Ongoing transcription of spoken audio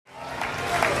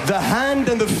The hand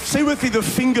and say with me, the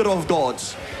finger of God.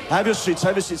 Have your seats,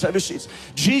 have your seats, have your seats.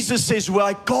 Jesus says, where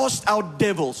I cast out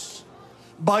devils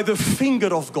by the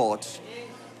finger of God,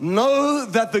 know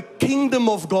that the kingdom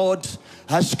of God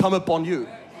has come upon you.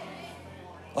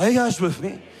 Are you guys with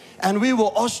me? And we were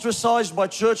ostracized by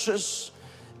churches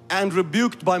and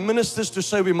rebuked by ministers to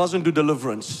say we mustn't do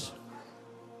deliverance.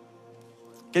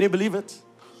 Can you believe it?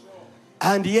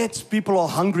 And yet people are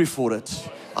hungry for it.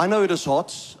 I know it is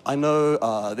hot. I know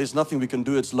there's nothing we can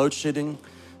do. It's load shedding.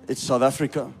 It's South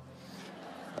Africa.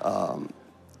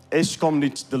 Eskom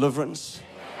needs deliverance.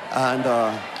 And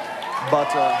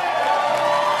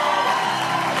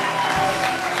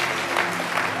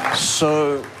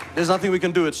so there's nothing we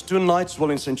can do. It's 2 nights, well,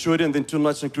 in Centurion, then 2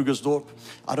 nights in Krugersdorp.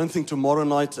 I don't think tomorrow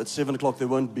night at 7 o'clock there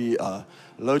won't be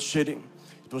load shedding.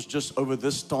 It was just over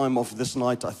this time of this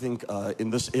night, I think, in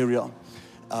this area.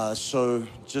 So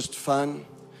just fan,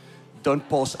 don't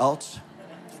pass out.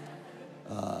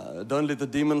 Don't let the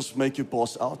demons make you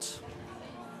pass out.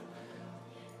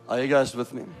 Are you guys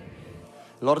with me?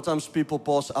 A lot of times people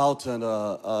pass out and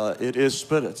it is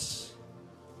spirits.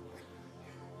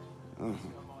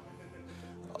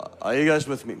 Are you guys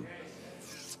with me?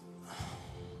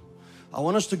 I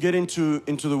want us to get into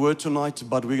the word tonight,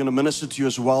 but we're going to minister to you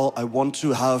as well. I want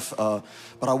to have,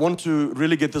 but I want to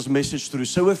really get this message through.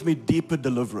 Say with me, deeper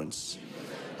deliverance.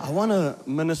 I want to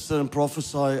minister and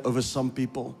prophesy over some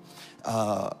people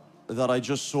that I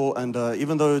just saw. And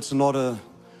even though it's not a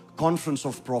conference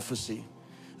of prophecy,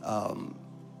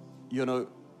 you know,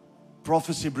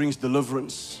 prophecy brings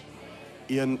deliverance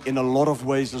in a lot of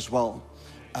ways as well.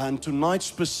 And tonight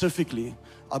specifically,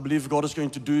 I believe God is going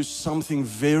to do something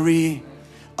very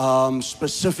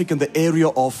specific in the area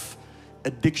of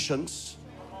addictions.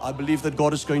 I believe that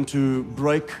God is going to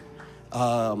break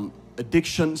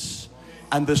addictions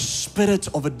and the spirit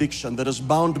of addiction that has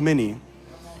bound many.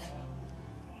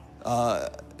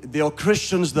 There are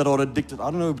Christians that are addicted.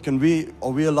 I don't know,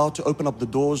 are we allowed to open up the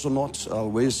doors or not?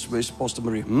 Where's Pastor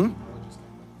Marie?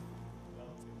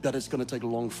 That it's going to take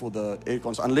long for the air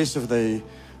cons, unless if they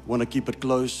want to keep it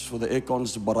closed for the air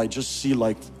cons, but I just see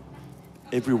like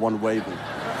everyone waving.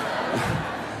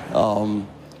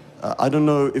 I don't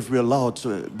know if we're allowed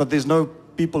to, but there's no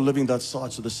people living that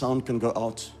side, so the sound can go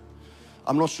out.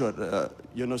 I'm not sure.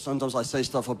 You know, sometimes I say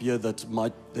stuff up here that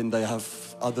then they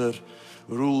have other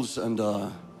rules and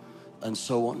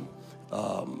so on,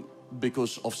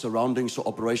 because of surroundings or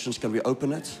operations. Can we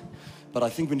open it? But I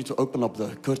think we need to open up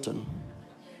the curtain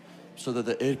so that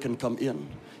the air can come in.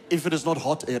 If it is not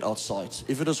hot air outside,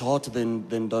 if it is hot,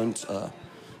 then don't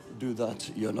do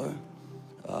that, you know.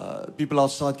 People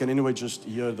outside can anyway just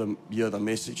hear the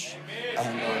message.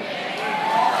 And,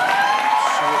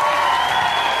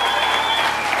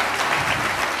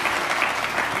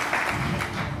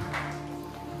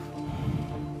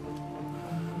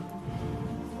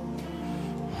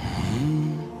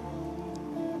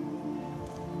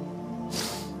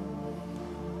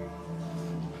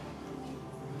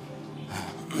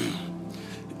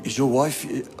 is your wife,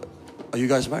 are you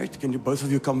guys married? Can you both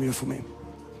of you come here for me?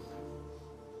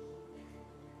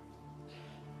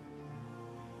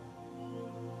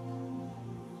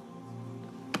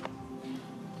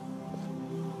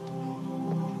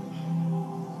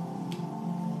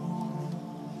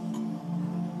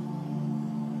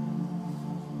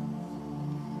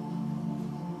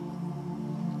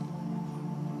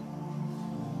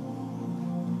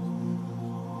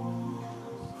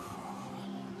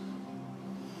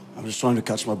 I'm just trying to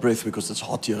catch my breath because it's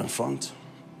hot here in front.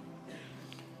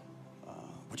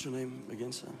 What's your name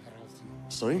again, sir? Rolton.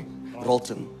 Sorry?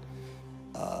 Rolton.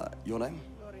 Your name?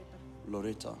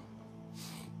 Loretta.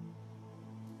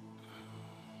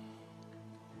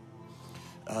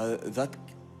 That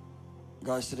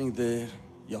guy sitting there,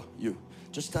 yeah, you.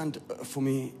 Just stand for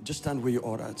me, just stand where you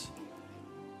are at.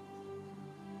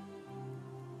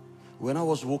 When I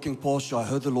was walking past you, I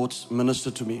heard the Lord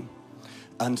minister to me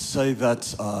and say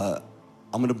that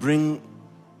I'm going to bring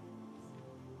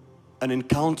an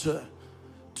encounter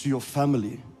to your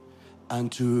family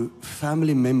and to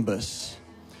family members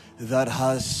that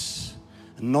has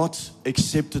not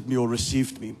accepted me or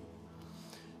received me.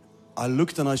 I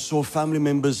looked and I saw family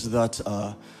members that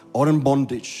are in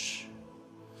bondage.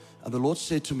 And the Lord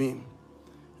said to me,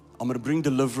 I'm going to bring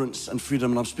deliverance and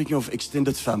freedom. And I'm speaking of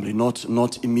extended family,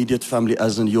 not immediate family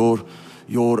as in your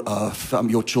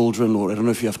children, or I don't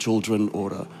know if you have children,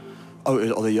 or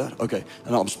oh, are they here? Okay.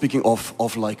 And I'm speaking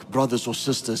of like brothers or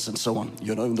sisters and so on,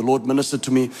 you know. And the Lord ministered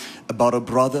to me about a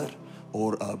brother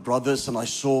or brothers, and I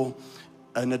saw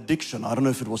an addiction. I don't know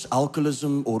if it was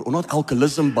alcoholism or not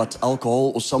alcoholism, but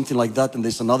alcohol or something like that. And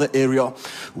there's another area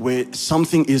where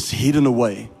something is hidden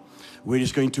away, where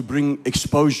He's going to bring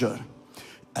exposure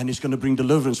and He's going to bring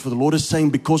deliverance. For the Lord is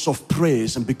saying, because of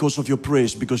prayers and because of your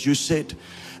prayers, because you said,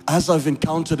 as I've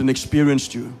encountered and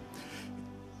experienced you,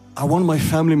 I want my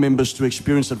family members to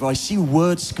experience it. But I see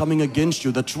words coming against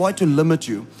you that try to limit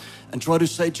you and try to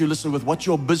say to you, listen, with what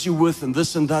you're busy with and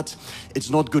this and that, it's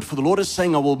not good. For the Lord is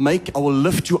saying, I will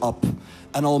lift you up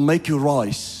and I'll make you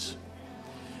rise.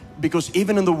 Because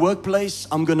even in the workplace,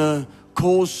 I'm going to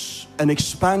cause an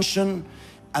expansion.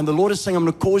 And the Lord is saying, I'm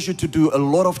going to cause you to do a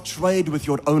lot of trade with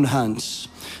your own hands.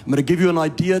 I'm going to give you an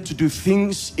idea to do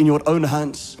things in your own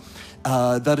hands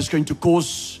that is going to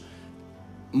cause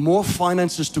more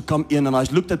finances to come in. And I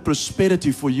looked at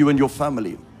prosperity for you and your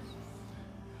family.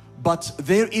 But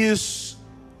there is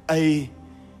a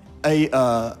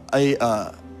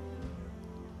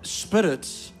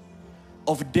spirit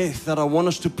of death that I want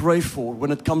us to pray for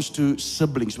when it comes to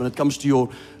siblings, when it comes to your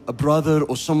brother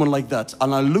or someone like that.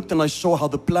 And I looked and I saw how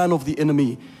the plan of the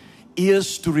enemy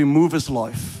is to remove his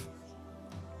life.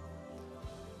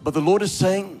 But the Lord is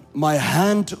saying, my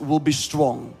hand will be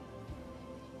strong,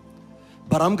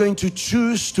 but I'm going to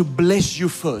choose to bless you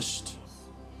first.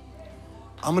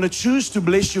 I'm going to choose to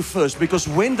bless you first, because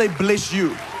when they bless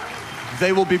you,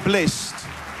 they will be blessed.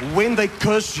 When they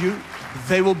curse you,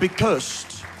 they will be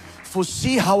cursed. For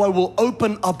see how I will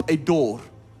open up a door,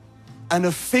 an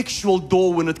effectual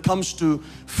door when it comes to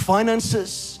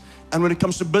finances and when it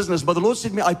comes to business. But the Lord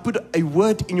said to me, I put a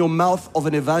word in your mouth of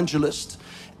an evangelist,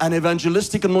 an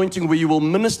evangelistic anointing where you will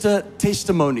minister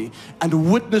testimony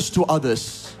and witness to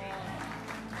others.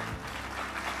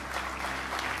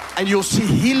 And you'll see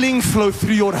healing flow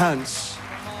through your hands.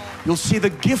 You'll see the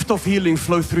gift of healing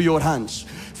flow through your hands.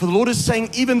 For the Lord is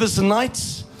saying, even this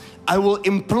night, I will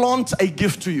implant a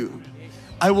gift to you.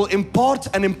 I will impart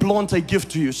and implant a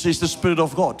gift to you, says the Spirit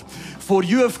of God. For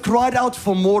you have cried out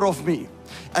for more of me.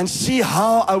 And see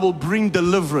how I will bring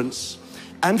deliverance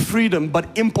and freedom, but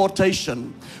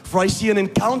impartation. For I see an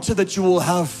encounter that you will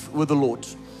have with the Lord.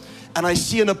 And I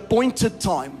see an appointed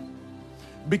time.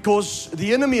 Because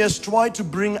the enemy has tried to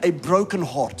bring a broken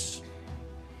heart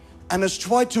and has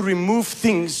tried to remove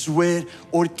things where,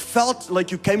 or it felt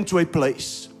like you came to a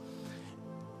place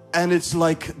and it's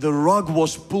like the rug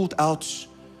was pulled out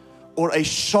or a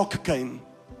shock came.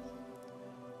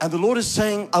 And the Lord is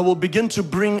saying, I will begin to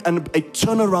bring a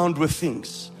turnaround with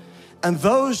things. And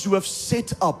those who have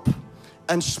set up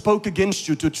and spoke against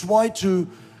you to try to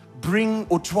bring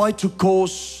or try to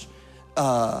cause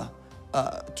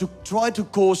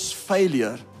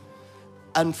failure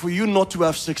and for you not to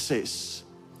have success,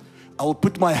 I will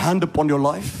put my hand upon your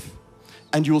life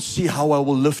and you'll see how I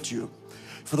will lift you.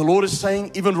 For the Lord is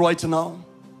saying, even right now,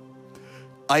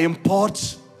 I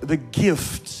impart the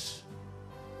gift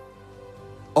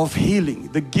of healing,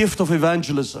 the gift of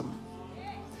evangelism,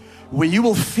 where you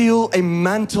will feel a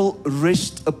mantle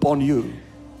rest upon you.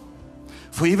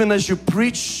 For even as you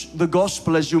preach the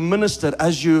gospel, as you minister,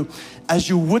 as you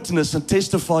witness and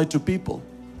testify to people,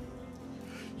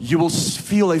 you will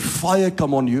feel a fire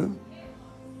come on you.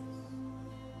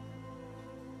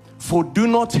 For do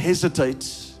not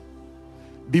hesitate,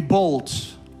 be bold,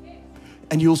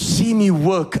 and you'll see me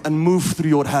work and move through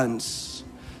your hands,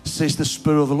 says the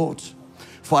Spirit of the Lord.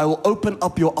 For I will open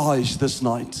up your eyes this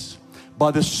night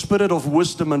by the Spirit of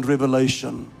wisdom and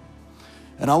revelation.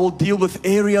 And I will deal with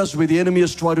areas where the enemy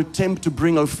has tried to tempt to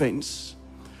bring offense,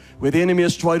 where the enemy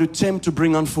has tried to tempt to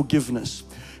bring unforgiveness.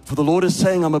 For the Lord is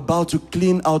saying, I'm about to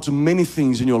clean out many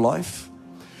things in your life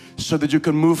so that you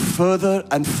can move further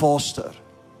and faster.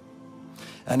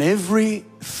 And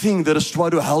everything that has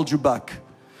tried to hold you back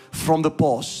from the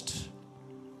past,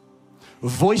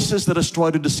 voices that has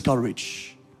tried to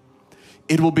discourage,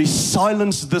 it will be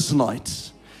silenced this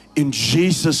night in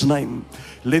Jesus' name.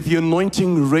 Let the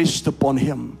anointing rest upon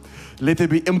him. Let there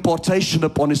be impartation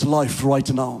upon his life right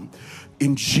now.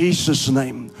 In Jesus'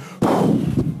 name.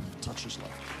 Touch his life.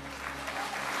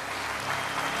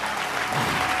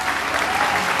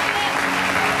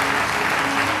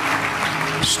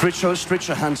 Stretch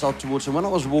your hands out towards him. When I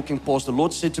was walking past, the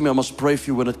Lord said to me, I must pray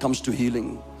for you when it comes to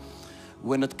healing.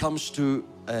 When it comes to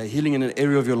healing in an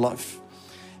area of your life.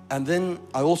 And then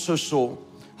I also saw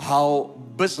how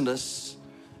business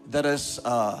that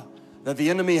the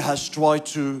enemy has tried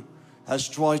to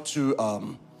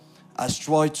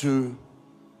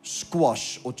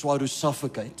squash or try to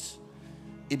suffocate.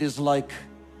 It is like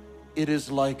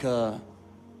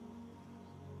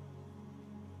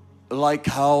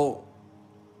how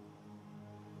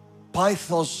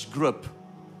Python's grip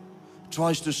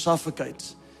tries to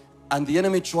suffocate. and the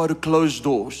enemy try to close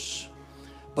doors.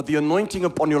 But the anointing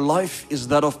upon your life is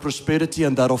that of prosperity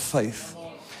and that of faith.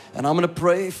 And I'm going to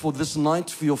pray for this night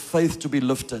for your faith to be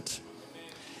lifted.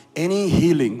 Any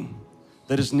healing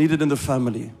that is needed in the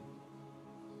family,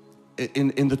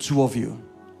 in the two of you,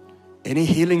 any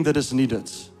healing that is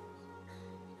needed,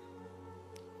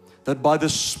 that by the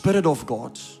Spirit of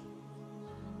God,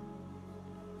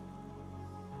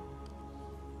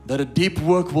 that a deep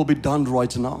work will be done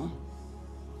right now.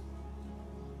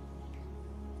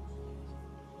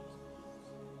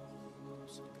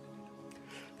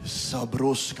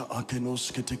 Sabroska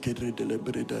akenoske tekere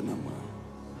delebredanama.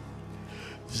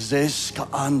 Zeska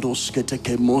andoske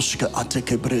teke moske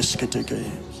ateke breske teke.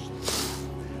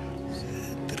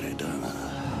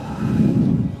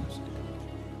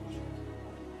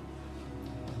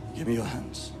 Give me your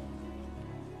hands.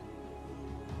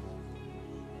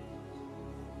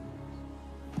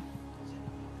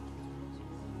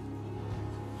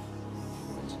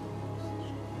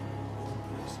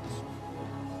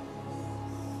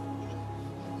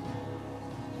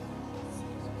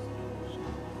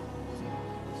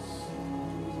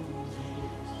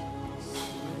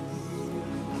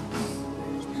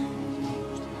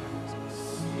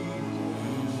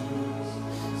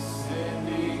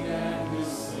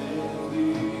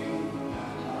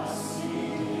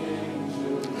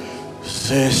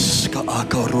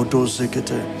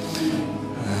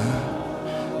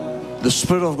 The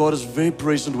Spirit of God is very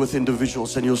present with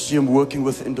individuals, and you'll see Him working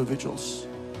with individuals.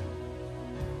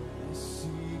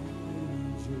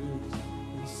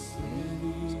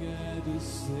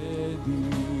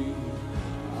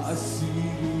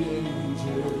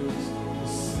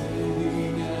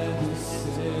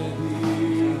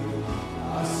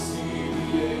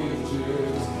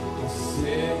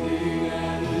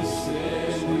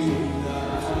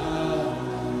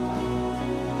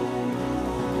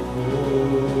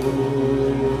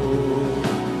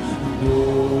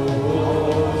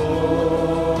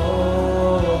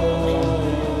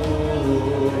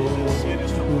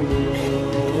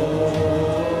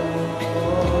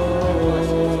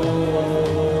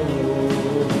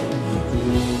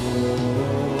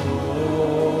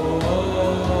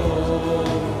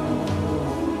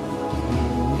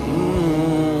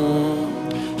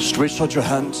 Stretch out your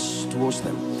hands towards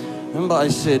them. Remember I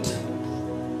said,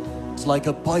 it's like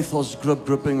a python's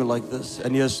gripping like this.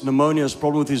 And he has pneumonia, has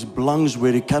problem with his lungs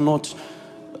where he cannot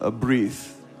breathe.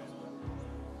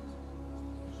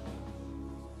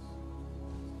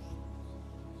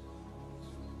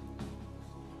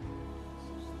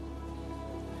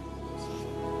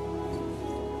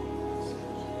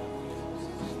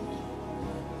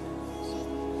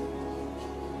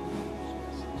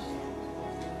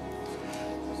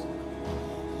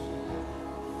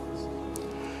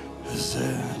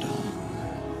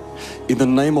 In the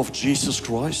name of Jesus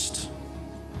Christ,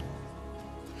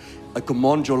 I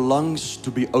command your lungs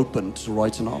to be opened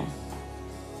right now.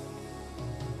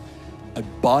 I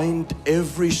bind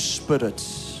every spirit.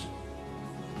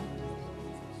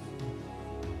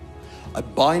 I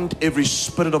bind every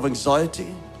spirit of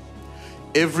anxiety,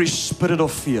 every spirit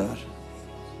of fear.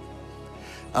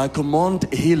 I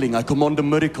command healing. I command a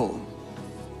miracle.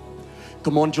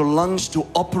 Command your lungs to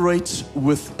operate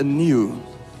with anew.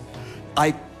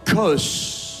 I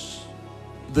curse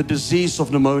the disease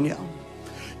of pneumonia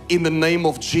in the name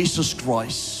of Jesus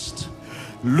Christ.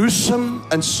 Loose him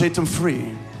and set him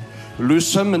free.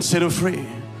 Loose him and set him free.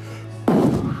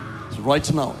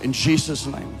 Right now, in Jesus'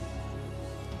 name.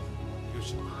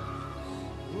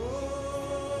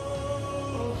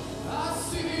 I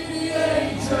see the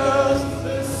angels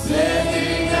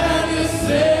ascending and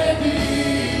descending.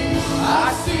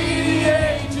 I see the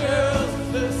angels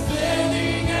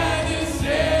ascending and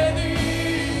descending.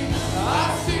 I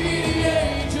see the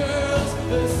angels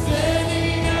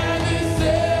ascending and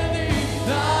descending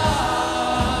now.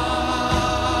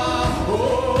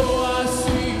 Oh, I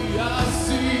see the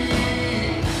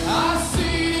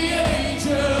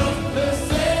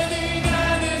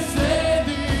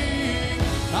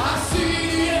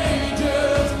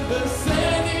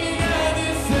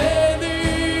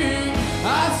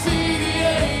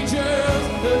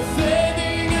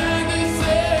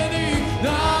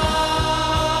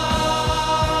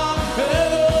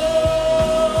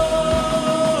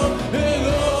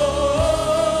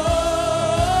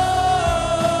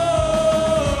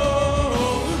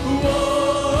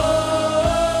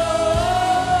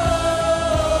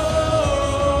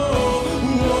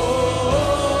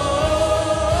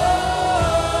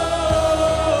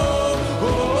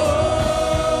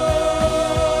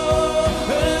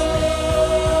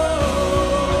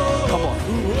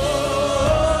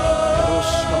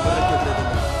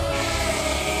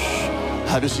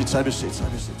Have your seats, have your seats,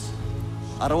 have your seats.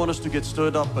 I don't want us to get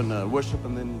stirred up and worship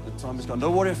and then the time is gone.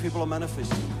 Don't worry if people are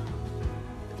manifesting.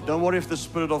 Don't worry if the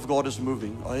Spirit of God is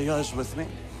moving. Are you guys with me?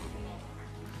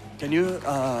 Can you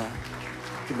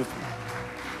give it?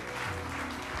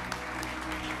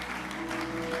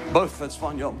 Both, that's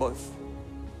fine, yeah, both.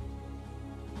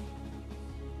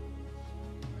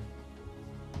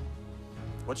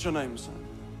 What's your name, son?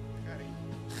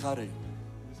 Gary.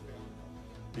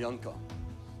 Bianca.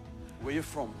 Where are you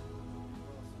from?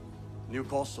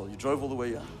 Newcastle. You drove all the way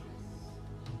here?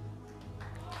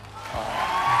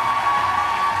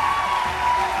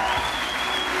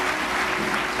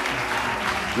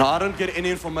 Now, I don't get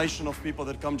any information of people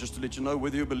that come just to let you know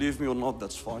whether you believe me or not,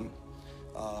 that's fine.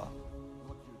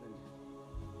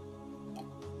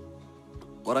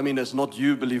 What I mean is not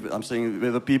you believe it. I'm saying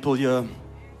whether people here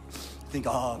think,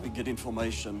 we get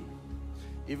information.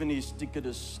 Even his ticket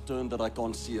is turned that I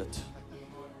can't see it.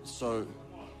 So,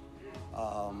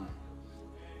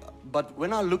 but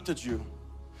when I looked at you,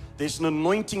 there's an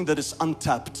anointing that is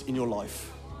untapped in your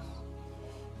life.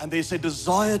 And there's a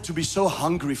desire to be so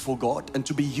hungry for God and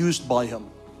to be used by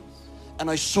Him. And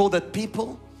I saw that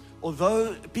people,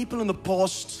 although people in the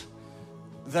past,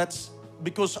 that's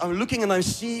because I'm looking and I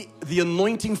see the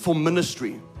anointing for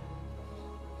ministry,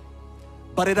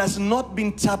 but it has not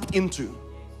been tapped into.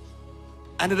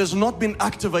 And it has not been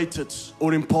activated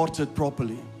or imparted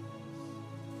properly.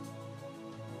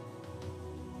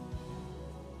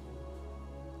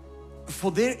 For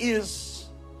there is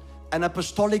an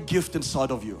apostolic gift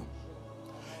inside of you.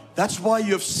 That's why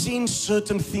you have seen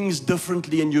certain things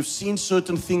differently and you've seen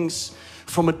certain things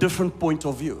from a different point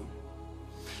of view.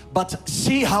 But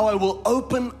see how I will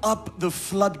open up the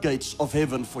floodgates of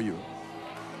heaven for you.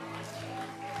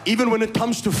 Even when it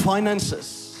comes to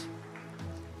finances,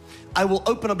 I will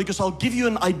open up, because I'll give you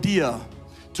an idea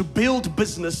to build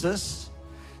businesses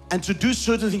and to do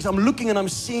certain things. I'm looking and I'm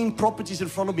seeing properties in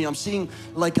front of me. I'm seeing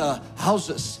like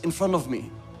houses in front of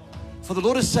me. For the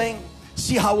Lord is saying,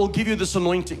 see how I will give you this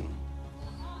anointing.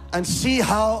 And see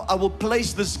how I will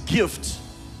place this gift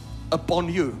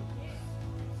upon you.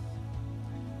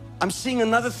 I'm seeing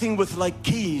another thing with like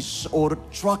keys or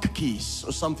truck keys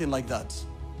or something like that.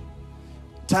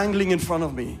 Tangling in front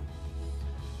of me.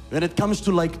 When it comes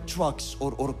to like trucks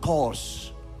or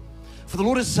cars. For the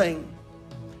Lord is saying,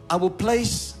 I will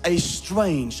place a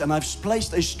strange, and I've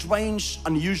placed a strange,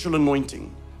 unusual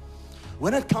anointing.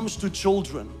 When it comes to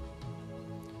children,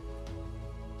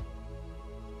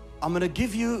 I'm going to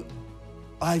give you,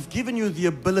 I've given you the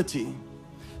ability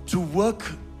to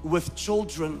work with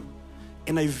children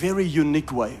in a very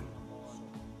unique way.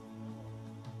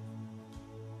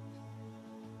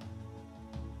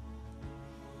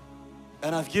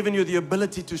 And I've given you the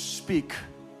ability to speak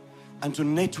and to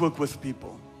network with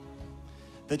people.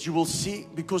 That you will see,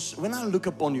 because when I look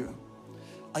upon you,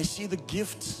 I see the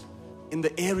gift in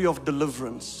the area of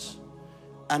deliverance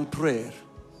and prayer.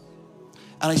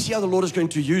 And I see how the Lord is going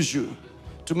to use you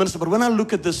to minister. But when I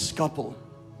look at this couple,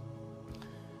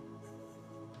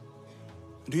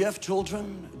 do you have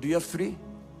children? Do you have 3?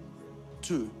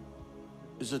 2.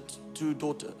 Is it 2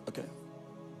 daughters? Okay.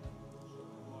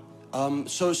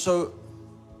 So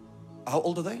how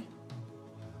old are they?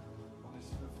 One is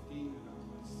 15 and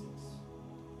one is 6.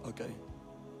 Okay.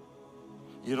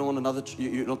 You don't want another,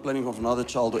 you're not planning of another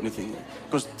child or anything?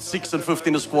 Because 6 and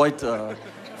 15 is quite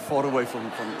far away from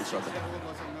each other. It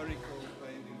was a miracle.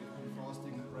 We've been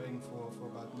fasting and praying for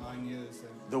about 9 years.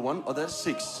 And The one, oh, that's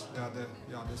 6. yeah, the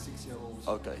 6-year-olds.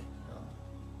 Okay.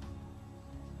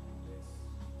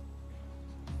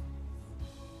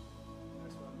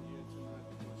 That's why I'm here tonight,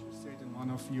 because you said in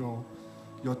one of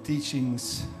your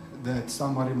teachings that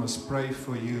somebody must pray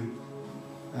for you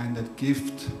and that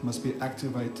gift must be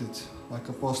activated, like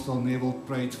Apostle Neville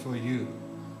prayed for you.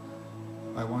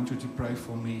 I want you to pray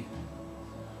for me.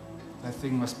 That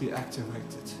thing must be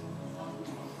activated.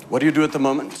 What do you do at the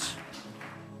moment?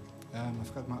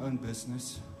 I've got my own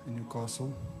business in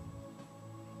Newcastle.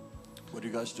 What do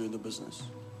you guys do in the business?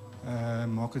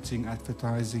 Marketing,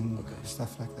 advertising, Okay.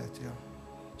 stuff like that, yeah.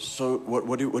 So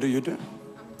what do you do? I'm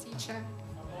a teacher.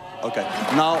 Okay.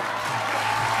 Now,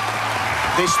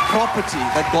 there's property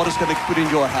that God is going to put in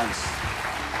your hands.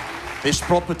 There's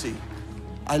property.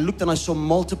 I looked and I saw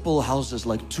multiple houses,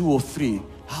 like 2 or 3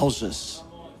 houses.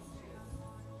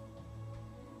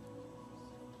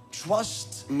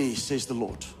 Trust me, says the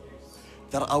Lord,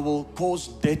 that I will cause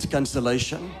debt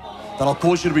cancellation, that I'll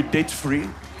cause you to be debt free,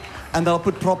 and that I'll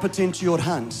put property into your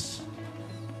hands.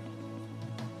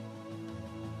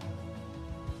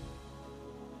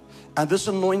 And this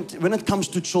anointing, when it comes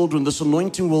to children, this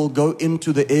anointing will go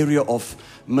into the area of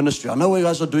ministry. I know you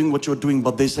guys are doing what you're doing,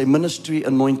 but there's a ministry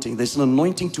anointing. There's an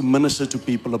anointing to minister to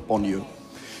people upon you.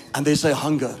 And there's a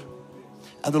hunger.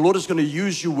 And the Lord is going to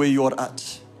use you where you are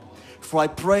at. For I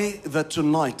pray that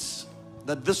tonight,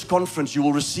 that this conference, you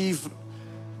will receive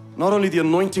not only the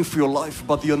anointing for your life,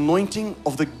 but the anointing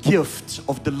of the gift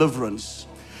of deliverance.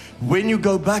 When you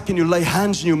go back and you lay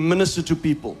hands and you minister to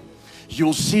people,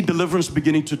 you'll see deliverance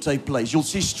beginning to take place. You'll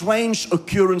see strange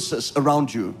occurrences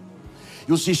around you.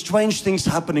 You'll see strange things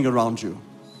happening around you.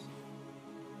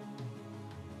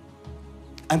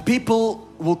 And people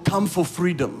will come for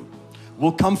freedom,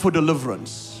 will come for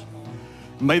deliverance.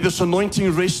 May this anointing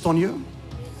rest on you.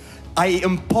 I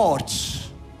impart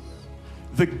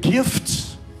the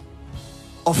gift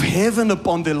of heaven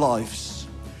upon their lives.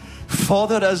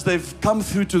 Father, as they've come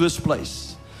through to this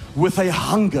place with a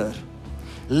hunger,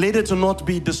 let it not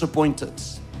be disappointed.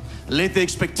 Let the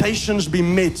expectations be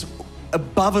met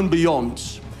above and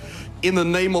beyond. In the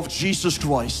name of Jesus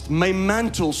Christ, may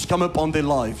mantles come upon their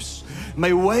lives.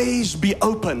 May ways be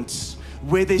opened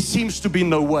where there seems to be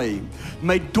no way.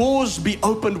 May doors be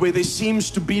opened where it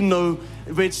seems to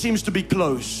be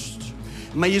closed.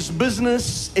 May his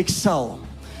business excel.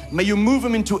 May you move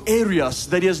him into areas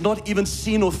that he has not even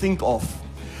seen or think of,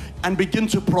 and begin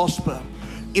to prosper.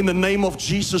 In the name of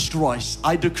Jesus Christ,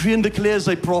 I decree and declare as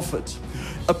a prophet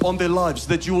upon their lives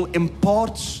that you will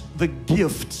impart the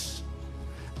gift,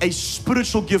 a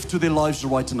spiritual gift to their lives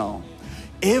right now.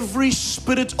 Every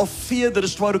spirit of fear that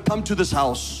is trying to come to this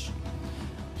house,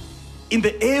 in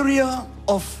the area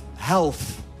of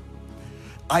health,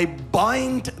 I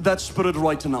bind that spirit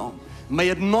right now. May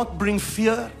it not bring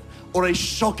fear or a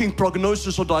shocking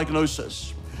prognosis or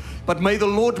diagnosis, but may the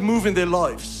Lord move in their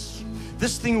lives.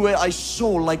 This thing where I saw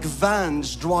like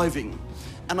vans driving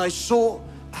and I saw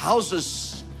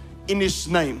houses in his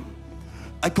name,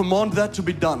 I command that to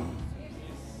be done.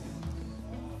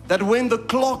 That when the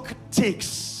clock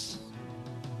ticks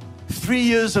 3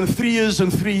 years and 3 years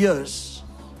and 3 years,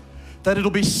 that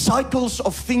it'll be cycles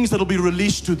of things that'll be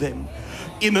released to them.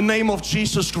 In the name of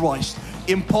Jesus Christ,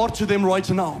 impart to them right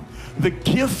now the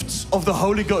gifts of the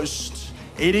Holy Ghost,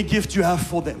 any gift you have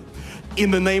for them, in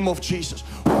the name of Jesus.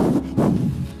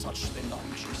 Touch them now,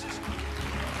 Jesus.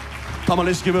 Come on,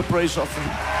 let's give a praise offering.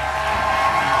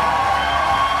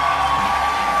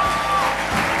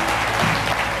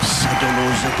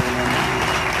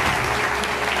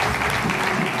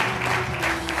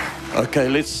 Okay,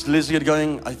 let's get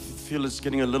going. I feel it's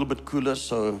getting a little bit cooler,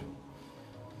 so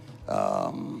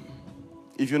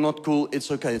if you're not cool,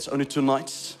 it's okay. It's only 2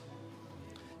 nights.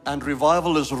 And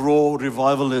revival is raw.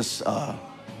 Revival is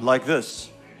like this.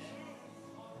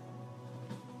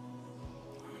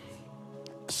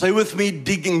 Say with me,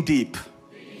 digging deep.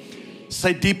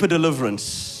 Say deeper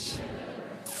deliverance.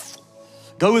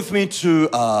 Go with me to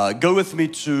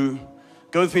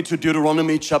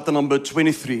Deuteronomy chapter number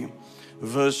 23,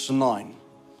 verse 9. And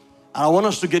I want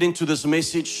us to get into this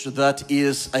message that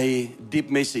is a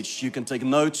deep message. You can take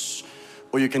notes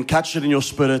or you can catch it in your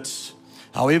spirit,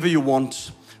 however you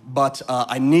want. But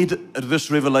I need this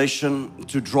revelation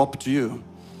to drop to you.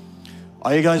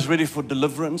 Are you guys ready for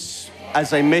deliverance?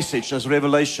 As a message, as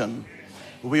revelation.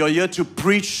 We are here to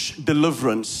preach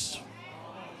deliverance.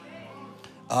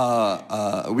 We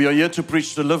are here to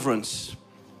preach deliverance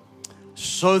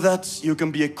so that you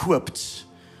can be equipped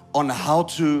on how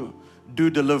to do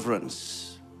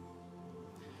deliverance.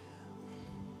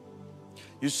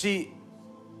 You see,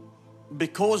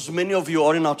 because many of you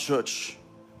are in our church,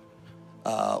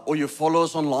 or you follow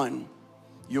us online,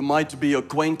 you might be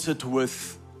acquainted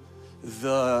with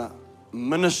the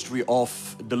ministry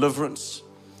of deliverance.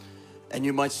 And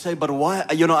you might say, but why,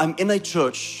 I'm in a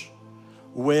church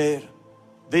where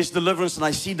there's deliverance and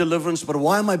I see deliverance, but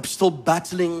why am I still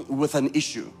battling with an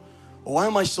issue? Or why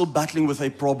am I still battling with a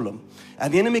problem?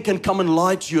 And the enemy can come and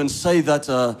lie to you and say that,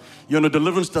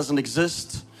 deliverance doesn't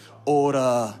exist, or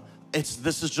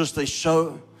this is just a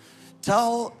show.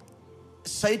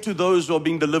 Say to those who are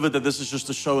being delivered that this is just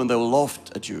a show, and they will laugh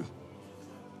at you.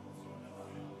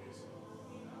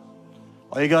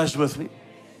 Are you guys with me?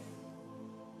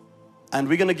 And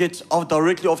we're going to get off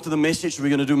directly after the message. We're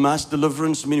going to do mass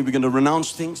deliverance, meaning we're going to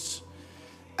renounce things.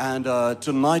 And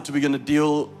tonight we're going to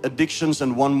deal addictions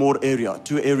and one more area,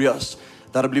 2 areas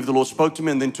that I believe the Lord spoke to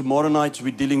me. And then tomorrow night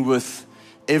we're dealing with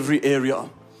every area.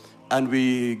 And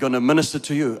we're going to minister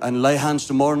to you and lay hands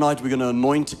tomorrow night. We're going to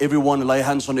anoint everyone, lay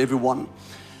hands on everyone,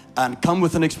 and come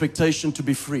with an expectation to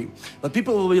be free. But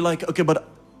people will be like, okay, but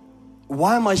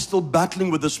why am I still battling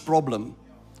with this problem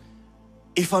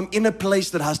if I'm in a place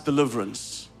that has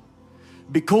deliverance?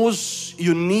 Because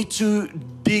you need to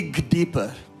dig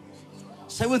deeper.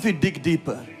 Say with me, dig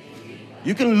deeper.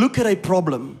 You can look at a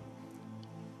problem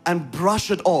and brush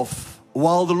it off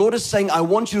while the Lord is saying, I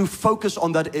want you to focus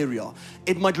on that area.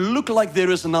 It might look like there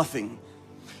is nothing,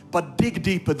 but dig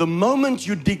deeper. The moment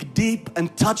you dig deep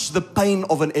and touch the pain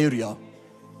of an area,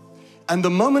 and the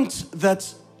moment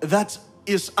that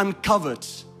is uncovered,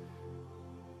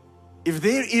 if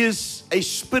there is a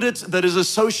spirit that is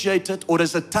associated or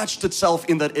has attached itself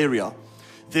in that area,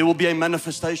 there will be a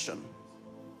manifestation.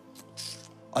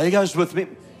 Are you guys with me?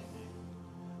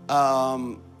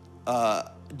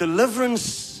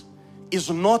 Deliverance is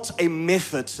not a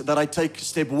method that I take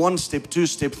step 1, step 2,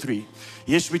 step 3.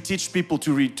 Yes, we teach people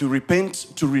to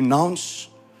repent, to renounce,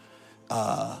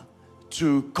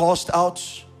 to cast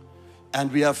out,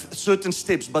 and we have certain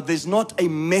steps, but there's not a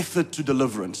method to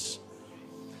deliverance.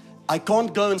 I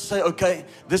can't go and say, okay,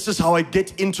 this is how I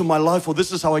get into my life, or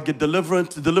this is how I get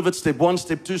delivered step 1,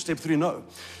 step 2, step 3. No.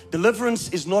 Deliverance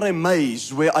is not a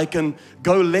maze where I can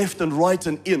go left and right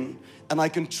and in, and I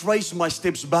can trace my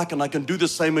steps back and I can do the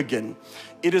same again.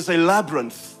 It is a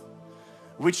labyrinth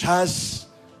which has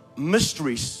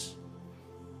mysteries.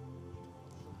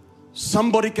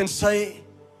 Somebody can say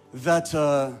that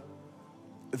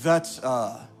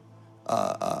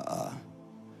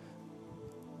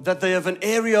that they have an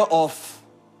area of,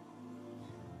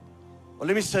 or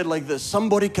let me say it like this,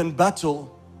 somebody can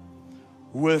battle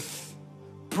with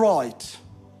pride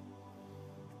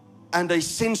and a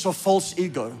sense of false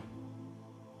ego,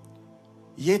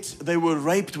 yet they were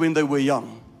raped when they were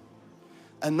young,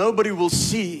 and nobody will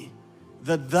see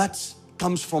that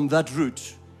comes from that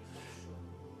root.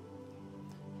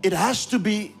 It has to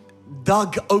be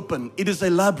dug open. It is a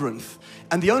labyrinth,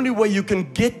 and the only way you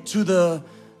can get to the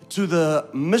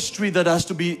mystery that has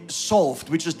to be solved,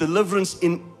 which is deliverance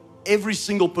in every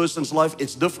single person's life,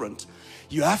 it's different.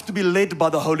 You have to be led by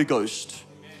the Holy Ghost,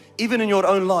 even in your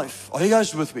own life. Are you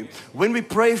guys with me? When we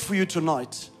pray for you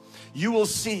tonight, you will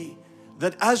see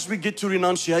that as we get to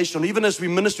renunciation, even as we're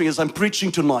ministering, as I'm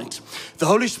preaching tonight, the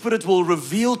Holy Spirit will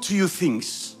reveal to you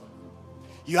things.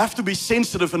 You have to be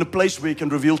sensitive in a place where He can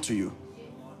reveal to you.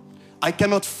 I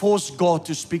cannot force God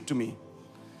to speak to me.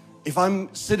 If I'm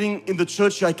sitting in the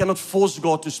church here, I cannot force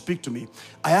God to speak to me.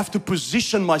 I have to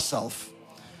position myself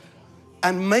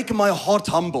and make my heart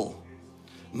humble,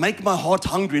 make my heart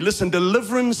hungry. Listen,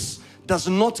 deliverance does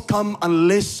not come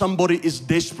unless somebody is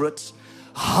desperate,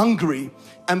 hungry,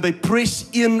 and they press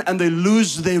in and they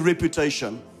lose their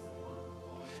reputation.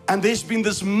 And there's been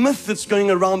this myth that's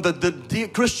going around that the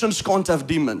Christians can't have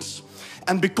demons.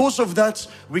 And because of that,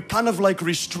 we kind of like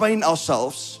restrain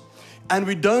ourselves and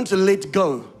we don't let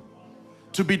go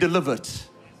to be delivered.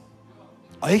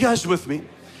 Are you guys with me?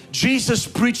 Jesus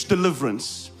preached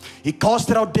deliverance. He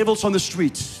casted out devils on the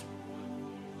streets.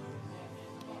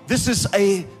 This is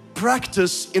a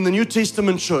practice in the New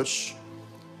Testament church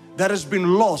that has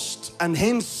been lost, and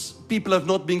hence people have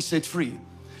not been set free.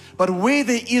 But where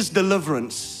there is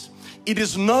deliverance, it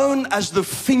is known as the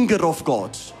finger of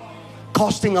God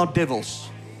casting out devils.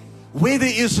 Where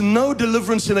there is no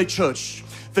deliverance in a church,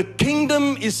 the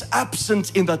kingdom is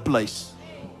absent in that place.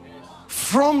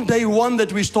 From day one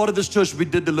that we started this church, we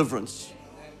did deliverance.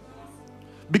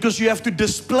 Because you have to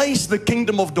displace the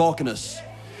kingdom of darkness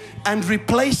and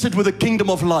replace it with the kingdom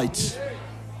of light.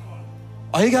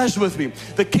 Are you guys with me?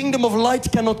 The kingdom of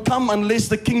light cannot come unless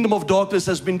the kingdom of darkness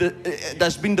has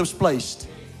been displaced.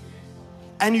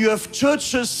 And you have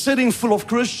churches sitting full of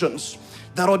Christians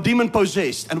that are demon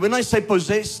possessed. And when I say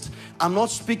possessed, I'm not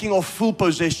speaking of full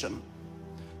possession.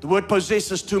 The word possess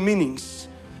has two meanings.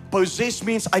 Possess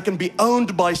means I can be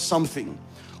owned by something,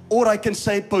 or I can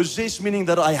say possess meaning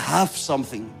that I have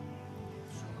something.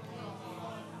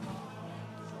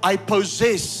 I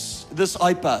possess this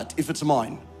iPad if it's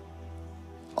mine.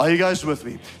 Are you guys with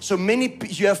me? So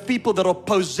you have people that are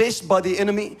possessed by the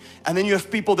enemy, and then you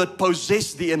have people that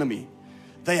possess the enemy.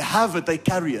 They have it, they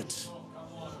carry it.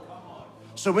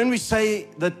 So when we say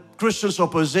that Christians are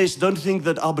possessed, don't think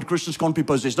that, but Christians can't be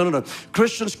possessed. No.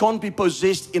 Christians can't be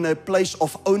possessed in a place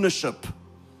of ownership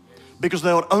because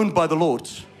they are owned by the Lord.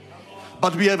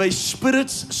 But we have a spirit,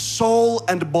 soul,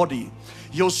 and body.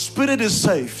 Your spirit is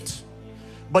saved,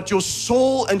 but your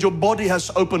soul and your body has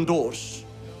open doors.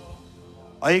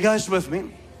 Are you guys with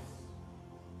me?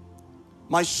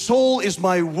 My soul is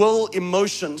my will,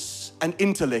 emotions, and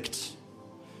intellect.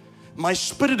 My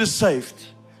spirit is saved.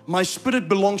 My spirit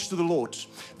belongs to the Lord.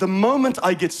 The moment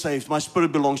I get saved, my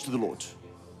spirit belongs to the Lord.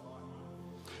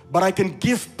 But I can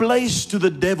give place to the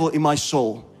devil in my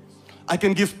soul. I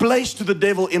can give place to the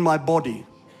devil in my body.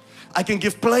 I can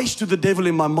give place to the devil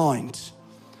in my mind.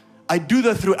 I do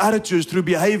that through attitudes, through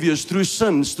behaviors, through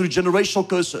sins, through generational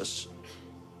curses.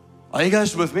 Are you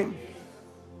guys with me?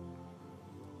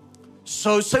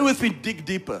 So say with me, dig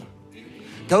deeper.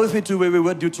 Go with me to where we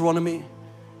were, Deuteronomy.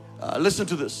 Listen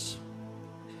to this.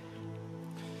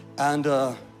 And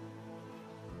I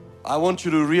want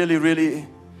you to really, really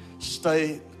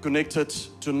stay connected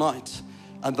tonight.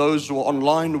 And those who are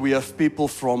online, we have people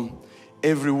from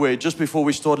everywhere. Just before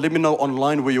we start, let me know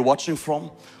online where you're watching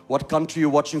from, what country you're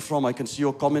watching from. I can see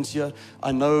your comments here.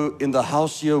 I know in the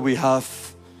house here we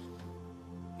have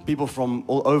people from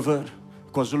all over,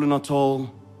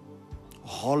 KwaZulu-Natal,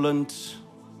 Holland,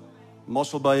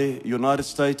 Mossel Bay, United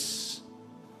States,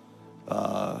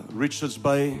 Richards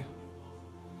Bay,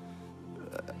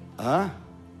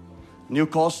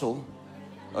 Newcastle.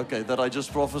 Okay, that I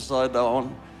just prophesied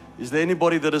on. Is there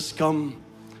anybody that has come?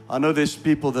 I know there's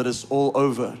people that is all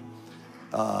over.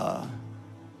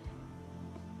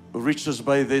 Richards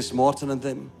Bay, there's Martin and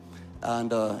them.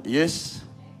 And yes,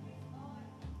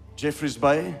 Jeffreys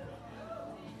Bay.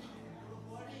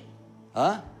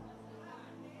 So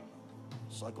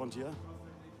I can't hear.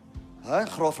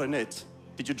 Graafrenet.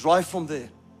 Did you drive from there?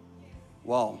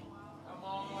 Wow.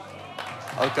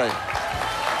 Okay.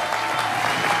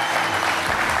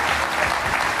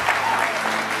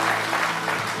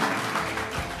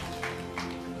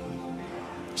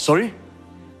 Sorry?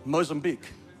 Mozambique.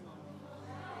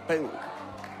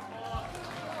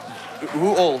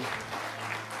 Who all?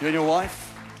 You and your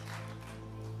wife?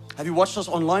 Have you watched us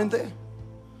online there?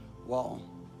 Wow.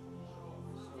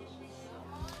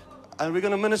 And we're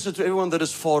going to minister to everyone that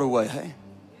is far away, hey?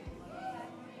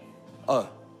 Oh,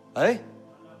 hey?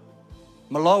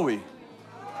 Malawi.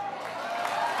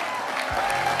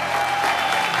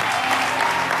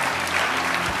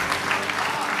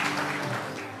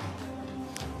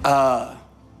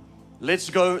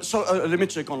 Let's go. So let me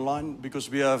check online because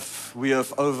we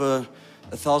have over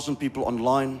 1,000 people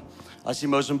online. I see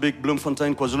Mozambique,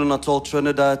 Bloemfontein, KwaZulu-Natal,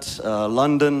 Trinidad,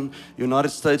 London, United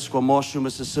States, KwaMashu,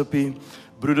 Mississippi,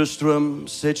 Broederstroom,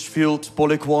 Sedgefield,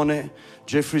 Polokwane,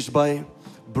 Jeffreys Bay,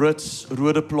 Brits,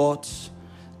 Roodeplaat,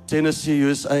 Tennessee,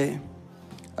 USA.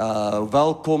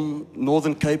 Welkom,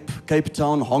 Northern Cape, Cape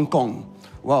Town, Hong Kong.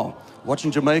 Wow. Watching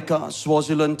Jamaica,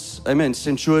 Swaziland, amen,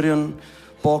 Centurion,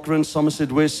 Parkrun,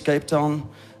 Somerset West, Cape Town.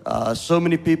 So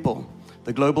many people.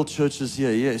 The global church is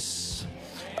here, yes.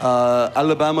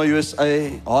 Alabama,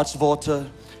 USA, Hartswater,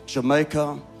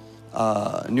 Jamaica,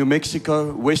 New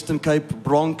Mexico, Western Cape,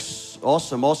 Bronx.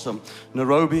 Awesome, awesome.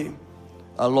 Nairobi,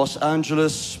 Los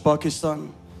Angeles,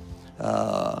 Pakistan,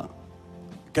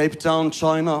 Cape Town,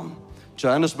 China,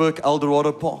 Johannesburg,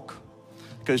 Eldorado Park.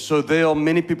 Okay, so there are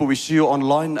many people. We see you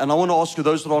online. And I want to ask you,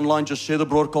 those that are online, just share the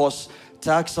broadcast,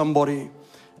 tag somebody.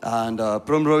 And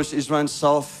Primrose, Israel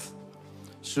South,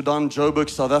 Sudan, Joburg,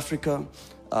 South Africa,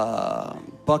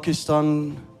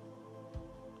 Pakistan.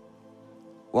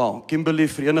 Wow, Kimberley,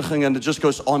 Vereniging, and it just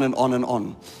goes on and on and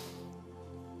on.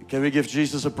 Can we give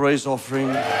Jesus a praise offering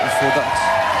for that?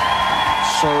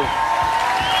 So,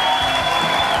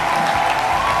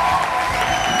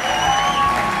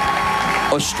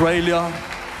 Australia,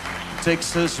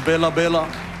 Texas, Bella.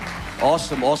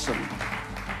 Awesome, awesome.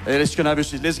 Let's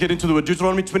get into the word.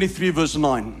 Deuteronomy 23 verse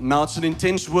 9. Now it's an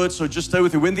intense word, so just stay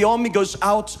with it. When the army goes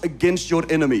out against your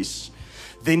enemies,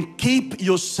 then keep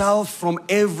yourself from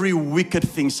every wicked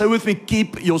thing. Say with me,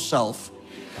 keep yourself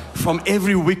from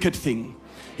every wicked thing.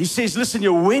 He says, listen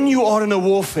here, when you are in a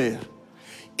warfare,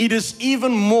 it is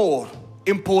even more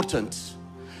important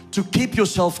to keep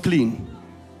yourself clean.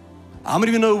 How many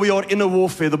of you know we are in a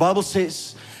warfare? The Bible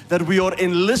says that we are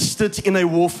enlisted in a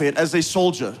warfare as a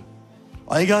soldier.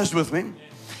 Are you guys with me?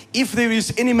 If there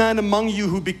is any man among you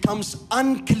who becomes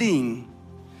unclean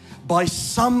by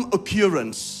some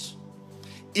occurrence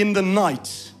in the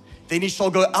night, then he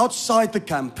shall go outside the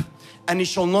camp and he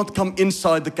shall not come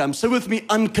inside the camp. Say with me,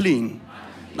 unclean.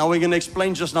 Now we're going to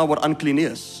explain just now what unclean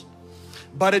is.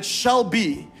 But it shall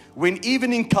be when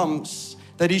evening comes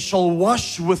that he shall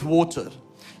wash with water.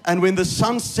 And when the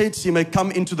sun sets, he may come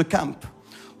into the camp.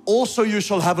 Also you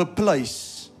shall have a place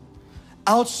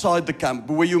outside the camp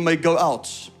where you may go out.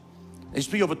 I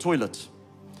speak of a toilet.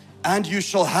 And you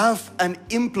shall have an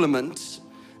implement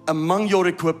among your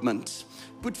equipment.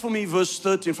 Put for me verse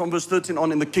 13, from verse 13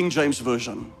 on in the King James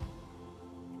Version.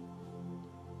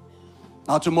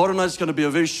 Now tomorrow night is going to be a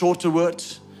very shorter word,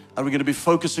 and we're going to be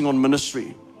focusing on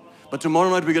ministry. But tomorrow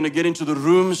night we're going to get into the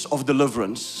rooms of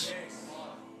deliverance.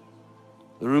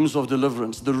 The rooms of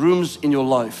deliverance. The rooms in your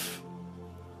life.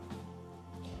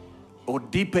 Or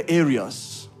deeper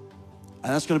areas.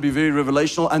 And that's going to be very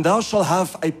revelational. And thou shalt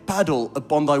have a paddle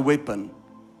upon thy weapon.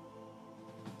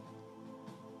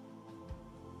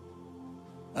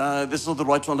 This is not the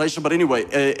right translation, but anyway,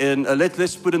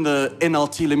 let's put in the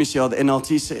NLT. Let me see how the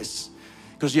NLT says.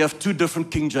 Because you have two different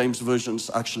King James versions,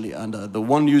 actually. And the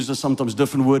one uses sometimes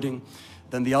different wording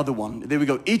than the other one. There we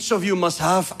go. Each of you must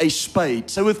have a spade.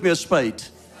 Say with me, a spade.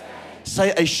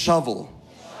 Say a shovel.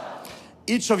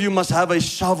 Each of you must have a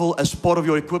shovel as part of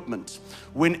your equipment.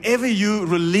 Whenever you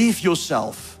relieve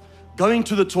yourself going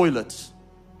to the toilet,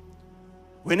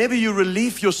 whenever you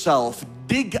relieve yourself,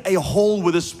 dig a hole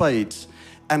with a spade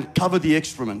and cover the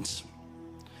excrement.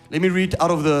 Let me read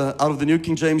out of the New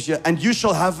King James here. And you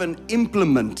shall have an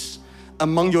implement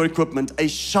among your equipment, a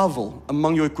shovel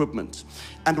among your equipment.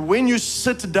 And when you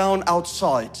sit down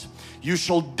outside, you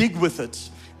shall dig with it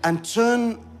and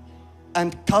turn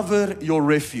and cover your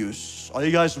refuse. Are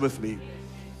you guys with me?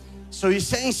 So he's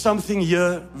saying something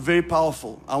here very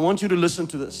powerful. I want you to listen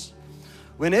to this.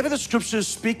 Whenever the scripture is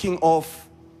speaking of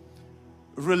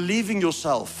relieving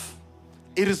yourself,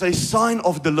 it is a sign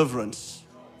of deliverance.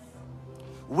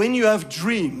 When you have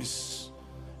dreams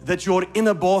that you're in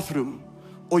a bathroom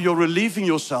or you're relieving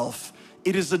yourself,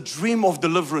 it is a dream of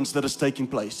deliverance that is taking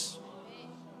place.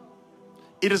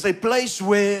 It is a place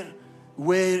where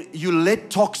you let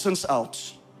toxins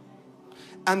out.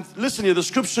 And listen here, the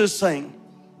scripture is saying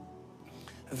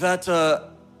that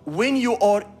when you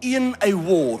are in a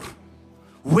war,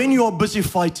 when you are busy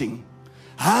fighting,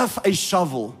 have a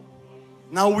shovel.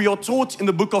 Now we are taught in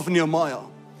the book of Nehemiah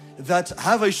that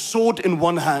have a sword in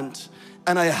one hand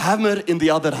and a hammer in the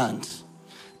other hand.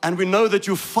 And we know that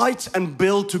you fight and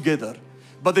build together.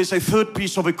 But there's a third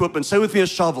piece of equipment. Say with me, a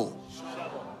shovel.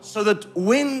 So that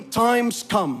when times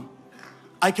come,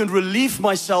 I can relieve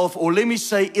myself, or let me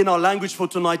say in our language for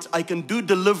tonight, I can do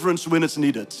deliverance when it's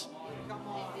needed.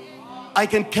 I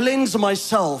can cleanse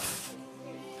myself.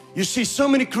 You see, so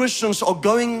many Christians are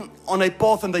going on a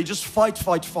path and they just fight.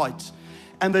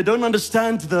 And they don't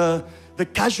understand the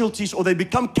casualties, or they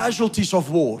become casualties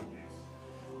of war.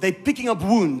 They're picking up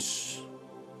wounds.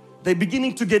 They're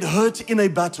beginning to get hurt in a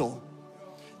battle.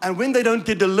 And when they don't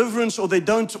get deliverance or they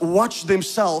don't watch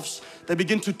themselves, they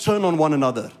begin to turn on one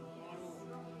another.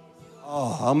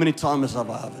 Oh, how many times have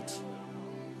I had it?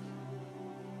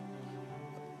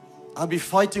 I'll be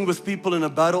fighting with people in a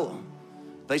battle.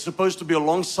 They're supposed to be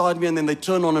alongside me and then they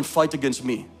turn on and fight against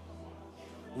me.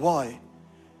 Why?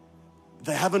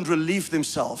 They haven't relieved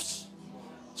themselves.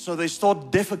 So they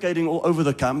start defecating all over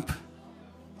the camp.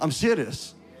 I'm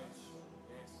serious.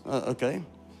 Okay.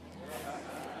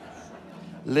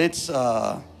 Let's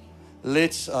go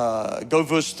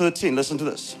verse 13. Listen to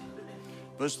this.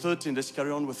 Verse 13, let's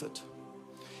carry on with it.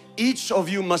 Each of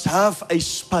you must have a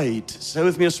spade. Say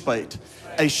with me, a spade.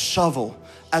 A shovel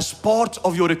as part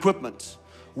of your equipment.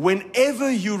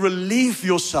 Whenever you relieve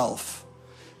yourself,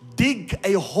 dig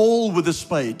a hole with a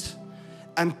spade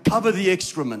and cover the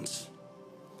excrement.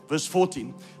 Verse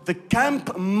 14, the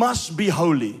camp must be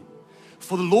holy,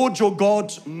 for the Lord your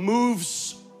God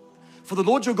moves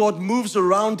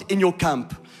around in your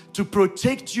camp to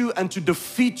protect you and to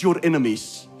defeat your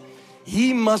enemies.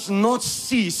 He must not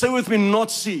see, say with me,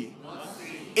 not see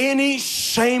any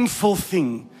shameful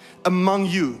thing among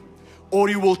you, or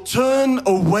he will turn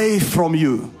away from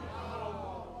you.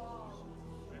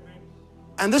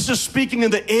 And this is speaking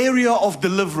in the area of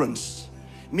deliverance.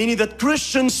 Meaning that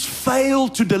Christians fail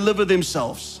to deliver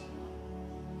themselves.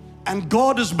 And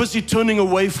God is busy turning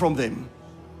away from them.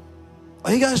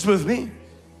 Are you guys with me?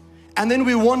 And then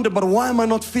we wonder, but why am I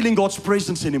not feeling God's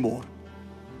presence anymore?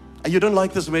 And you don't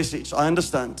like this message, I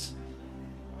understand.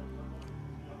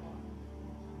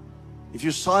 If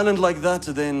you're silent like that,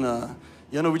 then,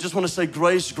 we just want to say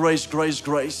grace, grace, grace,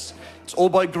 grace. It's all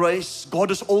by grace.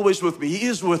 God is always with me. He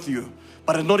is with you,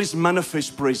 but it's not His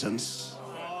manifest presence.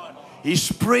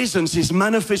 His presence, His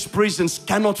manifest presence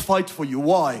cannot fight for you.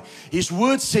 Why? His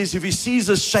word says if He sees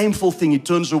a shameful thing, He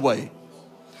turns away.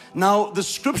 Now, the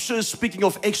scripture is speaking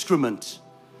of excrement,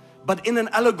 but in an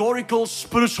allegorical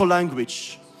spiritual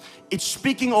language. It's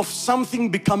speaking of something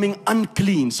becoming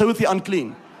unclean. Say with the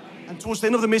unclean. And towards the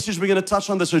end of the message, we're going to touch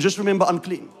on this. So just remember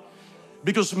unclean.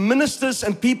 Because ministers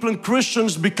and people and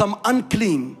Christians become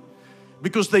unclean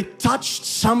because they touched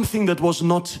something that was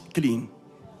not clean.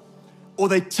 Or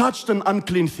they touched an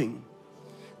unclean thing.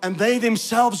 And they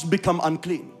themselves become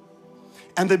unclean.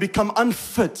 And they become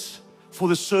unfit for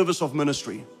the service of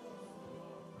ministry.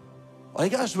 Are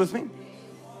you guys with me?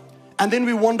 And then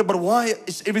we wonder, but why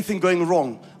is everything going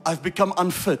wrong? I've become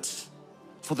unfit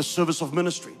for the service of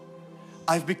ministry.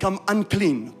 I've become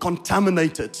unclean,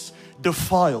 contaminated,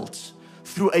 defiled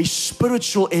through a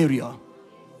spiritual area.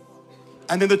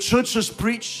 And then the churches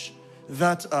preach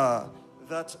that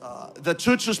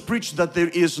there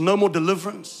is no more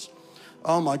deliverance.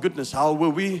 Oh my goodness, how were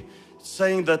we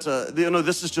saying that,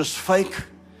 this is just fake?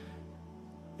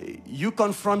 You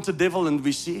confront the devil and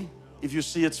we see if you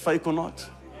see it's fake or not.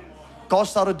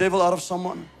 Cast out a devil out of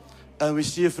someone and we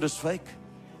see if it is fake.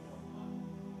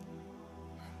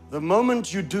 The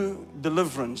moment you do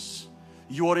deliverance,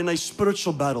 you are in a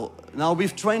spiritual battle. Now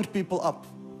we've trained people up.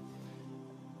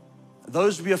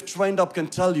 Those we have trained up can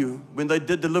tell you when they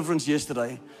did deliverance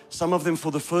yesterday, some of them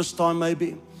for the first time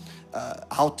maybe,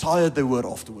 how tired they were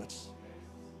afterwards.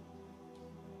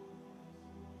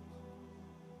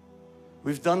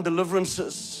 We've done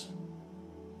deliverances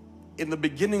in the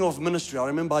beginning of ministry. I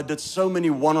remember I did so many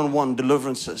one-on-one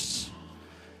deliverances.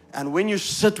 And when you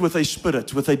sit with a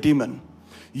spirit, with a demon,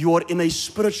 you are in a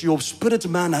spirit, your spirit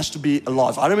man has to be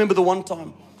alive. I remember the one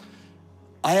time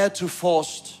I had to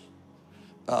fast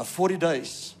 40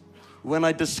 days when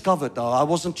I discovered, I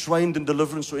wasn't trained in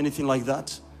deliverance or anything like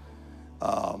that,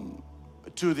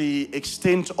 to the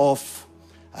extent of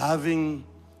having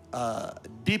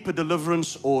deeper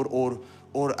deliverance or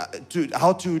to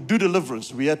how to do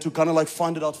deliverance. We had to kind of like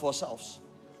find it out for ourselves.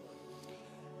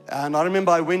 And I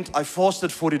remember I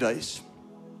fasted 40 days.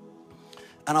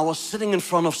 And I was sitting in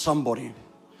front of somebody.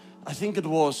 I think there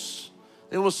was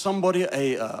somebody,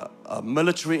 a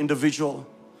military individual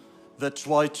that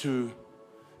tried to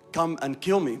come and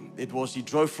kill me. He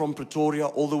drove from Pretoria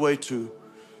all the way to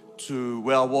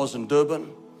where I was in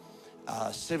Durban,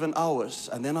 7 hours.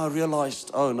 And then I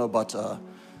realized, oh no, but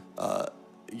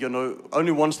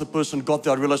only once the person got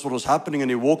there, I realized what was happening, and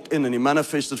he walked in and he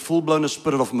manifested full-blown a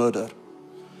spirit of murder.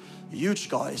 Huge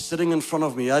guy sitting in front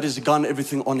of me, he had his gun,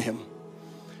 everything on him.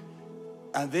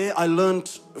 And there I learned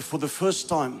for the first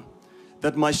time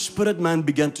that my spirit man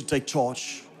began to take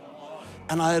charge.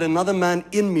 And I had another man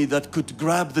in me that could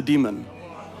grab the demon.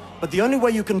 But the only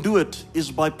way you can do it is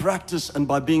by practice and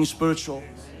by being spiritual.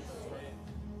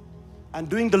 And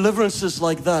doing deliverances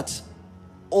like that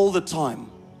all the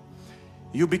time,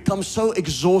 you become so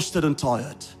exhausted and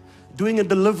tired. Doing a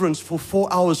deliverance for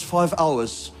 4 hours, 5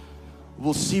 hours,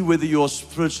 will see whether you are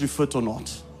spiritually fit or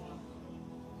not.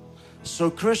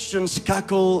 So Christians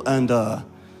cackle and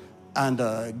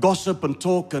gossip and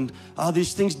talk and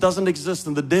these things doesn't exist,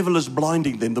 and the devil is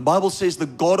blinding them. The Bible says the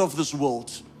God of this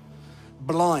world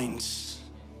blinds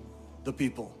the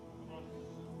people.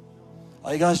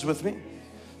 Are you guys with me?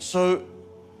 So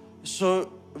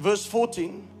verse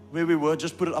 14, where we were,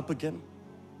 just put it up again.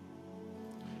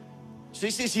 So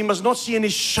he says, he must not see any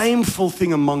shameful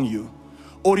thing among you,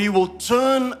 or he will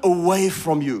turn away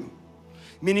from you.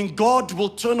 Meaning God will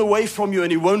turn away from you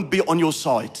and he won't be on your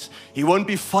side. He won't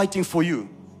be fighting for you.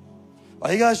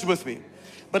 Are you guys with me?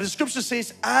 But the scripture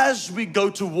says, as we go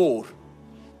to war,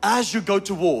 as you go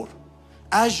to war,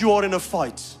 as you are in a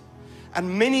fight, and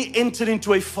many enter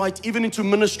into a fight, even into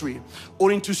ministry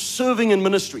or into serving in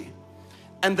ministry,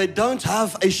 and they don't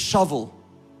have a shovel,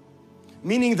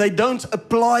 meaning they don't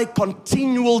apply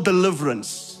continual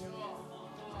deliverance.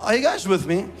 Are you guys with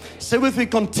me? Say with me,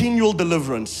 continual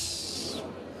deliverance.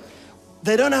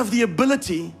 They don't have the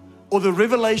ability or the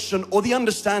revelation or the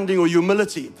understanding or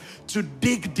humility to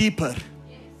dig deeper.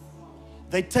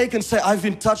 They take and say, I've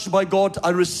been touched by God, I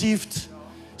received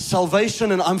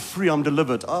salvation and I'm free, I'm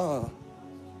delivered.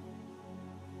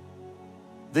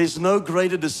 There's no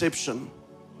greater deception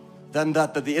than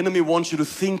that the enemy wants you to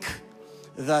think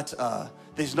that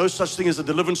there's no such thing as a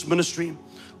deliverance ministry,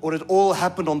 or it all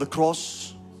happened on the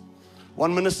cross.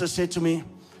 One minister said to me,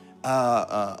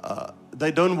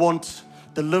 they don't want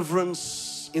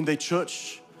deliverance in their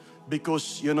church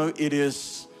because it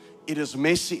is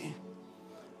messy.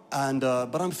 And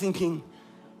but I'm thinking,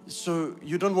 so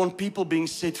you don't want people being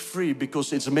set free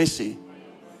because it's messy?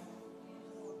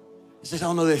 He says,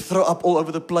 oh no, they throw up all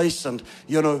over the place, and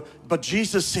but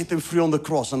Jesus set them free on the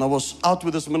cross. And I was out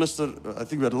with this minister, I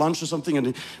think we had lunch or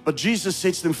something, but Jesus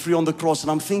sets them free on the cross. And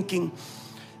I'm thinking,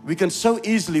 we can so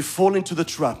easily fall into the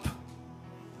trap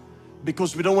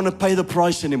because we don't want to pay the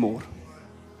price anymore.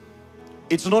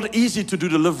 It's not easy to do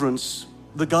deliverance.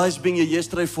 The guys being here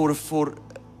yesterday for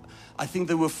I think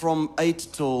they were from 8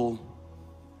 till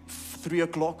 3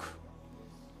 o'clock,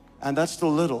 and that's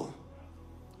still little.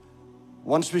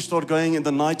 Once we start going in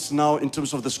the nights now in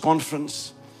terms of this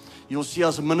conference, you'll see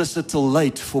us minister till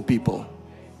late for people.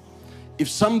 If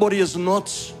somebody is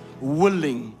not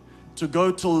willing to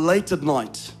go till late at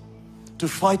night to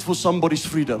fight for somebody's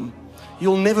freedom,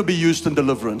 you'll never be used in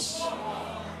deliverance.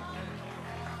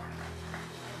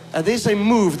 And there's a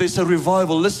move, there's a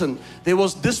revival. Listen, there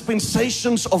was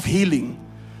dispensations of healing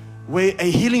where a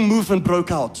healing movement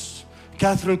broke out.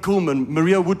 Catherine Kuhlman,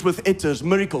 Maria Woodworth Etters,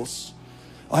 miracles.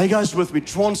 Are you guys with me?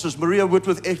 Trances. Maria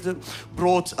Whitworth Ector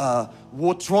brought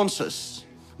war trances.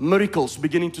 Miracles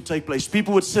beginning to take place.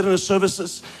 People would sit in the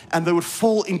services and they would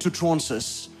fall into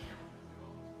trances.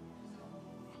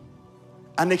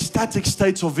 And ecstatic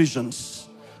states of visions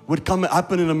would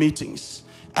happen in the meetings.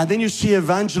 And then you see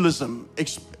evangelism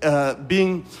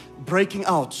breaking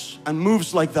out and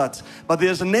moves like that. But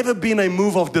there's never been a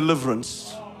move of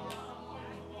deliverance.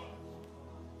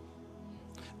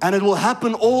 And it will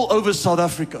happen all over South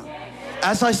Africa.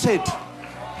 As I said,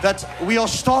 that we are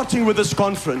starting with this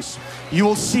conference. You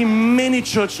will see many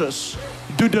churches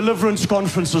do deliverance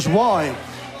conferences. Why?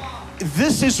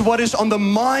 This is what is on the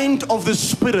mind of the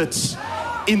Spirit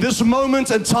in this moment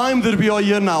and time that we are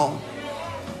here now.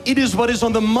 It is what is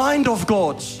on the mind of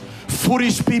God for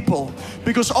His people.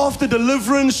 Because after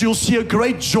deliverance, you'll see a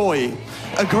great joy,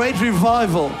 a great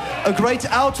revival, a great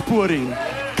outpouring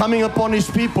coming upon His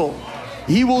people.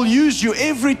 He will use you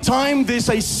every time there's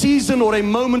a season or a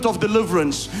moment of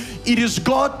deliverance. It is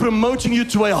God promoting you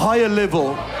to a higher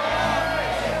level.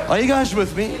 Are you guys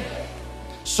with me?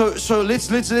 So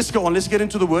let's go on. Let's get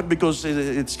into the word because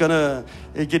it's gonna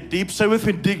get deep. Say with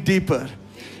me, dig deeper.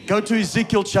 Go to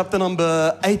Ezekiel chapter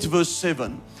number 8 verse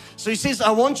 7. So he says, I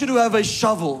want you to have a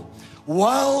shovel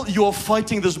while you're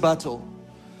fighting this battle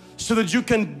so that you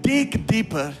can dig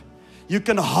deeper. You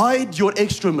can hide your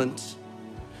excrement.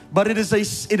 But it is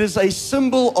a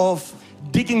symbol of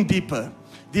digging deeper.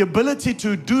 The ability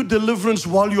to do deliverance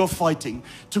while you're fighting.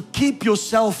 To keep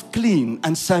yourself clean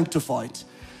and sanctified.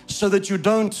 So that you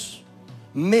don't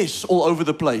mess all over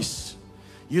the place.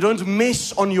 You don't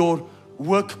mess on your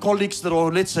work colleagues that are,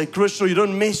 let's say, Christian. You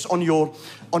don't mess on your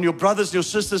brothers and your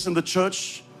sisters in the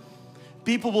church.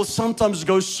 People will sometimes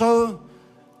go so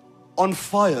on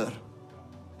fire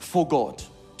for God.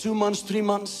 2 months, 3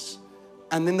 months.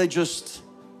 And then they just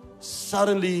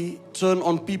suddenly turn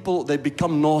on people. They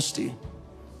become nasty.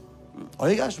 Are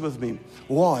you guys with me?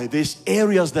 Why? There's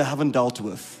areas they haven't dealt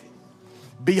with.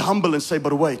 Be humble and say,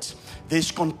 but wait,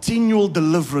 there's continual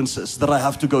deliverances that I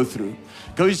have to go through.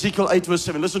 Go Ezekiel 8 verse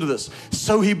 7. Listen to this.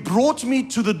 So he brought me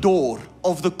to the door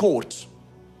of the court.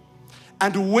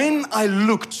 And when I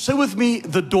looked, say with me,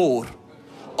 the door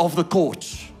of the court.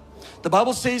 The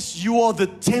Bible says you are the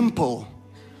temple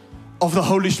of the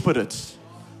Holy Spirit.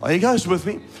 Are you guys with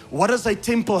me? What does a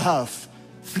temple have?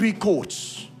 3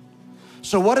 courts.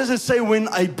 So what does it say when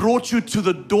I brought you to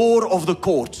the door of the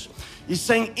court? He's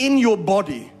saying in your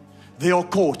body, there are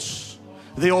courts.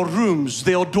 There are rooms.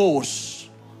 There are doors.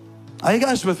 Are you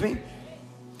guys with me?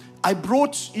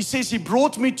 He says he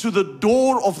brought me to the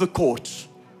door of the court.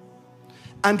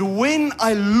 And when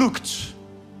I looked,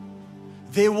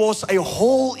 there was a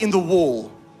hole in the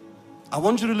wall. I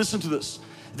want you to listen to this.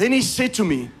 Then he said to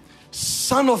me,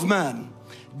 Son of man,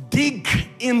 dig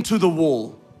into the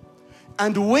wall.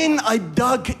 And when I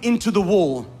dug into the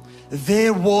wall,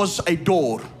 there was a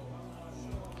door.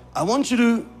 I want you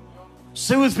to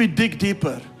say with me, dig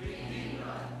deeper.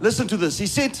 Listen to this. He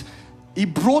said, he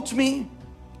brought me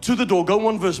to the door. Go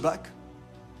 1 verse back.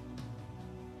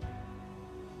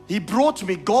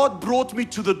 God brought me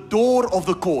to the door of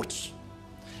the court.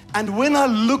 And when I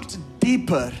looked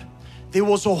deeper, there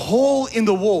was a hole in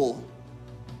the wall.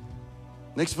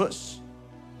 Next verse.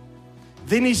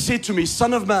 Then he said to me,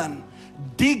 Son of man,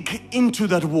 dig into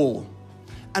that wall.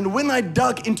 And when I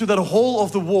dug into that hole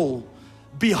of the wall,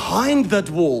 behind that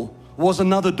wall was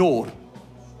another door.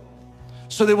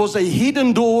 So there was a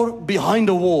hidden door behind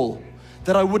a wall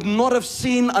that I would not have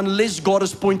seen unless God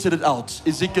has pointed it out.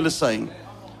 Ezekiel is saying.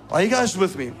 Are you guys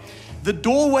with me? The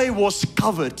doorway was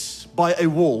covered by a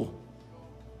wall.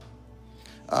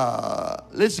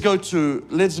 Let's go to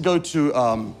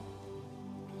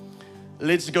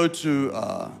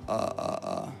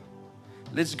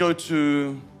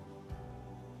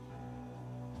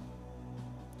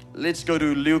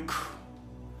Luke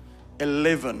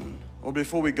 11. Or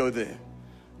before we go there.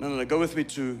 No, go with me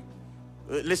to,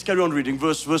 let's carry on reading,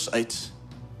 verse 8.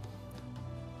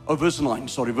 Oh, verse 9,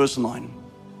 sorry, verse 9.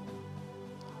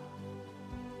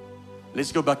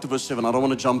 Let's go back to verse 7. I don't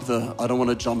want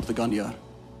to jump the gun here.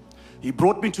 He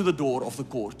brought me to the door of the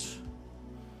court.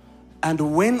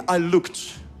 And when I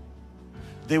looked,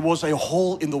 there was a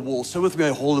hole in the wall. Say with me,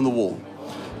 a hole in the wall.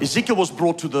 Ezekiel was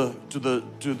brought to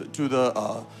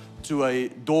a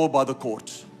door by the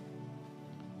court.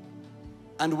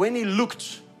 And when he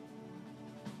looked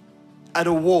at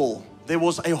a wall, there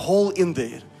was a hole in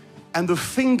there. And the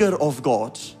finger of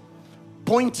God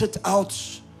pointed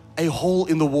out a hole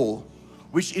in the wall,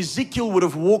 which Ezekiel would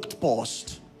have walked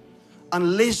past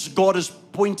unless God has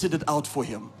pointed it out for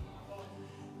him.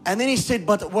 And then he said,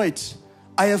 but wait,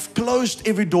 I have closed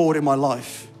every door in my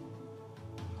life.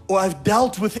 or I've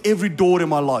dealt with every door in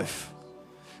my life.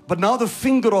 But now the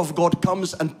finger of God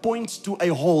comes and points to a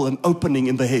hole, an opening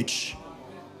in the hedge.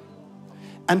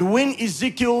 And when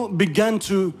Ezekiel began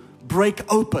to break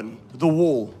open the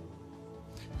wall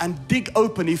and dig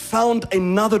open, he found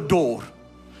another door.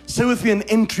 Say with me, an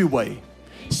entryway.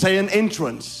 Say an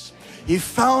entrance. He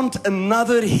found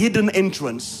another hidden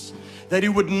entrance that he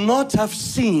would not have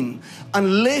seen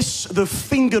unless the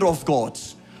finger of God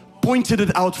pointed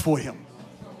it out for him.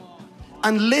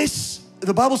 Unless,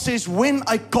 the Bible says, when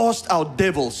I cast out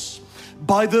devils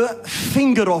by the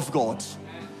finger of God,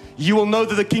 you will know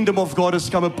that the kingdom of God has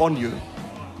come upon you.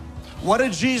 What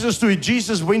did Jesus do?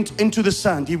 Jesus went into the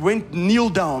sand. He went,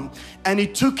 kneeled down, and he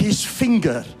took his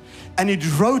finger and he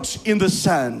wrote in the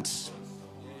sand.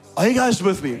 Are you guys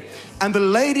with me? And the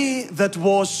lady that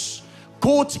was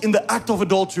caught in the act of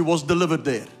adultery was delivered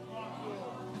there.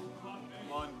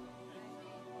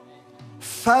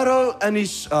 Pharaoh and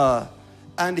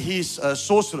his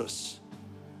sorcerers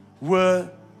were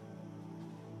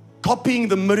copying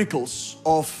the miracles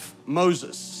of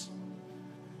Moses,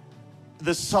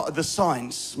 the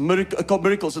signs,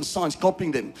 miracles and signs,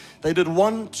 copying them. They did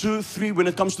 1, 2, 3 when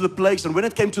it comes to the plagues, and when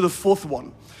it came to the fourth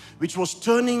one, which was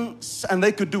turning, and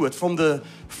they could do it from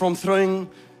throwing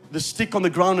the stick on the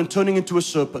ground and turning into a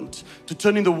serpent, to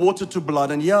turning the water to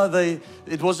blood. And yeah,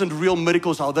 it wasn't real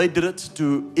miracles how they did it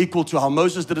to equal to how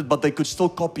Moses did it, but they could still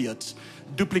copy it,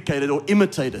 duplicate it, or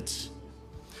imitate it.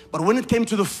 But when it came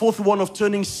to the fourth one of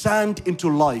turning sand into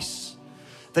lice,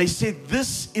 they said,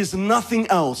 this is nothing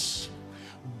else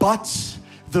but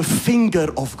the finger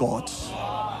of God.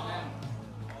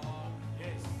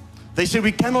 They said,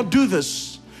 we cannot do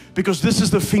this because this is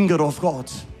the finger of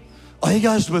God. Are you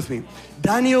guys with me?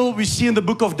 Daniel, we see in the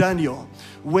book of Daniel,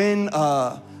 when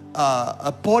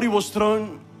a party was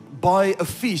thrown by a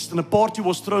feast and a party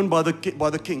was thrown by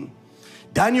the king.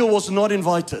 Daniel was not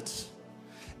invited.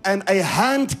 And a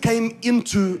hand came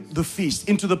into the feast,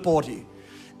 into the party.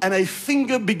 And a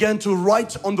finger began to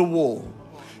write on the wall,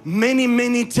 many,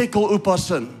 many tekel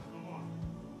upasin.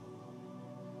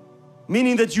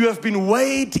 Meaning that you have been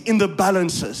weighed in the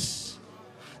balances.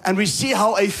 And we see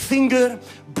how a finger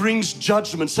brings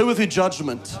judgment. Say with me,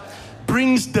 judgment.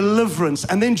 Brings deliverance.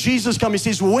 And then Jesus comes,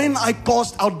 he says, when I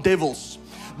cast out devils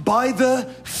by the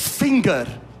finger.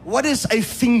 What is a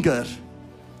finger?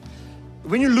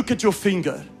 When you look at your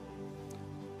finger,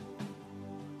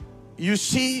 you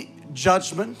see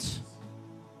judgment,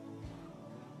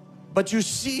 but you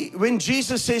see when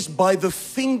Jesus says, by the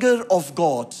finger of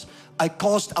God I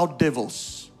cast out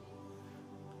devils,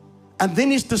 and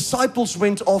then his disciples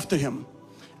went after him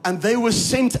and they were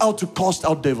sent out to cast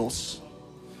out devils.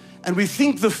 And we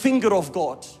think the finger of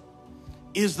God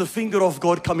is the finger of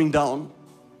God coming down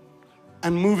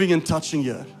and moving and touching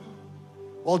here.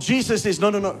 Well, Jesus says,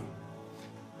 no.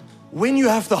 When you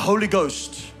have the Holy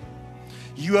Ghost,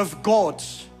 you have God,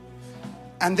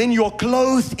 and then you are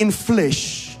clothed in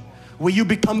flesh, where you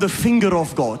become the finger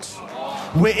of God.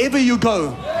 Wherever you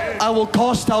go, I will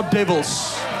cast out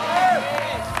devils.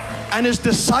 And his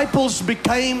disciples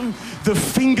became the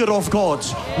finger of God.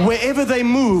 Wherever they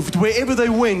moved, wherever they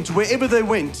went,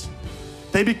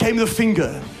 they became the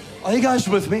finger. Are you guys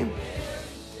with me?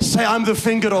 Say, I'm the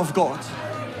finger of God.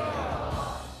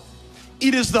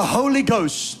 It is the Holy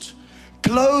Ghost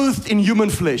clothed in human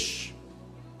flesh.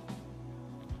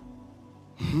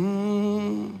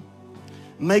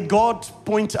 May God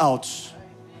point out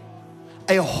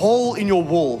a hole in your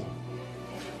wall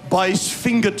by his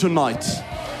finger tonight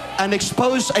and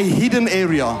expose a hidden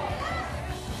area.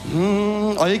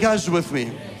 Are you guys with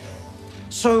me?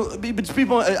 So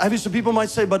people might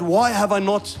say, but why have I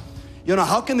not,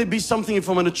 how can there be something if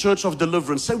I'm in a church of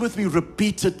deliverance? Say with me,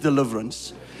 repeated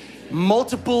deliverance.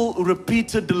 Multiple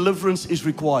repeated deliverance is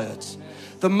required.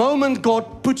 The moment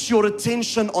God puts your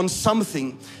attention on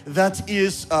something that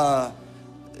is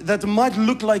that might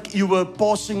look like you were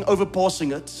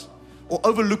overpassing it or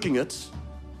overlooking it,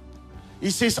 he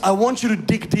says, I want you to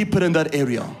dig deeper in that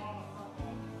area.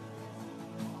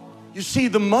 You see,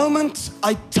 the moment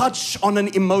I touch on an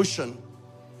emotion,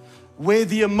 where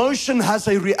the emotion has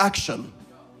a reaction,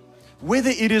 whether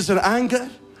it is in anger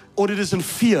or it is in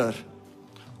fear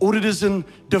or it is in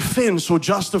defense or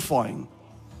justifying,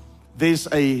 there's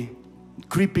a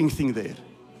creeping thing there.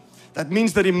 That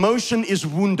means that emotion is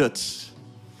wounded.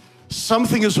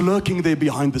 Something is lurking there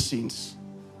behind the scenes.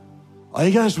 Are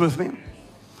you guys with me?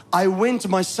 I went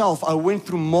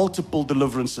through multiple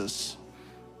deliverances.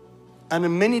 And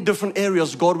in many different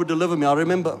areas, God would deliver me. I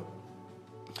remember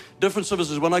different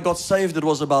services. When I got saved, it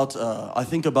was about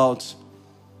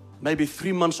maybe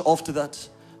 3 months after that,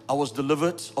 I was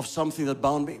delivered of something that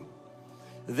bound me.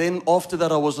 Then after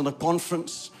that, I was in a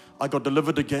conference. I got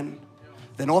delivered again.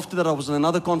 Then after that, I was in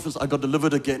another conference. I got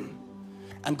delivered again.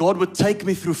 And God would take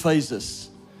me through phases.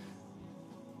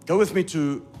 Go with me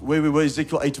to where we were,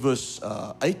 Ezekiel 8 verse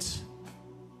 8.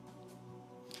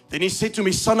 Then he said to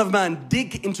me, son of man,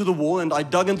 dig into the wall. And I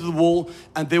dug into the wall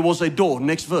and there was a door.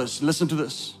 Next verse, listen to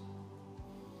this.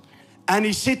 And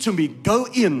he said to me, go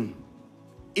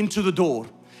into the door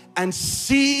and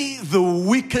see the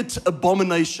wicked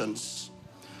abominations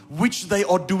which they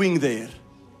are doing there.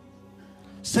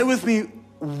 Say with me,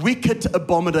 wicked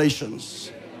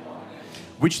abominations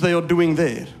which they are doing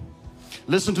there.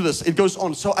 Listen to this, it goes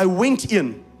on. So I went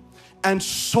in and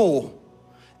saw,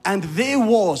 and there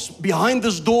was behind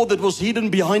this door that was hidden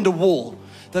behind a wall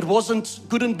that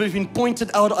couldn't be been pointed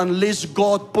out unless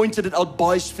God pointed it out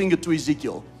by his finger to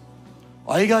Ezekiel.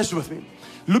 Are you guys with me?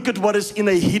 Look at what is in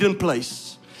a hidden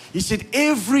place. He said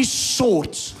every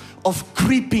sort of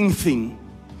creeping thing,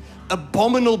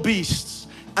 abominable beasts,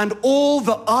 and all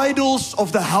the idols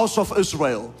of the house of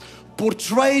Israel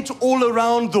portrayed all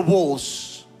around the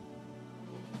walls.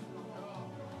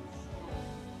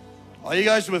 Are you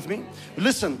guys with me?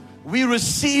 Listen, we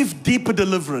receive deeper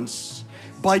deliverance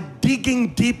by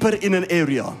digging deeper in an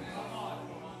area.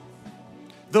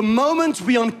 The moment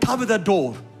we uncover that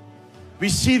door, we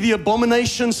see the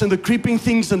abominations and the creeping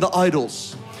things and the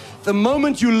idols. The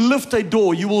moment you lift a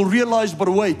door, you will realize, but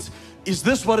wait, is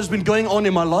this what has been going on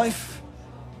in my life?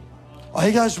 Are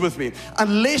you guys with me?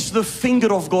 Unless the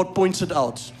finger of God points it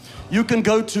out. You can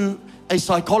go to a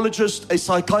psychologist, a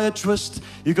psychiatrist,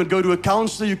 you can go to a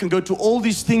counselor, you can go to all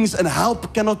these things and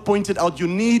help cannot point it out. You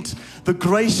need the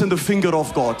grace and the finger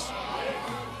of God.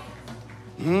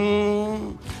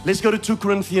 Let's go to 2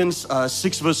 Corinthians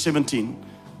 6 verse 17.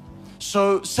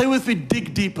 So say with me,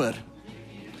 dig deeper.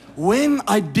 When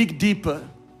I dig deeper,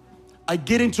 I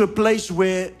get into a place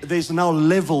where there's now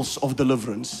levels of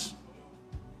deliverance.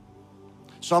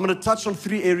 So I'm going to touch on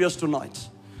 3 areas tonight.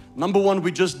 Number 1,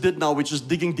 we just did now, which is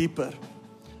digging deeper.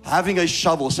 Having a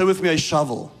shovel. Say with me, a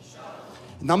shovel.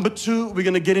 Number 2, we're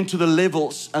going to get into the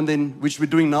levels, and then which we're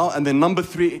doing now. And then number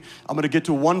 3, I'm going to get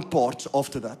to one part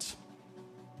after that.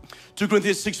 2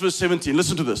 Corinthians 6 verse 17.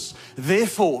 Listen to this.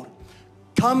 Therefore,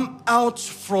 come out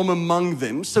from among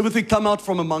them. Say with me, come out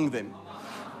from among them.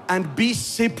 And be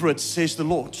separate, says the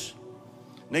Lord.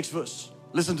 Next verse.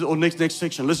 Listen to, or next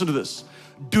section. Listen to this.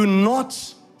 Do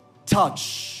not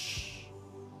touch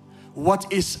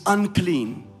what is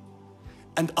unclean,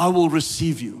 and I will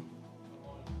receive you.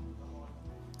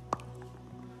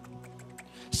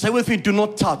 Say with me, do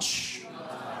not touch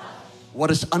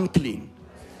what is unclean,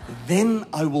 then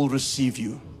I will receive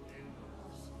you.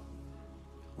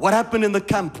 What happened in the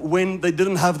camp when they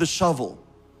didn't have the shovel?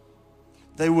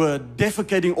 They were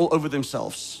defecating all over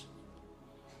themselves,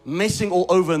 messing all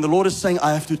over, and the Lord is saying,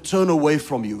 I have to turn away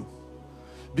from you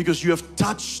because you have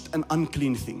touched an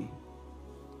unclean thing.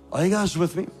 Are you guys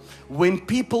with me? When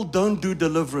people don't do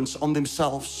deliverance on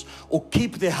themselves or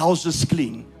keep their houses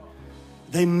clean,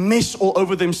 they mess all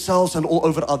over themselves and all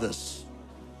over others.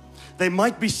 They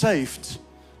might be saved,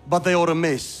 but they are a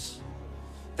mess.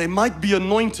 They might be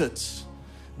anointed,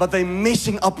 but they're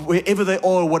messing up wherever they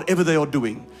are, whatever they are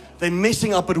doing. They're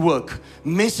messing up at work,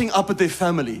 messing up at their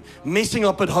family, messing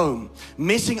up at home,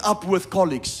 messing up with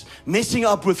colleagues, messing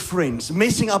up with friends,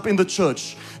 messing up in the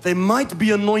church. They might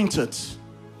be anointed,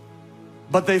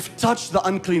 but they've touched the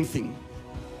unclean thing.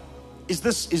 Is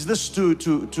this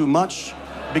too much?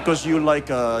 Because you're like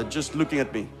just looking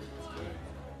at me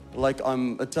like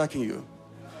I'm attacking you.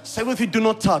 Say with me, do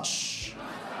not touch.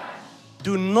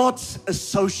 Do not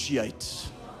associate.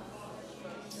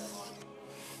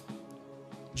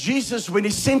 Jesus, when He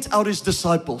sent out His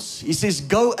disciples, He says,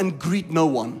 go and greet no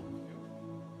one,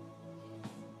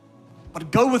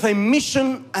 but go with a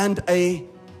mission and a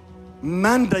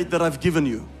mandate that I've given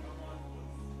you.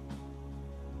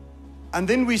 And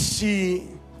then we see,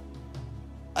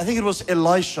 I think it was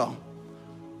Elisha,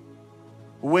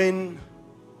 when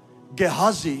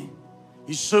Gehazi,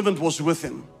 his servant, was with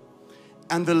him.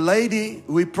 And the lady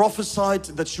who he prophesied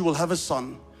that she will have a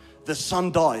son, the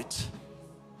son died.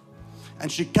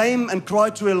 And she came and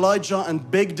cried to Elijah and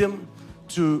begged him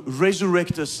to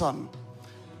resurrect her son.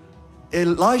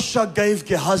 Elisha gave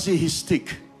Gehazi his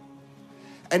stick.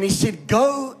 And he said,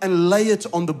 go and lay it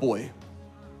on the boy.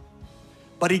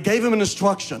 But he gave him an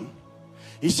instruction.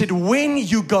 He said, when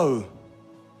you go,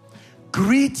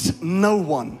 greet no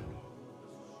one.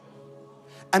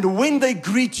 And when they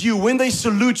greet you, when they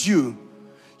salute you,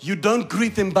 you don't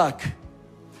greet them back.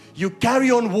 You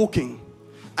carry on walking.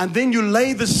 And then you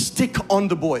lay the stick on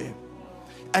the boy.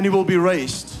 And he will be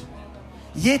raised.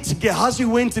 Yet Gehazi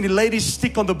went and he laid his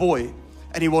stick on the boy.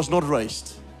 and he was not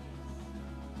raised.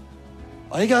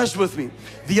 Are you guys with me?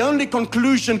 The only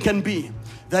conclusion can be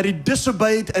that he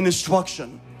disobeyed an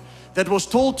instruction that was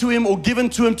told to him or given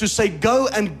to him to say, go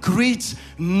and greet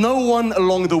no one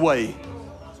along the way.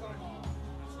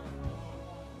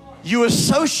 You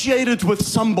associated with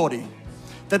somebody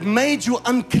that made you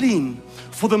unclean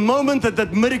for the moment that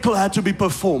that miracle had to be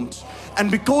performed. And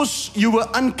because you were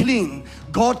unclean,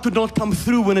 God could not come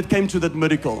through when it came to that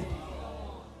miracle.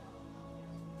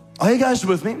 Are you guys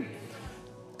with me?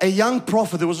 A young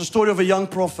prophet, there was a story of a young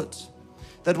prophet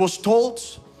that was told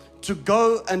to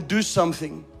go and do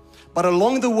something. But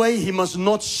along the way, he must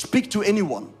not speak to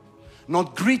anyone,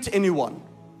 not greet anyone.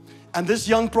 And this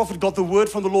young prophet got the word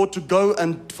from the Lord to go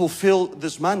and fulfill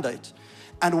this mandate.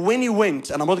 And when he went,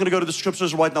 and I'm not going to go to the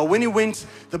scriptures right now, when he went,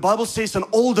 the Bible says an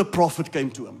older prophet came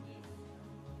to him.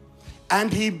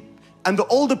 And the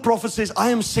older prophet says,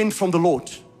 I am sent from the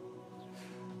Lord.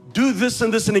 Do this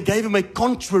and this, and he gave him a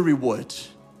contrary word.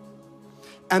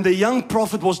 And the young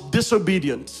prophet was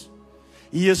disobedient.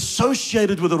 He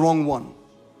associated with the wrong one.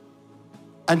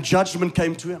 And judgment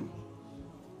came to him.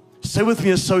 Say with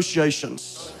me,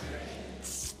 associations.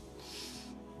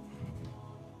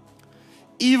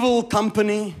 Evil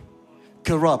company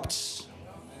corrupts.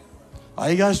 Are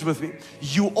you guys with me?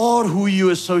 You are who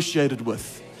you associated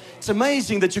with. It's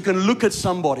amazing that you can look at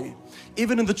somebody,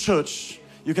 even in the church,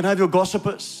 you can have your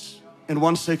gossipers in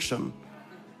one section.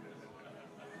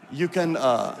 You can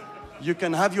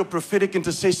have your prophetic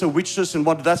intercessor witches in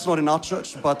one. That's not in our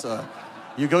church, but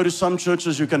you go to some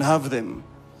churches, you can have them.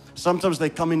 Sometimes they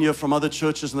come in here from other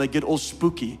churches and they get all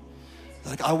spooky.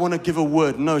 They're like, I want to give a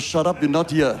word. No, shut up, you're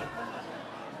not here.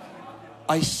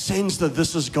 I sense that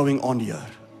this is going on here.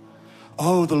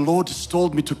 Oh, the Lord has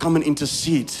told me to come and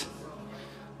intercede.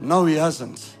 No, He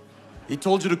hasn't. He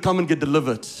told you to come and get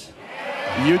delivered.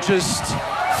 You're just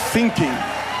thinking.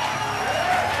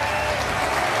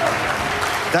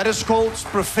 That is called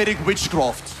prophetic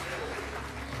witchcraft.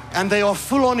 And they are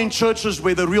full on in churches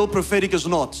where the real prophetic is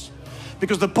not.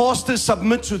 Because the pastors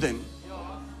submit to them.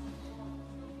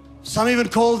 Some even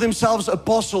call themselves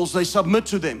apostles. They submit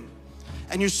to them.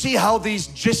 And you see how these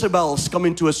Jezebels come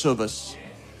into a service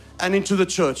and into the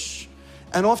church.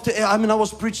 And after, I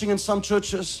was preaching in some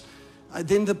churches.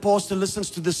 Then the pastor listens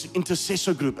to this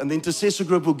intercessor group. And the intercessor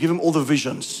group will give him all the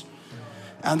visions.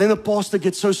 And then the pastor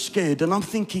gets so scared. And I'm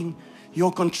thinking,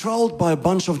 you're controlled by a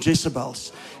bunch of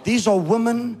Jezebels. These are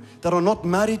women that are not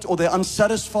married or they're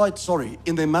unsatisfied,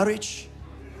 in their marriage.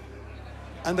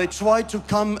 And they try to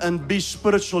come and be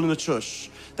spiritual in the church.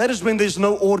 That is when there's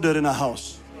no order in a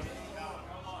house.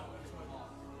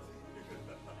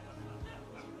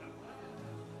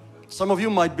 Some of you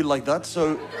might be like that,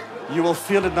 so you will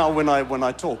feel it now when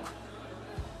I talk.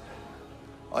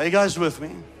 Are you guys with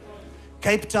me?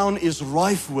 Cape Town is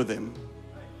rife with them.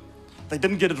 They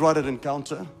didn't get it right at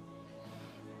Encounter.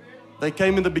 They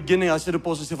came in the beginning. I said to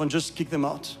Pastor Stefan, just kick them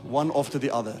out, one after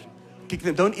the other. Kick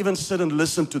them. Don't even sit and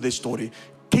listen to their story.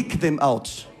 Kick them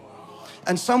out.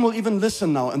 And some will even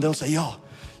listen now, and they'll say, yeah,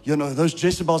 those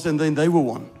Jezebels, and then they were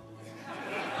one.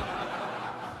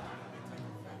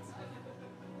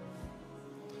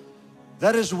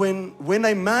 That is when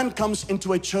a man comes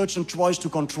into a church and tries to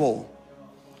control.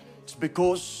 It's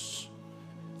because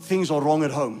things are wrong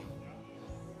at home.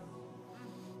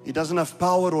 He doesn't have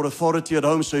power or authority at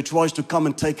home, so he tries to come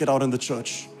and take it out in the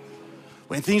church.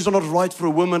 When things are not right for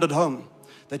a woman at home,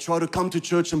 they try to come to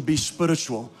church and be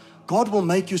spiritual. God will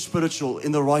make you spiritual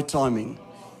in the right timing.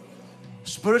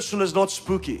 Spiritual is not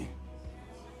spooky.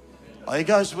 Are you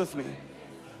guys with me?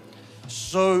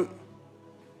 So,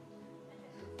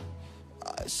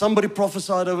 somebody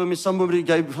prophesied over me. Some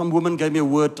woman gave me a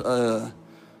word, I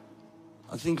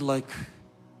think like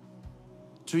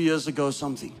 2 years ago or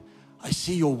something. I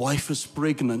see your wife is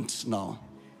pregnant now.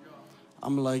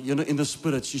 I'm like, in the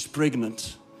spirit, she's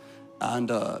pregnant.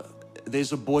 And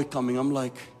there's a boy coming. I'm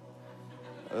like,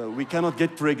 we cannot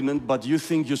get pregnant, but you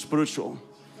think you're spiritual.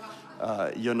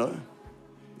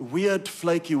 Weird,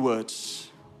 flaky words.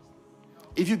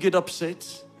 If you get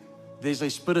upset, there's a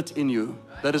spirit in you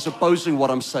that is opposing what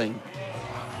I'm saying.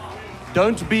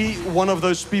 Don't be one of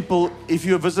those people. If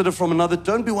you're a visitor from another,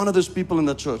 don't be one of those people in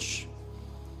the church.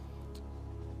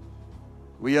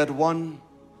 We had one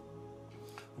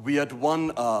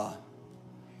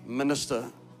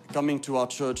minister coming to our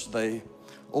church. They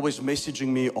always messaging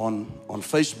me on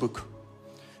Facebook.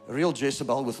 A real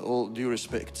Jezebel, with all due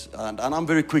respect. And I'm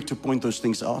very quick to point those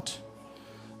things out.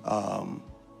 And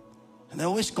they're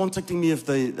always contacting me as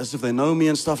if they know me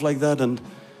and stuff like that. And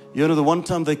the one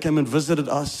time they came and visited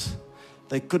us,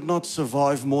 they could not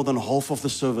survive more than half of the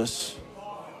service.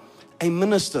 a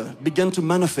minister began to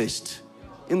manifest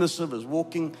in the service,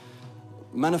 walking,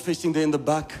 manifesting there in the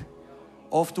back.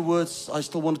 Afterwards, I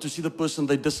still wanted to see the person,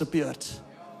 they disappeared.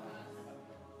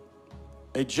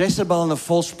 A Jezebel and a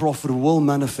false prophet will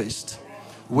manifest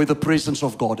where the presence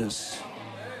of God is.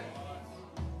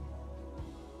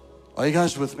 Are you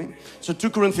guys with me? So 2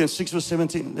 Corinthians 6 verse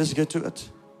 17. Let's get to it.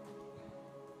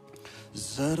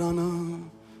 Zarana.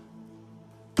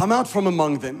 Come out from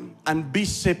among them and be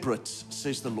separate,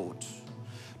 says the Lord.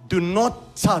 Do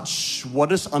not touch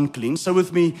what is unclean. So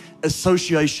with me,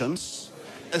 associations.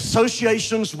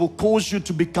 Associations will cause you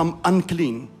to become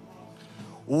unclean.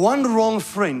 One wrong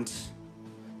friend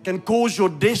can cause your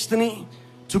destiny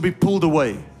to be pulled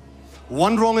away.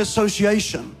 One wrong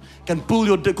association can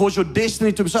cause your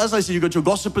destiny to be. So as I said, you got your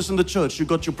gossipers in the church, you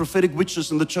got your prophetic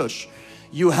witches in the church,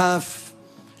 you have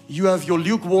your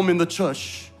lukewarm in the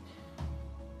church.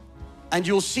 And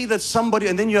you'll see that somebody,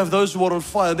 and then you have those who are on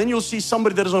fire. Then you'll see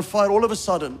somebody that is on fire. All of a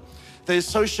sudden, they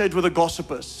associate with the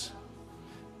gossipers.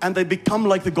 And they become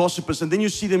like the gossipers. And then you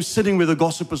see them sitting where the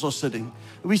gossipers are sitting.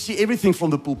 We see everything from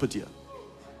the pulpit here.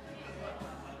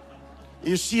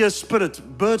 You see a spirit,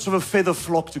 birds of a feather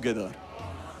flock together.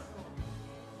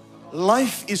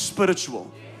 Life is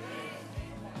spiritual.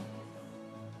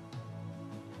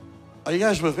 Are you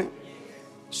guys with me?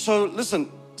 So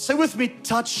listen, say with me,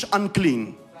 touch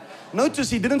unclean. Notice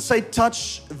he didn't say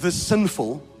touch the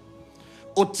sinful,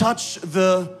 or touch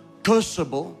the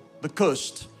cursable, the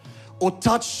cursed, or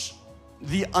touch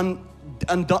the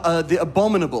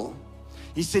abominable.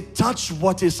 He said touch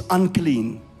what is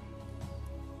unclean.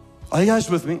 Are you guys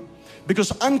with me?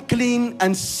 Because unclean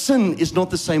and sin is not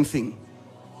the same thing.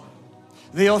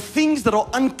 There are things that are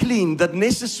unclean that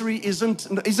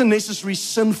isn't necessary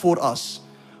sin for us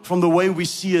from the way we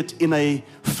see it in a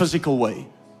physical way.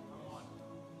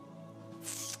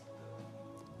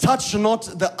 Touch not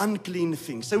the unclean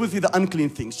things. Say with me, the unclean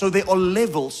things. So there are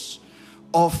levels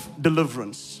of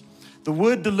deliverance. The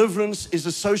word deliverance is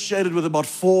associated with about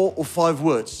 4 or 5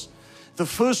 words. The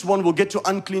first one, we'll get to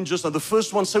unclean just now. The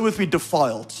first one, say with me,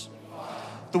 defiled.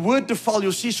 The word defiled,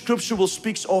 you'll see scripture will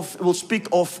speak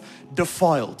of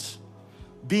defiled.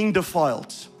 Being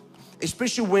defiled.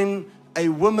 Especially when a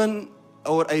woman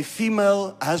or a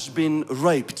female has been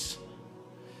raped.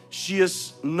 She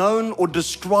is known or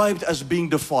described as being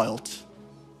defiled.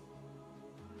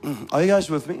 Are you guys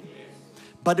with me?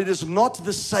 But it is not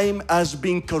the same as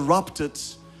being corrupted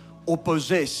or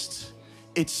possessed.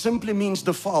 It simply means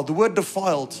defiled. The word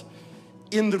defiled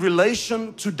in the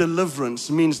relation to deliverance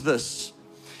means this.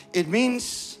 It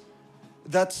means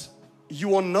that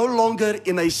you are no longer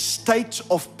in a state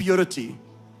of purity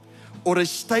or a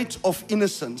state of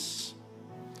innocence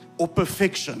or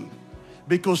perfection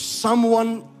because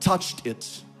someone touched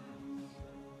it.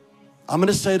 I'm going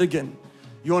to say it again.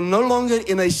 You are no longer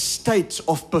in a state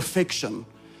of perfection,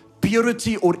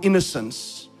 purity or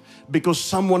innocence because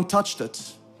someone touched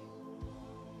it.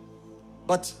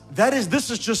 But this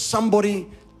is just somebody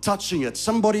touching it.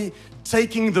 Somebody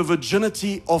taking the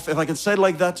virginity of, if I can say it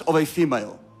like that, of a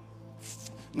female.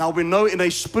 Now we know in a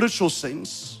spiritual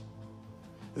sense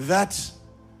that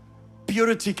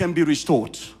purity can be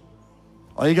restored.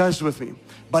 Are you guys with me?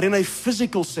 But in a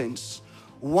physical sense,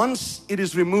 once it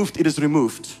is removed, it is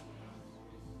removed.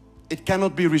 It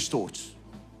cannot be restored.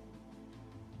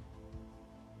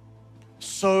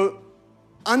 So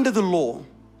under the law,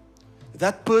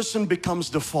 that person becomes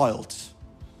defiled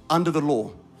under the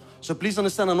law. So please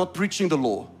understand, I'm not preaching the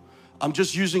law. I'm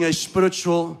just using a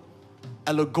spiritual,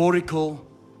 allegorical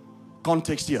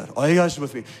context here. Are you guys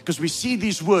with me? Because we see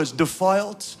these words,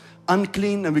 defiled,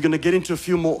 unclean, and we're going to get into a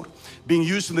few more, being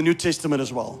used in the New Testament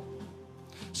as well.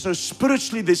 So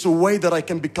spiritually, there's a way that I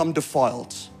can become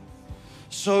defiled.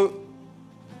 So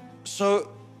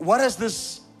what has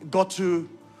this got to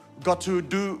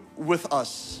do with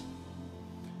us?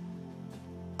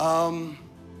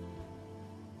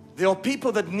 There are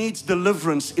people that need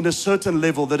deliverance in a certain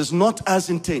level that is not as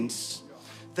intense.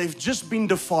 They've just been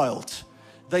defiled.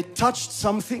 They touched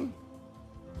something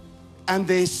and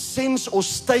their sense or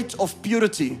state of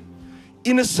purity,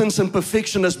 innocence and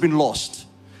perfection has been lost.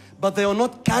 But they are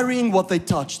not carrying what they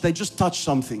touched. They just touched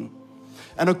something.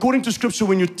 And according to scripture,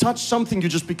 when you touch something, you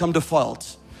just become defiled.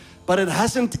 But it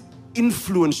hasn't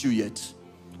influenced you yet.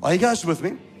 Are you guys with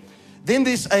me? Then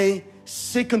there's a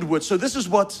second word. So this is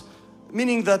what,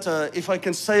 meaning that if I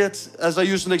can say it as I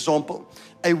use an example,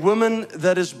 a woman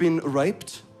that has been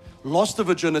raped, lost her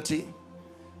virginity,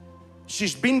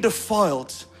 she's been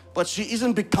defiled, but she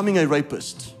isn't becoming a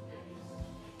rapist.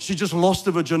 She just lost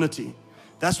her virginity.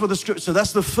 That's what the scripture, so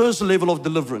that's the first level of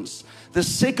deliverance. The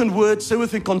second word, say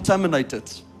with me,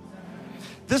 contaminated.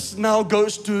 this now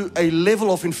goes to a level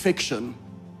of infection.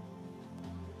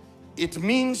 It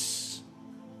means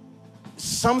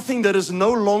something that is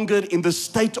no longer in the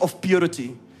state of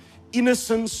purity,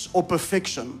 innocence, or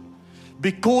perfection,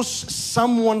 because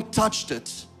someone touched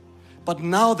it, but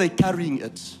now they're carrying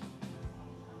it.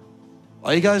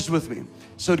 Are you guys with me?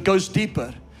 So it goes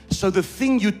deeper. So the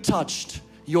thing you touched,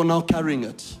 you're now carrying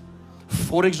it.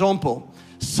 For example,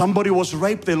 somebody was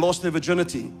raped, they lost their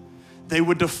virginity. They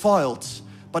were defiled,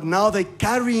 but now they're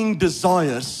carrying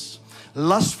desires,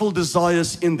 lustful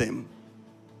desires in them.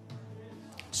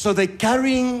 So they're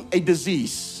carrying a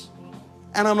disease.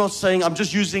 And I'm not saying, I'm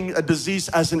just using a disease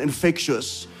as an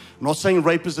infectious. I'm not saying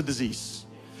rape is a disease.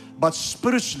 But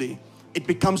spiritually, it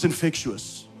becomes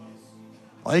infectious.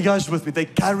 Are you guys with me? They're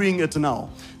carrying it now.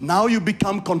 Now you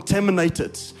become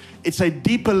contaminated. It's a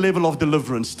deeper level of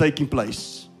deliverance taking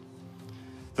place.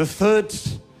 The third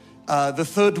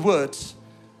word,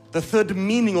 the third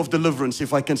meaning of deliverance,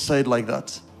 if I can say it like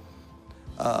that.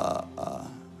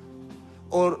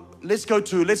 Or let's go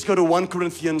to 1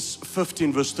 Corinthians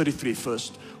 15 verse 33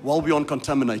 first, while we're on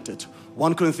contaminated.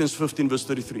 1 Corinthians 15 verse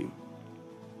 33.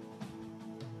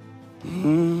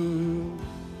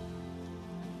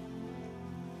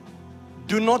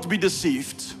 Do not be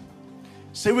deceived.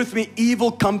 Say with me, evil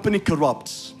company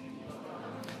corrupts.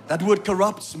 That word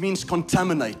corrupts means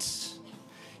contaminates.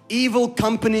 Evil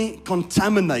company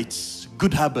contaminates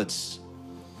good habits.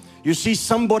 You see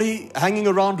somebody hanging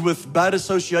around with bad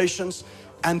associations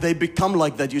and they become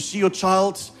like that. You see your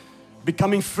child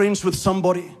becoming friends with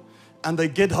somebody and they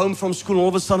get home from school and all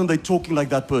of a sudden they're talking like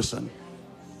that person.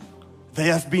 They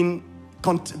have been,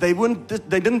 they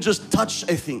didn't just touch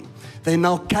a thing. They're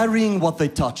now carrying what they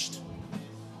touched.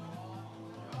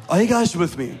 Are you guys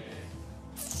with me?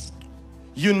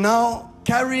 You're now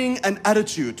carrying an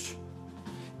attitude.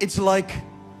 It's like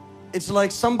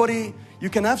somebody, you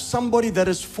can have somebody that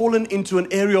has fallen into an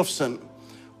area of sin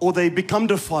or they become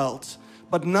defiled,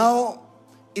 but now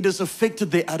it has affected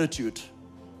their attitude.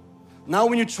 Now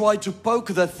when you try to poke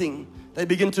that thing, they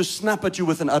begin to snap at you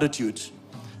with an attitude.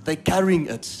 They're carrying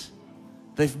it.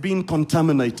 They've been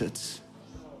contaminated.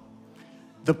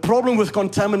 The problem with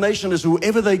contamination is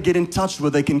whoever they get in touch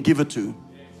with, they can give it to.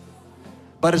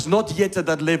 But it's not yet at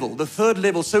that level. The third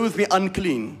level, say with me,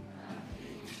 unclean.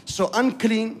 So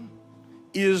unclean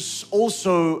is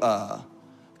also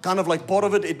kind of like part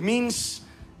of it. It means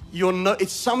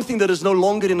it's something that is no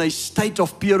longer in a state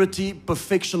of purity,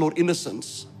 perfection, or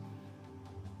innocence.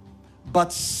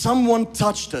 But someone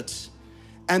touched it,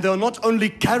 and they are not only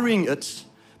carrying it,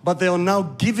 but they are now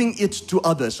giving it to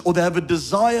others, or they have a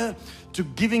desire to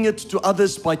giving it to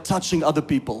others by touching other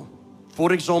people.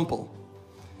 For example,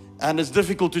 and it's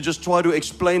difficult to just try to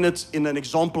explain it in an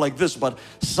example like this, but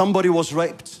somebody was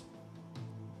raped.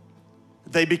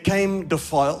 They became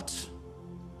defiled.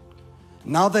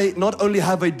 Now they not only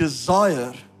have a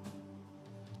desire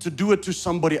to do it to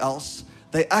somebody else,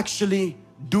 they actually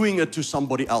doing it to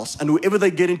somebody else. And whoever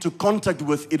they get into contact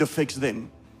with, it affects them.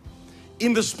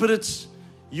 In the spirit,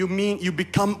 you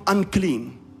become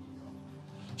unclean.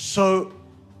 So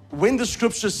when the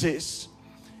scripture says,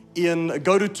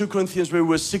 go to 2 Corinthians where we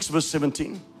were 6 verse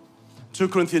 17. 2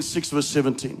 Corinthians 6 verse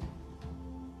 17.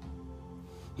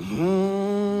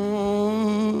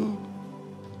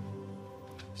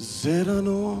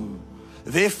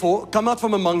 Therefore, come out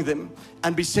from among them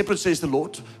and be separate, says the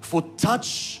Lord, for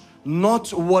touch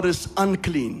not what is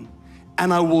unclean,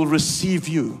 and I will receive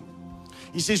you.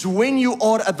 He says, when you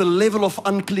are at the level of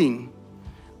unclean,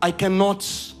 I cannot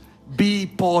be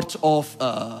part of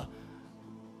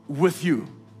with you.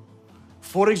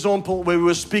 For example, where we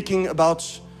were speaking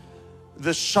about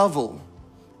the shovel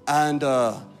and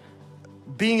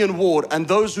being in war, and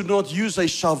those who do not use a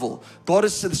shovel, the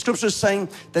scripture is saying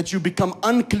that you become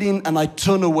unclean and I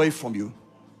turn away from you.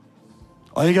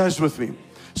 Are you guys with me?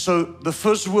 So the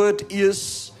first word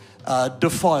is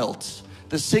defiled.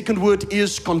 The second word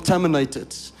is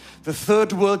contaminated. The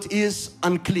third word is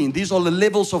unclean. These are the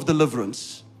levels of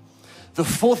deliverance. The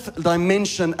fourth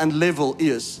dimension and level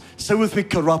is, say with me,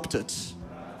 corrupted.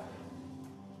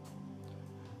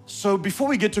 So before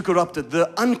we get to corrupted,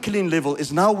 the unclean level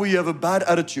is now where you have a bad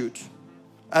attitude.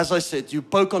 As I said, you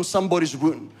poke on somebody's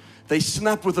wound. They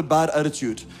snap with a bad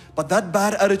attitude. But that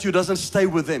bad attitude doesn't stay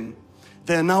with them.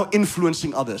 They are now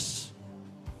influencing others.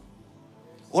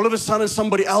 All of a sudden,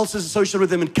 somebody else is associated with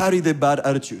them and carry their bad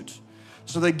attitude.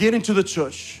 So they get into the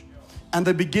church and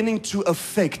they're beginning to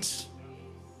affect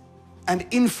and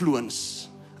influence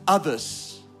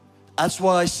others. That's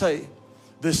why I say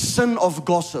the sin of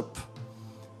gossip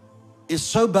is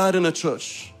so bad in a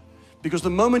church, because the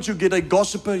moment you get a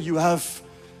gossiper, you have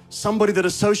Somebody that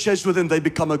associates with them, they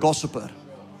become a gossiper.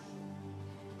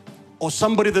 Or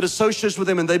somebody that associates with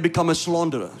them and they become a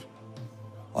slanderer.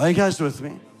 Are you guys with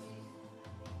me?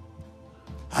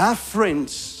 Have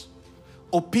friends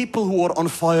or people who are on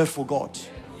fire for God.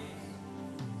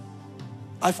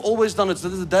 I've always done it.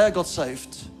 Since the day I got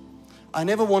saved, I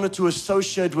never wanted to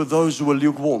associate with those who were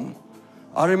lukewarm.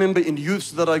 I remember in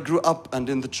youths that I grew up and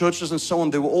in the churches and so on,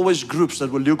 there were always groups that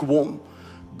were lukewarm.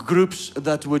 Groups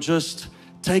that were just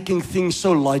taking things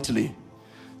so lightly.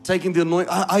 Taking the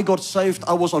anointing. I got saved.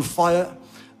 I was on fire.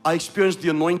 I experienced the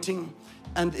anointing.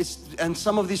 And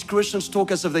some of these Christians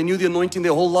talk as if they knew the anointing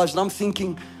their whole lives. And I'm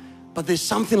thinking, but there's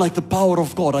something like the power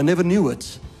of God. I never knew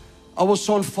it. I was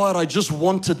so on fire. I just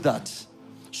wanted that.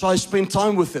 So I spent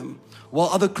time with Him. While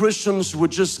other Christians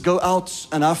would just go out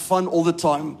and have fun all the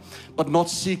time, but not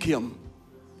seek Him.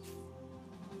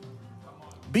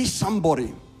 Be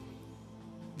somebody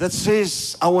that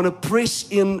says, I want to press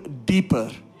in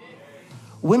deeper.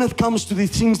 When it comes to the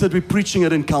things that we're preaching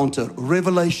at Encounter,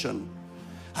 revelation,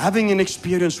 having an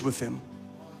experience with Him.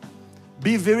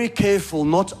 Be very careful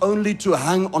not only to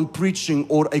hang on preaching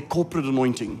or a corporate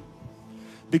anointing.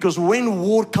 Because when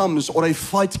war comes or a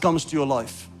fight comes to your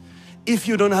life, if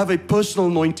you don't have a personal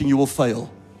anointing, you will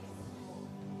fail.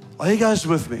 Are you guys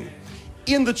with me?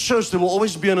 In the church, there will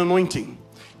always be an anointing.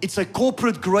 It's a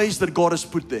corporate grace that God has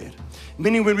put there.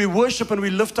 Meaning when we worship and we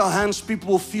lift our hands,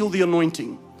 people will feel the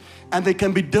anointing. And there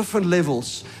can be different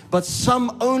levels. But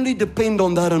some only depend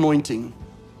on that anointing.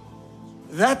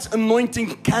 That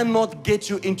anointing cannot get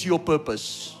you into your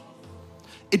purpose.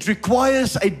 It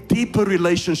requires a deeper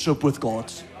relationship with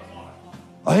God.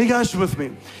 Are you guys with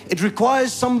me? It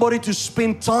requires somebody to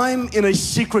spend time in a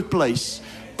secret place,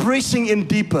 pressing in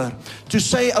deeper, to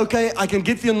say, okay, I can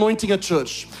get the anointing at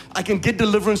church, I can get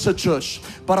deliverance at church,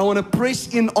 but I want to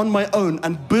press in on my own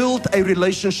and build a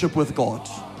relationship with God.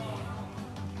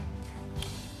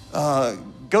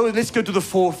 Let's go to the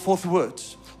fourth word,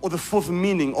 or the fourth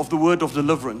meaning of the word of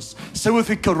deliverance. Say with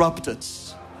me, corrupted.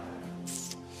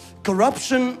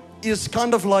 Corruption is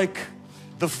kind of like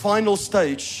the final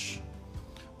stage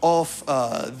of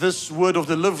this word of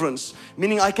deliverance,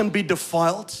 meaning I can be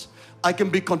defiled, I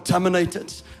can be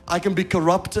contaminated, I can be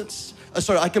corrupted.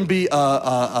 I can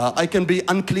be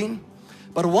unclean.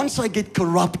 But once I get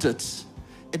corrupted,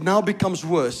 it now becomes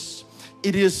worse.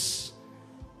 It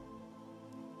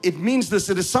means this.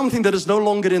 It is something that is no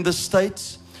longer in the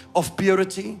state of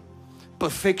purity,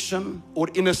 perfection, or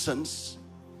innocence.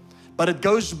 But it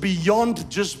goes beyond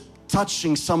just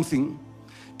touching something.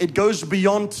 It goes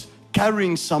beyond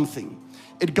carrying something.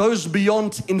 It goes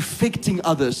beyond infecting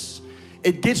others.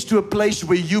 It gets to a place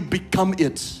where you become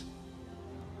it.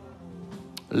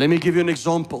 Let me give you an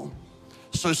example.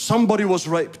 So somebody was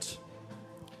raped.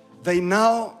 They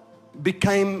now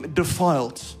became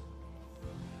defiled.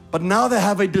 But now they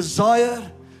have a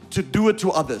desire to do it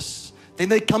to others. Then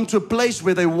they come to a place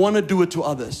where they want to do it to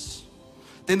others.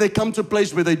 Then they come to a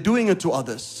place where they're doing it to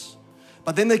others.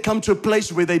 But then they come to a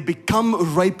place where they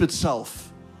become rape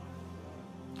itself.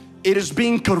 It is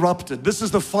being corrupted. This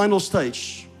is the final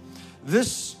stage.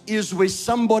 This is where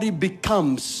somebody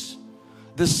becomes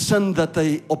the sin that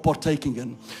they are partaking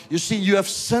in. You see, you have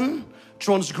sin,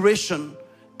 transgression,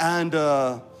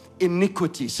 and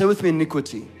iniquity. Say with me,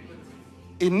 iniquity.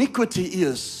 Iniquity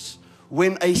is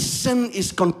when a sin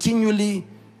is continually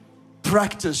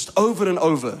practiced over and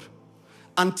over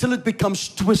until it becomes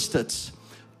twisted,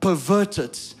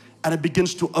 perverted, and it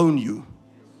begins to own you.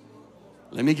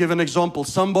 Let me give an example.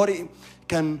 Somebody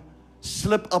can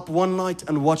slip up one night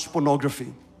and watch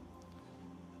pornography.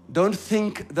 Don't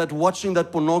think that watching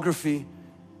that pornography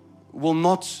will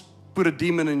not put a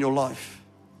demon in your life.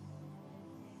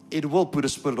 It will put a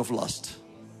spirit of lust.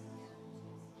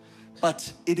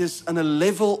 But it is on a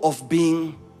level of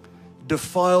being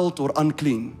defiled or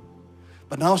unclean.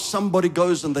 But now somebody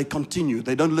goes and they continue.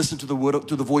 They don't listen to the word,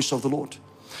 to the voice of the Lord.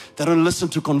 They don't listen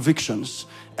to convictions.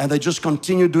 And they just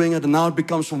continue doing it. And now it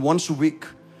becomes from once a week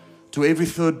to every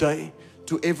third day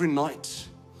to every night.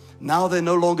 Now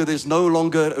there's no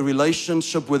longer a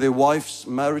relationship with their wives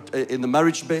married in the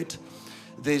marriage bed.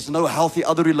 There's no healthy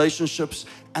other relationships.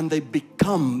 And they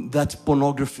become that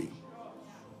pornography.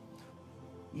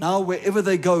 Now wherever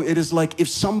they go, it is like if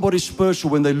somebody's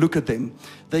spiritual, when they look at them,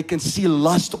 they can see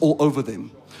lust all over them.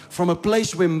 From a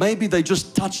place where maybe they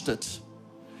just touched it,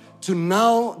 to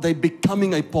now they're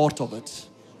becoming a part of it.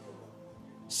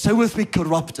 Say with me,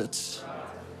 corrupted.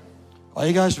 Are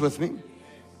you guys with me?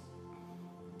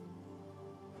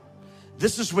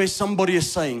 This is where somebody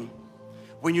is saying,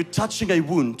 when you're touching a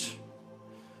wound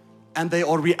and they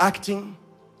are reacting,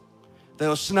 they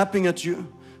are snapping at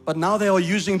you, But now they are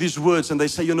using these words and they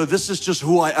say, you know, this is just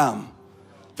who I am.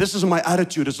 This is my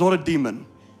attitude. It's not a demon.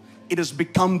 It has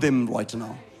become them right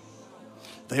now.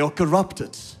 They are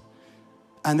corrupted.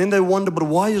 And then they wonder, but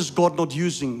why is God not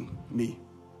using me?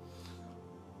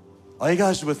 Are you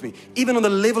guys with me? Even on the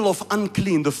level of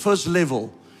unclean, the first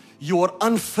level, you are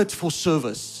unfit for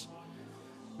service.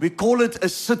 We call it a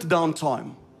sit-down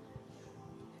time.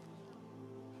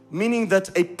 Meaning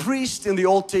that a priest in the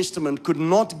Old Testament could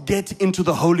not get into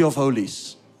the Holy of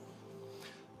Holies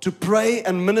to pray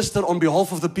and minister on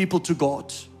behalf of the people to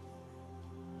God.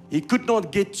 He could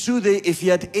not get to there if he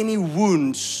had any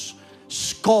wounds,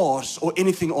 scars, or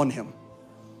anything on him.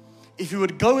 If he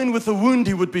would go in with a wound,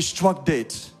 he would be struck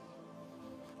dead.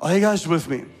 Are you guys with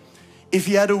me? If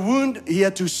he had a wound, he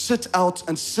had to sit out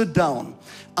and sit down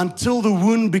until the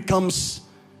wound becomes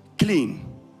clean.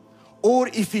 Or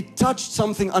if he touched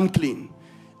something unclean,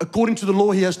 according to the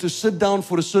law, he has to sit down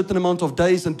for a certain amount of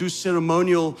days and do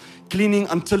ceremonial cleaning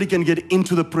until he can get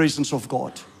into the presence of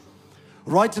God.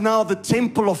 Right now, the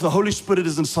temple of the Holy Spirit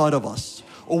is inside of us.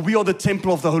 Or we are the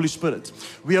temple of the Holy Spirit.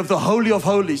 We have the Holy of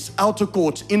Holies, outer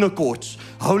court, inner court,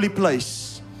 holy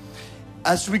place.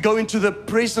 As we go into the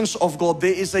presence of God,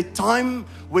 there is a time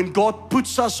when God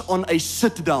puts us on a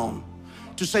sit down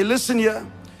to say, listen here,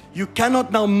 you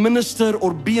cannot now minister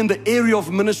or be in the area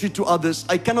of ministry to others.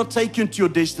 I cannot take you into your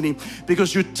destiny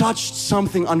because you touched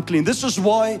something unclean. This is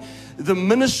why the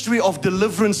ministry of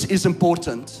deliverance is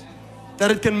important.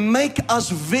 That it can make us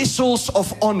vessels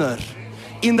of honor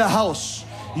in the house.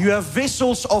 You have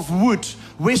vessels of wood,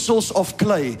 vessels of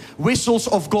clay, vessels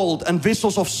of gold, and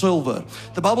vessels of silver.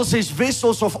 The Bible says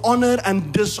vessels of honor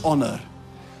and dishonor.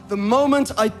 The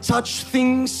moment I touch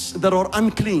things that are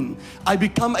unclean, I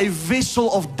become a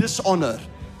vessel of dishonor.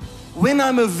 When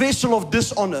I'm a vessel of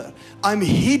dishonor, I'm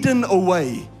hidden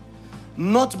away,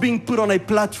 not being put on a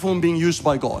platform being used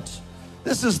by God.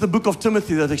 This is the book of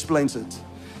Timothy that explains it.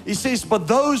 He says, but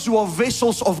those who are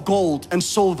vessels of gold and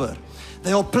silver,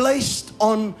 they are placed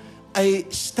on a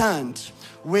stand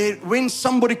where when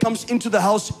somebody comes into the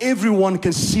house, everyone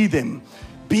can see them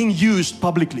being used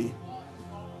publicly.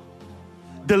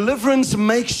 Deliverance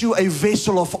makes you a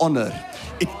vessel of honor.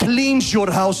 It cleans your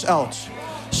house out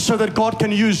so that God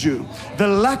can use you. The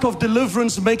lack of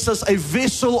deliverance makes us a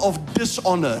vessel of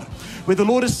dishonor, where the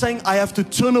Lord is saying, I have to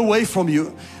turn away from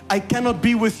you. I cannot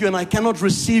be with you and I cannot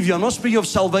receive you. I'm not speaking of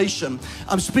salvation.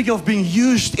 I'm speaking of being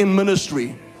used in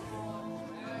ministry.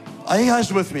 Are you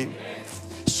guys with me?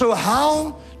 So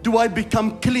how do I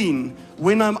become clean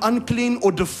when I'm unclean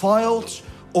or defiled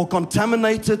or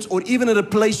contaminated or even at a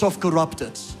place of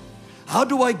corrupted? How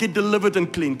do I get delivered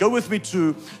and clean? Go with me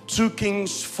to 2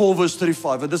 Kings 4 verse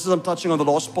 35. And this is, I'm touching on the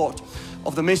last part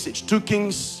of the message. 2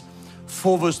 Kings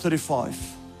 4 verse 35.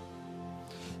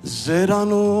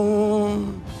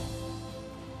 Zerano.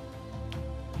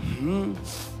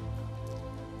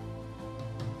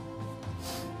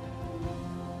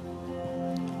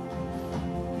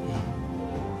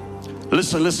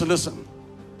 Listen, listen, listen.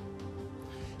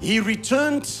 He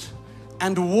returned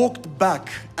and walked back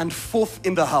and forth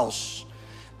in the house.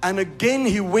 And again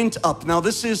he went up. Now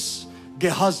this is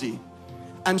Gehazi.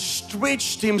 And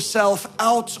stretched himself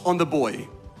out on the boy.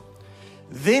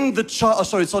 Then the child,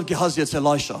 sorry, it's not Gehazi, it's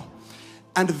Elisha.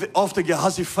 And after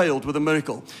Gehazi failed with a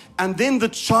miracle. And then the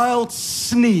child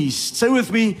sneezed. Say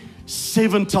with me,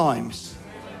 7 times.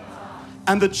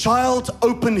 And the child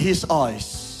opened his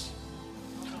eyes.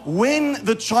 When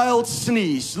the child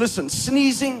sneezed, listen,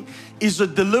 sneezing is a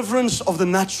deliverance of the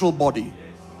natural body.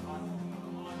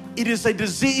 It is a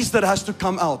disease that has to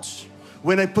come out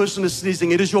when a person is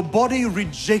sneezing. It is your body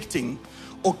rejecting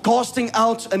or casting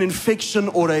out an infection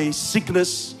or a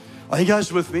sickness. Are you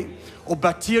guys with me? Or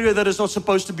bacteria that is not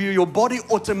supposed to be. Your body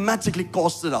automatically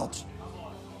casts it out.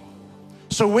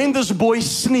 So when this boy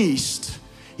sneezed,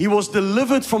 he was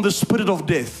delivered from the spirit of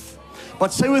death.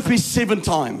 But say with me 7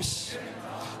 times.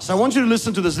 So I want you to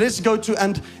listen to this. Let's go to,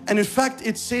 and in fact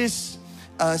it says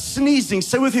sneezing,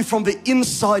 say with me, from the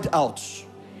inside out.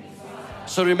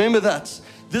 So remember that.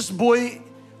 This boy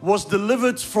was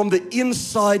delivered from the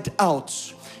inside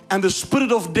out. And the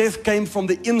spirit of death came from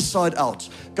the inside out.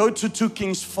 Go to 2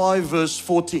 Kings 5 verse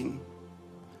 14.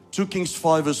 2 Kings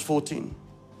 5 verse 14.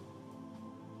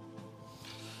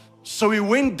 So he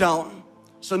went down.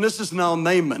 So this is now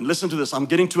Naaman. Listen to this. I'm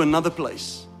getting to another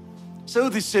place. So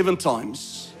these 7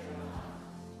 times.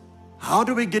 How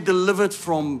do we get delivered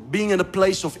from being in a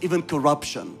place of even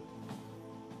corruption?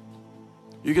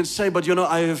 You can say, but you know,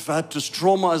 I have had this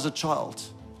trauma as a child.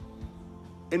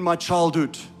 In my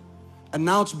childhood. And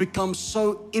now it's become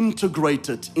so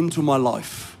integrated into my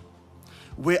life,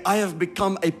 where I have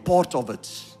become a part of it.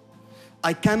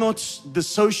 I cannot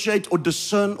dissociate or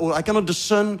discern, or I cannot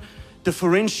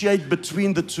differentiate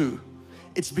between the two.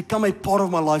 It's become a part of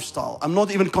my lifestyle. I'm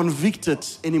not even convicted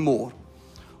anymore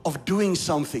of doing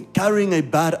something, carrying a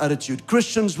bad attitude.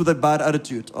 Christians with a bad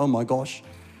attitude, oh my gosh.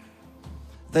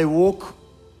 They walk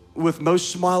with no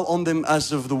smile on them,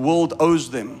 as if the world owes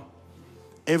them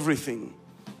everything.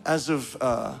 As if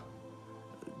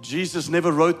Jesus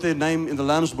never wrote their name in the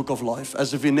Lamb's Book of Life,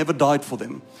 as if He never died for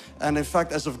them. And in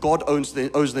fact, as if God owes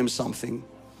them something.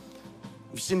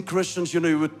 We've seen Christians,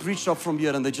 you would preach up from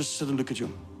here and they just sit and look at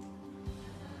you.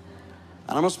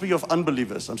 And I'm not speaking of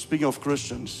unbelievers, I'm speaking of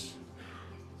Christians.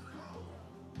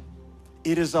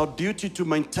 It is our duty to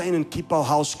maintain and keep our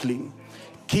house clean.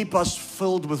 Keep us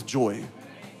filled with joy.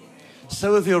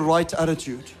 So with your right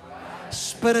attitude.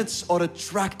 Spirits are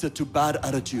attracted to bad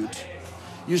attitude.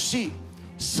 You see,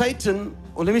 Satan,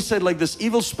 or let me say it like this,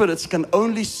 evil spirits can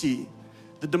only see,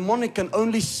 the demonic can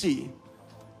only see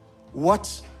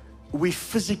what we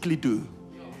physically do.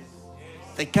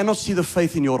 They cannot see the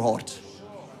faith in your heart.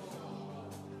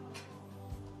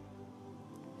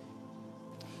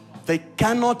 They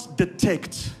cannot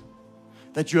detect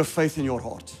that you have faith in your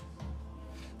heart.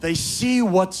 They see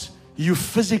what you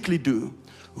physically do,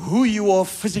 who you are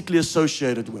physically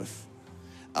associated with,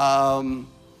 the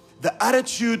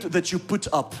attitude that you put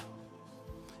up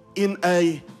in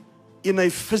a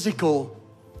physical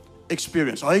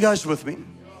experience. Are you guys with me?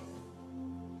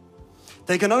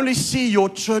 They can only see your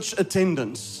church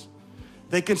attendance.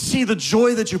 They can see the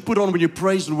joy that you put on when you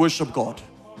praise and worship God.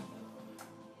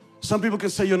 Some people can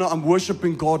say, I'm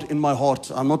worshiping God in my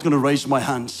heart. I'm not going to raise my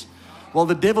hands. Well,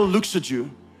 the devil looks at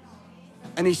you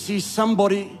and he sees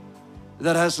somebody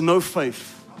that has no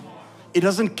faith. It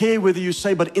doesn't care whether you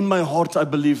say, but in my heart I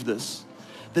believe this.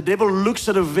 The devil looks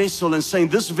at a vessel and saying,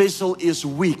 this vessel is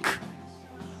weak.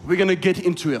 We're going to get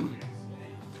into him.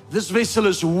 This vessel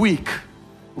is weak.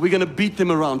 We're going to beat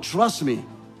them around. Trust me.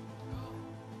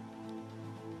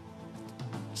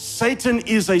 Satan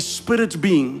is a spirit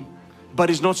being, but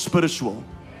he's not spiritual.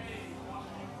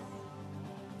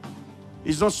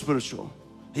 He's not spiritual.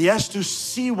 He has to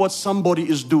see what somebody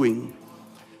is doing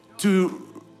to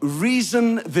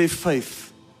reason their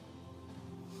faith.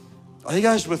 Are you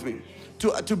guys with me?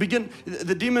 To begin,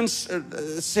 the demons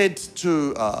said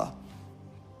to,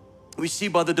 we see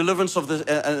by the deliverance of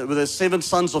the 7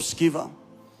 sons of Sceva,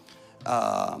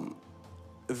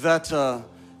 that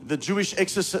the Jewish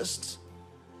exorcists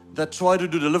that tried to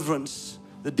do deliverance,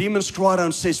 the demons cried out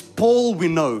and says, Paul we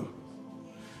know,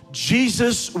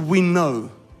 Jesus we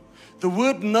know. The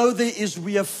word know there is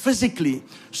we have physically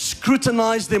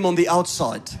scrutinized them on the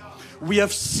outside. We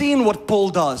have seen what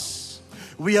Paul does.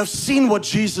 We have seen what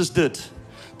Jesus did.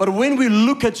 But when we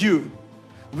look at you,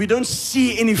 we don't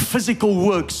see any physical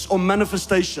works or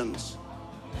manifestations.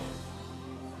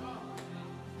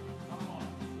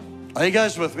 Are you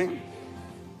guys with me?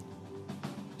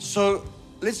 So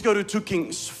let's go to 2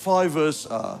 Kings 5 verse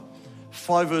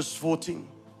 14.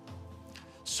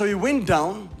 So he went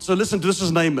down. So listen, this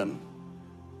is Naaman.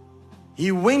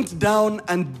 He went down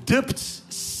and dipped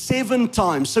 7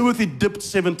 times. So with he dipped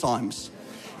 7 times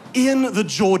in the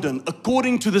Jordan,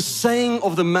 according to the saying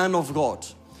of the man of God.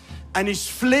 And his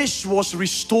flesh was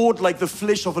restored like the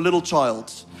flesh of a little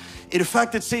child. In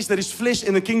fact, it says that his flesh,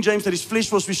 in the King James, that his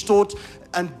flesh was restored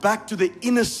and back to the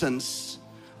innocence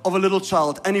of a little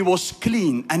child. And he was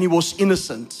clean and he was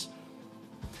innocent.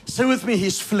 Say with me,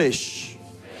 his flesh.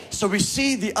 So we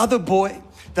see the other boy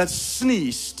that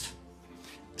sneezed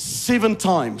 7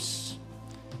 times.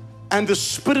 And the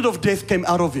spirit of death came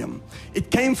out of him.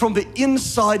 It came from the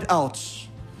inside out.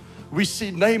 We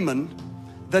see Naaman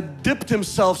that dipped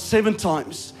himself 7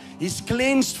 times. He's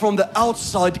cleansed from the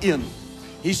outside in.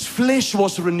 His flesh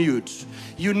was renewed.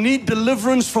 You need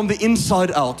deliverance from the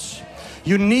inside out.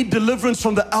 You need deliverance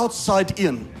from the outside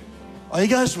in. Are you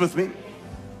guys with me?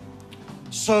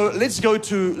 So let's go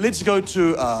to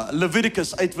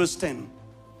Leviticus 8 verse 10.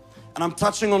 And I'm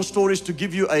touching on stories to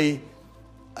give you a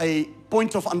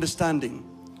point of understanding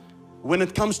when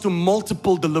it comes to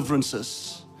multiple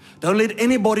deliverances. Don't let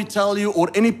anybody tell you,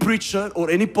 or any preacher or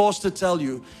any pastor tell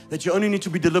you that you only need to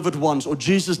be delivered once, or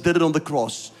Jesus did it on the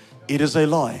cross. It is a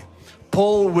lie.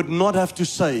 Paul would not have to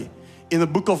say in the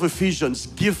book of Ephesians,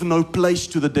 give no place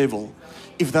to the devil,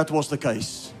 if that was the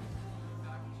case.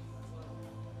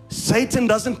 Satan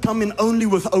doesn't come in only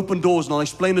with open doors, and I'll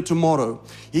explain it tomorrow.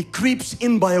 He creeps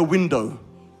in by a window.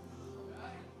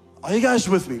 Are you guys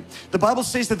with me? The Bible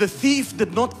says that the thief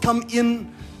did not come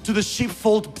in to the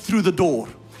sheepfold through the door.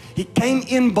 He came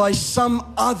in by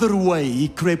some other way. He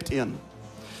crept in.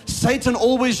 Satan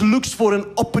always looks for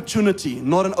an opportunity,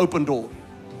 not an open door.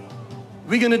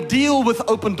 We're going to deal with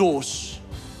open doors,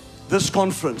 this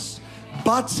conference.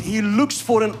 But He looks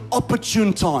for an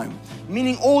opportune time,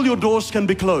 meaning all your doors can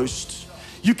be closed.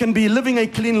 You can be living a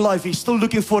clean life. He's still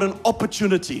looking for an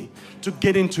opportunity to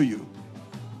get into you.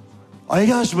 Are you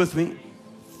guys with me?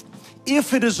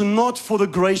 If it is not for the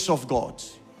grace of God,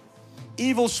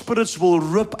 evil spirits will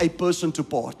rip a person to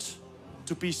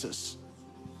pieces.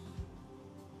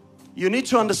 You need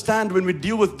to understand, when we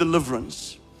deal with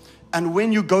deliverance, and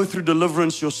when you go through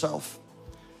deliverance yourself,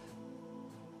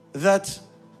 that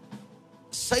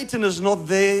Satan is not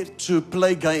there to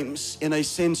play games in a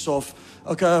sense of,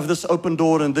 okay, I have this open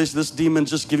door and this demon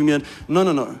just giving me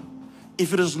no.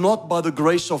 If it is not by the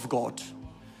grace of God,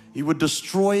 He would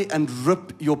destroy and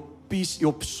rip your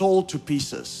soul to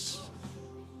pieces.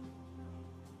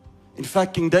 In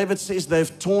fact, King David says, they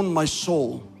have torn my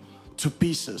soul to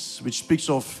pieces, which speaks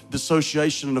of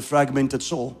dissociation and a fragmented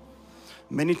soul.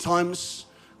 Many times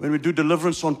when we do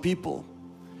deliverance on people,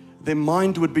 their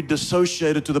mind would be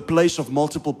dissociated to the place of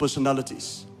multiple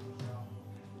personalities.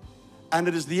 And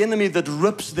it is the enemy that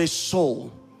rips their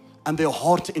soul and their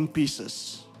heart in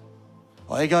pieces.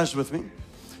 Are you guys with me?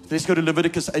 Let's go to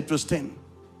Leviticus 8 verse 10.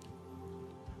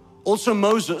 Also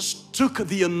Moses took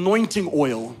the anointing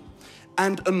oil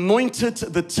and anointed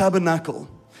the tabernacle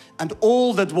and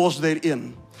all that was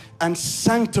therein, and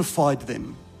sanctified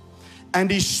them. And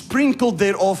he sprinkled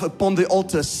thereof upon the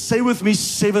altar. Say with me,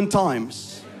 7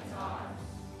 times.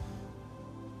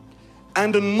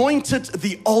 And anointed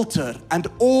the altar and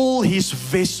all his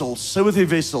vessels. Say with me,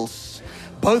 vessels.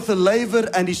 Both the laver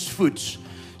and his foot.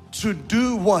 To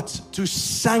do what? To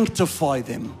sanctify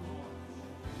them.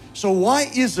 So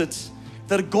why is it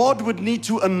that God would need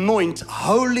to anoint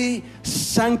holy,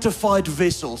 sanctified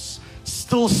vessels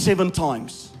still 7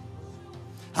 times?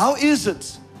 How is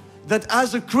it that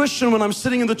as a Christian, when I'm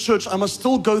sitting in the church, I must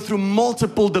still go through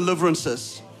multiple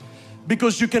deliverances?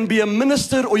 Because you can be a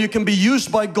minister or you can be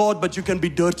used by God, but you can be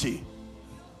dirty.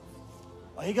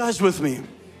 Are you guys with me?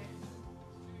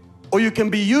 Or you can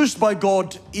be used by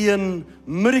God in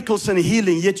miracles and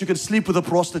healing, yet you can sleep with a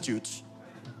prostitute.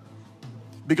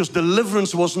 Because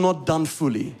deliverance was not done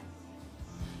fully.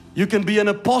 You can be an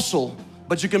apostle,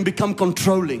 but you can become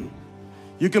controlling.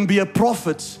 You can be a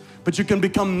prophet, but you can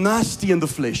become nasty in the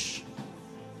flesh.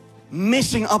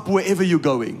 Messing up wherever you're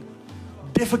going.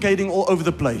 Defecating all over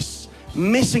the place.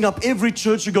 Messing up every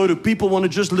church you go to. People want to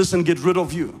just listen, get rid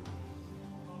of you.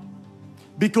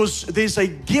 Because there's a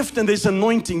gift and there's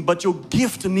anointing, but your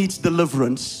gift needs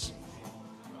deliverance.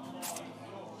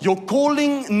 Your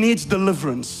calling needs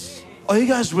deliverance. Are you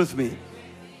guys with me?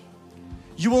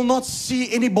 You will not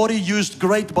see anybody used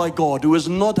great by God who has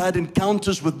not had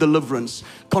encounters with deliverance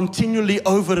continually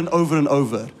over and over and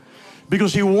over.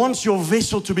 Because He wants your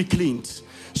vessel to be cleaned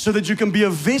so that you can be a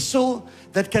vessel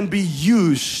that can be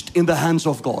used in the hands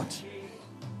of God.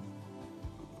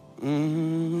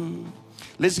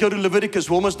 Let's go to Leviticus.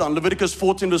 We're almost done. Leviticus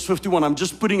 14 verse 51. I'm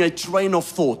just putting a train of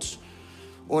thought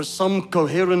or some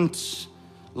coherent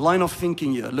line of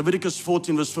thinking here. Leviticus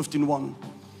 14 verse 51.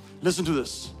 Listen to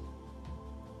this.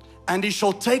 And he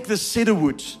shall take the cedar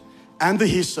wood and the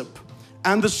hyssop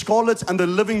and the scarlet and the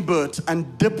living bird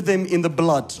and dip them in the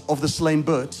blood of the slain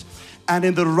bird and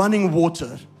in the running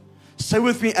water. Say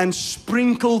with me, and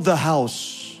sprinkle the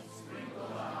house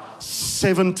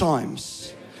 7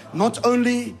 times. Not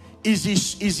only is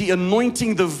he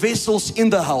anointing the vessels in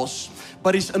the house,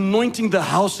 but he's anointing the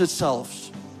house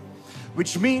itself.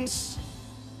 Which means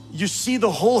you see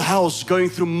the whole house going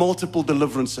through multiple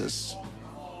deliverances.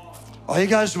 Are you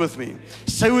guys with me?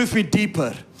 Say with me,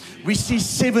 deeper. We see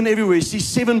 7 everywhere. We see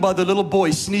 7 by the little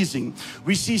boy sneezing.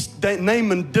 We see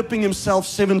Naaman dipping himself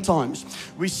 7 times.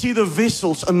 We see the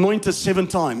vessels anointed 7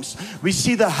 times. We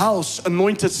see the house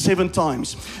anointed 7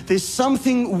 times. There's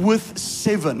something with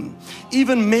 7.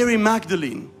 Even Mary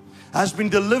Magdalene has been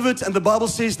delivered, and the Bible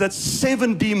says that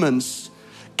 7 demons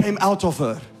came out of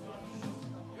her.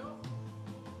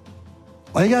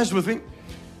 Are you guys with me?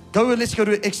 Let's go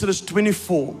to Exodus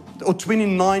 24 or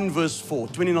 29 verse 4.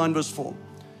 29 verse 4.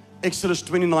 Exodus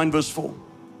 29 verse 4.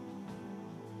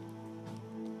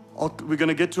 We're going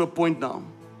to get to a point now.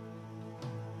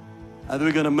 And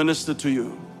we're going to minister to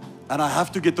you. And I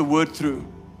have to get the word through.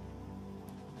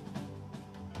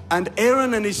 And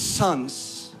Aaron and his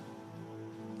sons.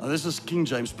 Now this is King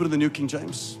James. Put in the New King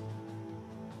James.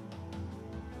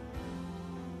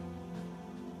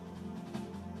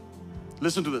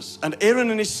 Listen to this. And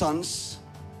Aaron and his sons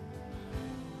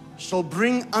shall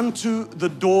bring unto the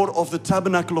door of the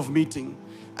tabernacle of meeting,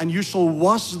 and you shall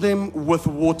wash them with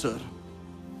water.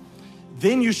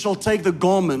 Then you shall take the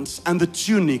garments and the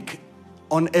tunic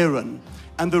on Aaron,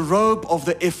 and the robe of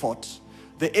the ephod,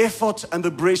 the ephod and the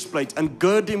breastplate, and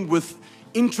gird him with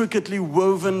intricately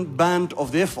woven band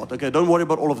of the ephod. Okay, don't worry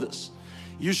about all of this.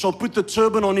 You shall put the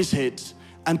turban on his head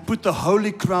and put the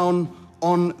holy crown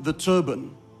on the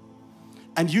turban.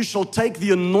 And you shall take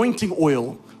the anointing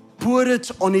oil, pour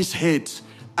it on his head,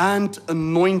 and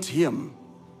anoint him.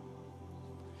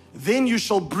 Then you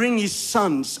shall bring his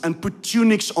sons and put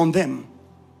tunics on them.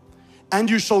 And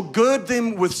you shall gird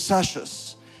them with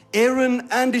sashes, Aaron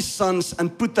and his sons,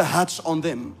 and put the hats on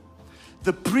them.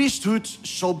 The priesthood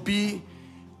shall be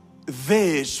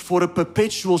theirs for a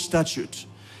perpetual statute.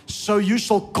 So you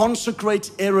shall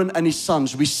consecrate Aaron and his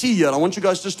sons. We see here, I want you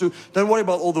guys just to, don't worry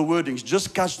about all the wordings,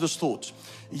 just catch this thought.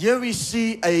 Here we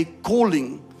see a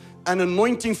calling, an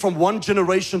anointing from one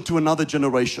generation to another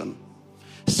generation.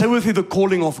 Say with me, the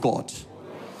calling of God.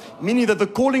 Meaning that the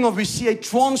calling of, we see a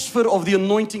transfer of the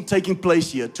anointing taking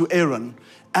place here to Aaron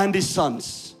and his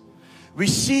sons. We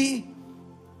see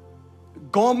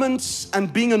garments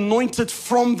and being anointed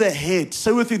from the head.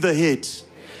 Say with me, the head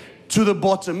to the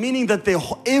bottom, meaning that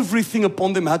everything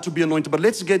upon them had to be anointed. But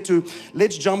let's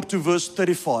jump to verse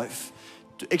 35,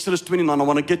 to Exodus 29. I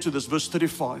want to get to this, verse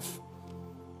 35.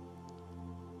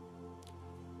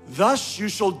 Thus you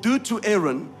shall do to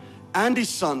Aaron and his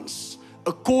sons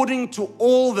according to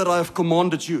all that I have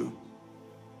commanded you.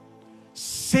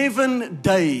 7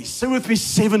 days, say with me,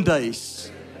 7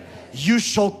 days, you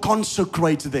shall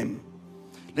consecrate them.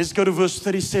 Let's go to verse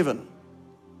 37.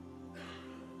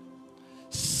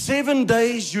 7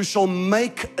 days you shall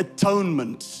make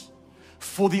atonement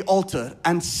for the altar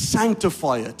and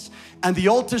sanctify it. And the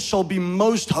altar shall be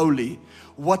most holy.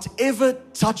 Whatever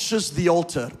touches the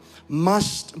altar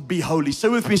must be holy. Say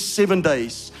with me, 7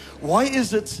 days. Why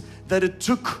is it that it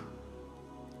took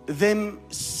them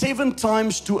 7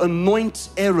 times to anoint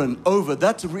Aaron over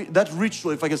that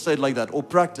ritual, if I can say it like that, or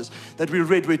practice that we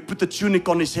read, where we put the tunic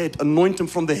on his head, anoint him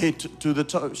from the head to the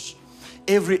toes.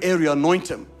 Every area, anoint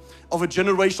him. Of a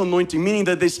generational anointing, meaning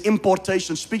that there's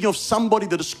impartation. Speaking of somebody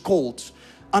that is called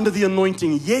under the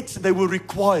anointing, yet they were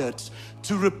required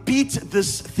to repeat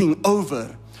this thing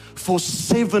over for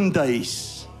 7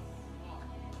 days.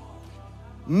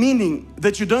 Meaning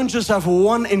that you don't just have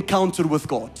one encounter with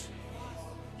God.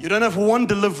 You don't have one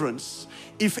deliverance.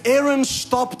 If Aaron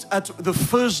stopped at the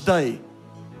first day,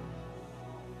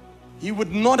 he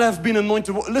would not have been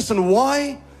anointed. Listen,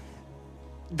 why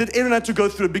did Aaron have to go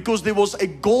through it? Because there was a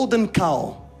golden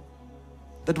cow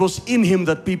that was in him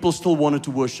that people still wanted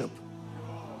to worship.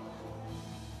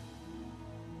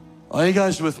 Are you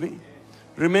guys with me?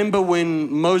 Remember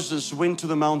when Moses went to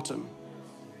the mountain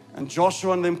and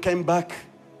Joshua and them came back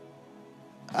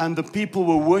and the people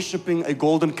were worshiping a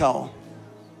golden cow.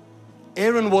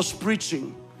 Aaron was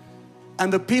preaching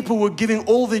and the people were giving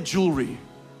all their jewelry,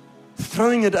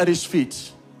 throwing it at his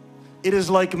feet. It is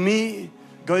like me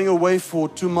going away for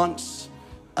 2 months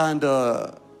and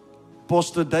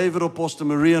Pastor David or Pastor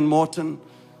Maria and Martin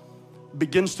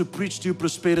begins to preach to you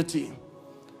prosperity,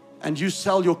 and you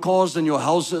sell your cars and your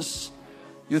houses,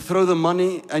 you throw the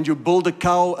money and you build a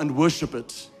cow and worship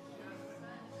it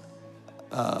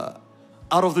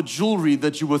out of the jewelry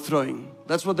that you were throwing.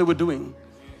 That's what they were doing.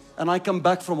 And I come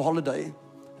back from holiday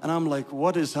and I'm like,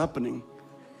 what is happening?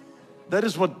 That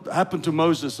is what happened to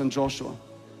Moses and Joshua.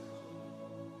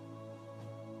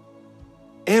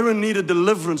 Aaron needed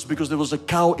deliverance because there was a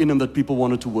cow in him that people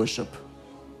wanted to worship.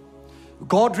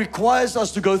 God requires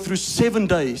us to go through 7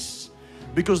 days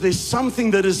because there's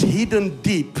something that is hidden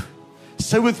deep.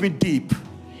 Say with me, deep.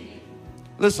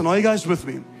 Listen, are you guys with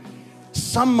me?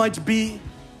 Some might be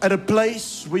at a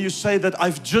place where you say that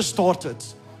I've just started.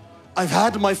 I've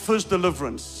had my first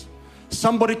deliverance.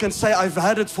 Somebody can say I've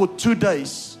had it for 2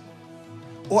 days,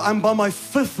 or I'm by my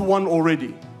 5th one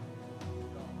already.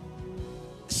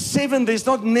 7, there's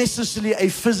not necessarily a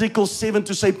physical 7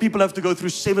 to say people have to go through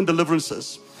 7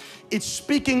 deliverances. It's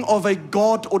speaking of a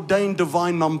God-ordained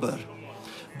divine number,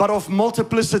 but of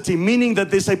multiplicity, meaning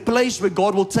that there's a place where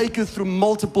God will take you through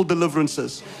multiple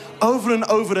deliverances over and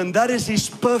over, and that is His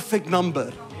perfect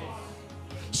number.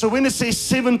 So when it says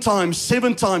 7 times,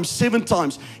 7 times, 7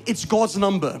 times, it's God's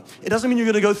number. It doesn't mean you're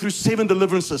going to go through 7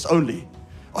 deliverances only.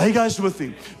 Are you guys with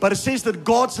me? But it says that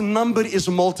God's number is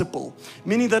multiple,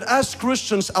 meaning that as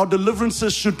Christians, our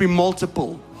deliverances should be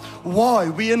multiple. Why?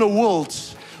 We're in a world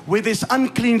where there's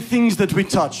unclean things that we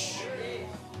touch.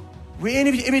 We're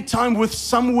every time with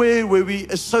somewhere where we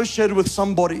associated with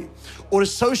somebody or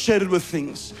associated with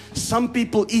things. Some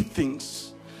people eat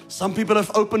things. Some people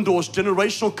have open doors,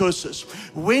 generational curses.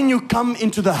 When you come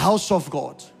into the house of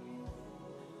God,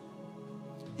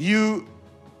 you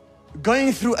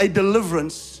going through a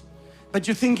deliverance, but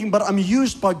you're thinking, but I'm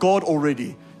used by God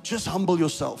already. Just humble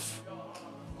yourself.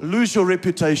 lose your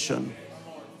reputation.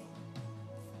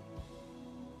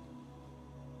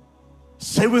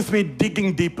 Say with me,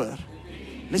 digging deeper.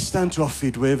 Let's stand to our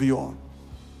feet wherever you are.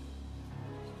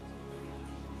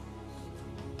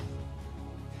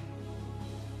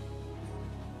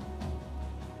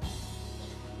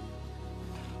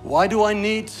 Why do I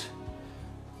need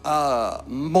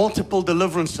multiple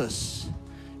deliverances?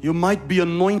 You might be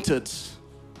anointed,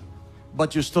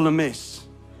 but you're still a mess.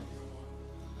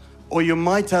 Or you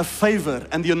might have favor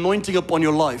and the anointing upon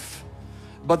your life,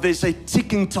 but there's a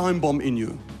ticking time bomb in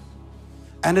you.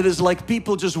 And it is like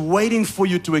people just waiting for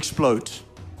you to explode.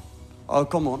 Oh,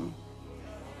 come on.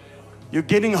 You're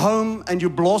getting home and you're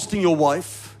blasting your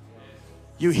wife.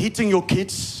 You're hitting your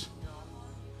kids.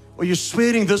 Or you're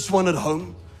swearing this one at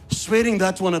home, swearing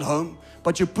that one at home,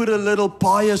 but you put a little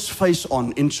pious face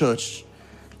on in church.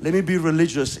 Let me be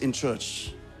religious in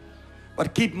church,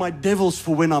 but keep my devils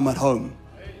for when I'm at home.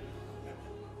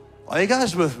 Are you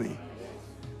guys with me?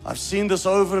 I've seen this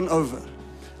over and over.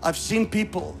 I've seen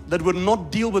people that would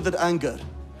not deal with that anger,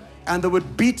 and they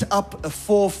would beat up a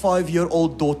 4 or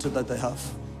 5-year-old daughter that they have.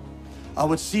 I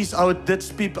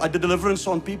did deliverance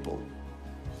on people.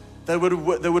 They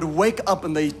would wake up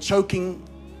and they're choking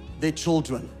their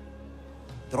children.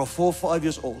 They are 4 or 5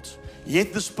 years old.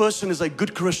 Yet this person is a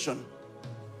good Christian.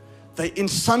 They in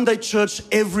Sunday church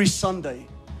every Sunday,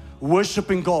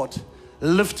 worshiping God,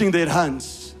 lifting their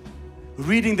hands,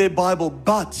 reading their Bible,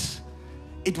 but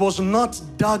it was not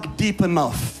dug deep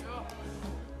enough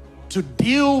to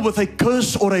deal with a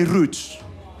curse or a root.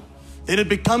 Then it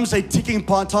becomes a ticking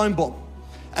time bomb.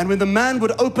 And when the man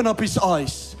would open up his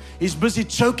eyes, he's busy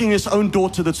choking his own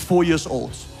daughter that's 4 years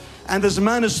old. And this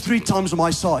man is 3 times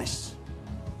my size.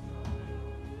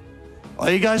 Are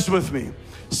you guys with me?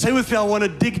 Say with me, I want to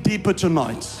dig deeper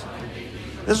tonight.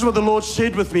 This is what the Lord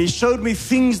said with me. He showed me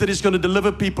things that He's going to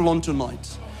deliver people on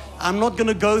tonight. I'm not going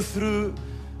to go through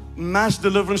mass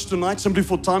deliverance tonight simply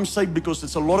for time's sake, because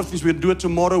it's a lot of things. We'll do it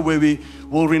tomorrow where we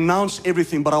will renounce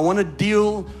everything. But I want to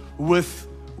deal with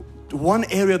one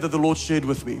area that the Lord shared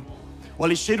with me. Well,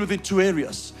 He shared with me 2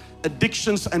 areas: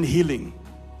 addictions and healing.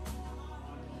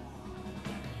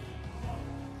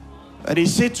 And He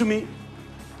said to me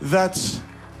that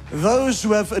those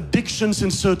who have addictions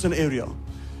in certain area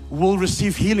will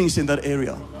receive healings in that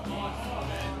area.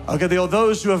 Okay, there are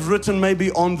those who have written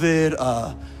maybe on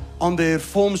their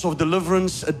forms of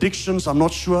deliverance, addictions, I'm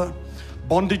not sure,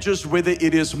 bondages, whether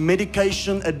it is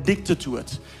medication, addicted to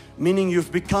it, meaning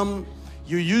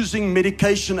you're using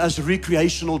medication as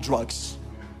recreational drugs,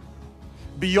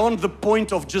 beyond the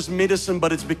point of just medicine,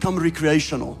 but it's become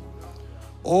recreational.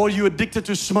 Or you're addicted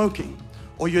to smoking,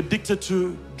 or you're addicted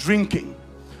to drinking,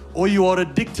 or you are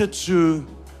addicted to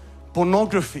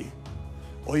pornography,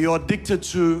 or you're addicted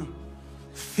to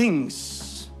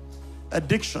things,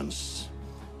 addictions.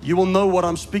 You will know what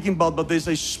I'm speaking about, but there's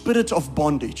a spirit of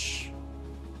bondage.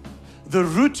 The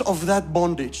root of that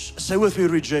bondage, say with me,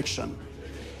 rejection.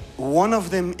 One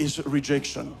of them is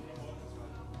rejection.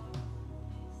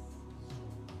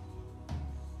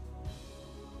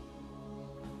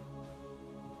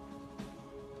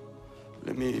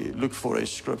 Let me look for a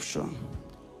scripture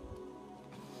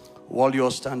while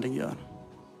you're standing here.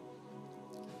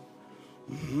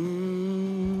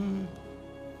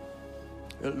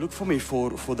 Look for me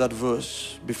for that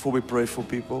verse before we pray for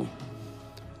people,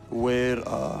 where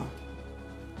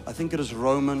I think it is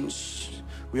Romans.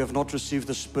 We have not received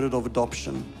the spirit of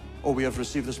adoption, or we have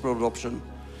received the spirit of adoption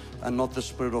and not the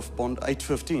spirit of bond.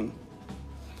 8:15.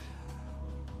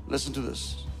 Listen to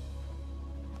this.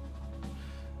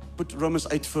 Put Romans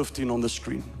 8:15 on the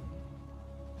screen.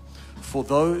 For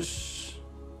those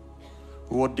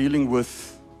who are dealing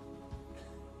with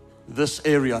this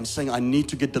area and saying, I need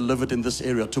to get delivered in this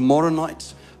area. Tomorrow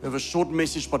night, we have a short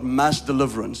message, but mass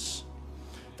deliverance.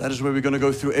 That is where we're going to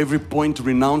go through every point,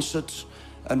 renounce it,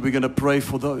 and we're going to pray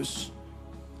for those.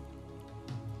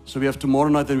 So we have tomorrow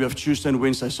night, then we have Tuesday and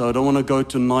Wednesday. So I don't want to go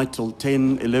tonight till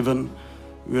 10, 11.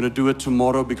 We're going to do it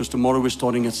tomorrow, because tomorrow we're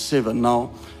starting at 7.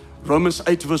 Now, Romans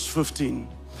 8 verse 15.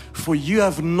 For you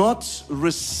have not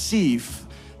received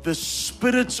the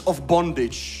spirit of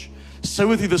bondage. Say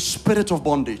with you, the spirit of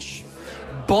bondage.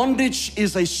 Bondage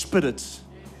is a spirit.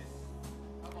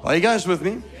 Are you guys with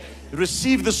me?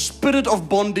 Receive the spirit of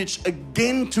bondage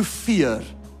again to fear.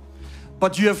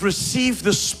 But you have received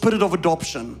the spirit of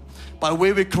adoption, by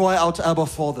where we cry out, Abba,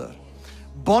 Father.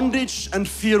 Bondage and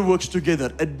fear works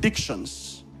together.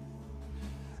 Addictions.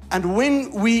 And when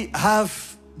we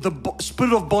have the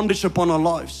spirit of bondage upon our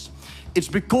lives, it's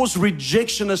because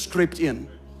rejection has crept in.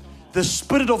 The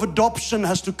spirit of adoption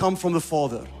has to come from the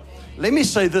Father. Let me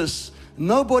say this.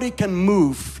 nobody can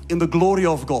move in the glory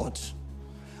of God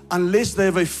unless they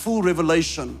have a full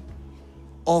revelation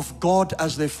of God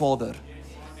as their Father.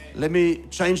 Let me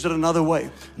change that another way.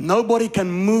 Nobody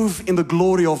can move in the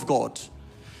glory of God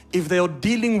if they are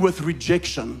dealing with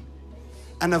rejection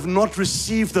and have not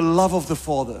received the love of the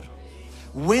Father.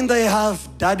 When they have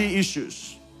daddy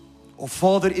issues or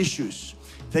father issues,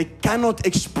 they cannot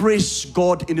express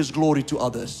God in His glory to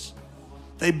others.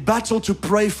 They battle to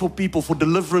pray for people for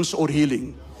deliverance or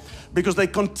healing because they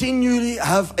continually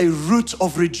have a root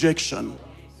of rejection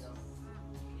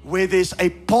where there's a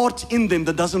part in them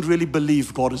that doesn't really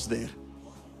believe God is there.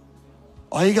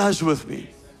 Are you guys with me?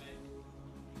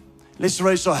 Let's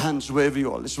raise our hands wherever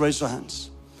you are. Let's raise our hands.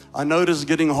 I know it is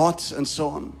getting hot and so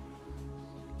on.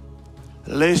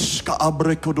 Don't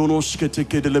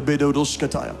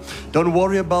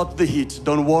worry about the heat.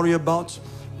 Don't worry about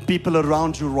people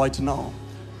around you right now.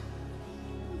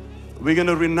 We're going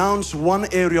to renounce one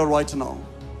area right now.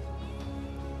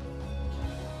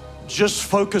 Just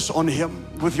focus on Him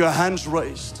with your hands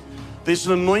raised. There's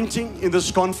an anointing in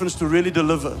this conference to really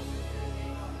deliver.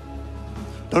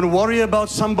 Don't worry about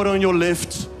somebody on your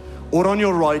left or on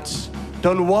your right.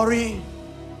 Don't worry.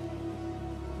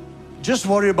 Just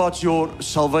worry about your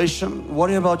salvation.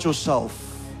 Worry about yourself.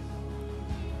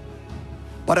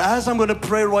 But as I'm going to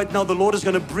pray right now, the Lord is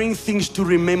going to bring things to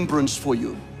remembrance for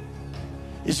you.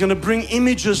 He's going to bring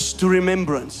images to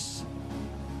remembrance.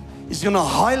 He's going to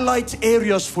highlight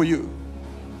areas for you.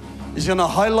 He's going to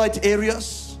highlight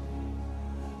areas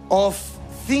of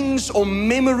things or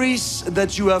memories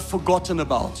that you have forgotten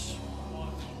about.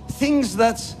 Things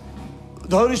that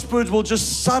the Holy Spirit will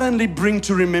just suddenly bring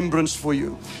to remembrance for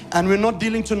you. And we're not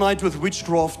dealing tonight with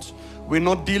witchcraft. We're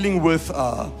not dealing with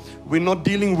other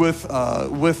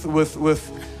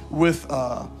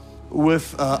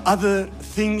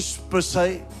things per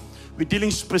se. We're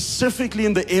dealing specifically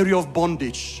in the area of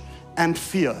bondage and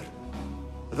fear.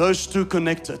 Those two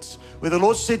connected. Where the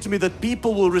Lord said to me that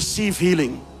people will receive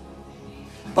healing,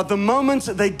 but the moment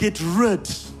they get rid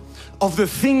of the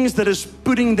things that is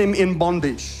putting them in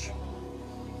bondage.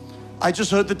 I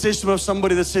just heard the testimony of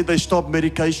somebody that said they stopped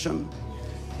medication.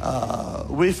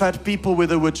 We've had people where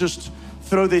they would just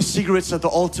throw their cigarettes at the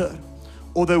altar,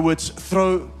 or they would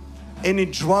throw any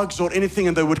drugs or anything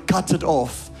and they would cut it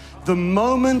off. The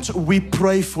moment we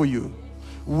pray for you,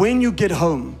 when you get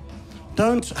home,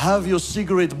 don't have your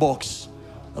cigarette box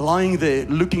lying there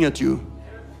looking at you.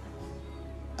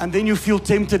 And then you feel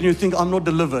tempted and you think, I'm not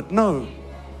delivered. No.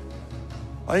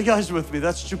 Are you guys with me?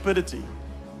 That's stupidity.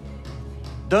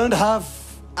 Don't have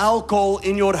alcohol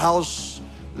in your house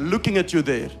looking at you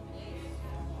there.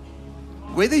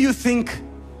 Whether you think,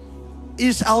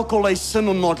 is alcohol a sin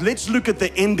or not, let's look at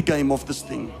the end game of this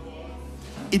thing.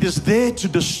 It is there to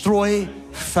destroy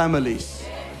families.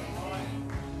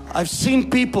 I've seen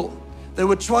people, they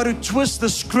would try to twist the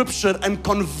scripture and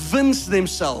convince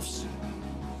themselves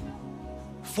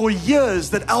for years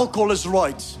that alcohol is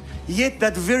right, yet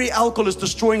that very alcohol is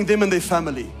destroying them and their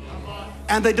family.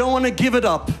 And they don't want to give it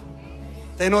up.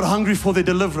 They're not hungry for their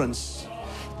deliverance.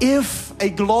 If a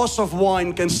glass of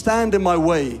wine can stand in my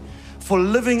way for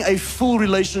living a full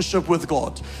relationship with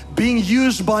God, being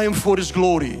used by Him for His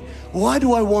glory, why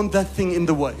do I want that thing in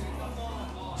the way?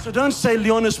 So don't say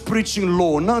Leon is preaching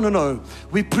law. No, no, no.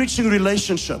 We're preaching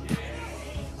relationship.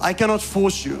 I cannot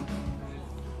force you.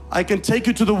 I can take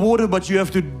you to the water, but you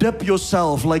have to dip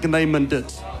yourself like Naaman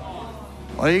did.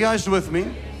 Are you guys with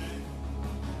me?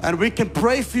 And we can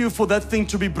pray for you for that thing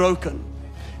to be broken.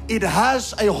 It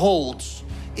has a hold.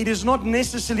 It is not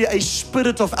necessarily a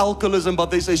spirit of alcoholism, but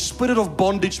there's a spirit of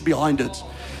bondage behind it.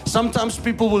 Sometimes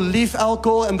people will leave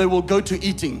alcohol and they will go to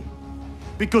eating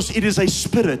because it is a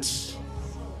spirit.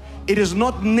 It is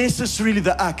not necessarily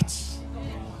the act.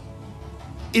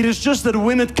 It is just that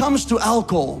when it comes to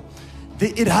alcohol,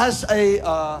 it has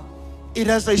a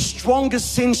stronger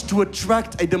sense to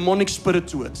attract a demonic spirit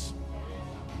to it.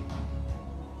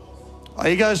 Are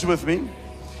you guys with me?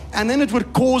 And then it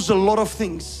would cause a lot of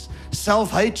things,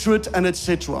 self-hatred and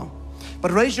etc.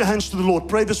 But raise your hands to the Lord.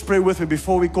 Pray this prayer with me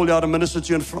before we call you out and minister to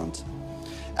you in front.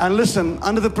 And listen,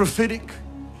 under the prophetic,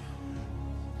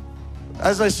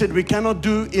 as I said, we cannot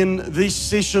do in these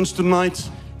sessions tonight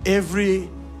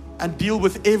and deal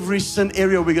with every sin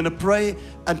area. We're going to pray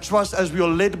and trust as we are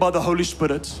led by the Holy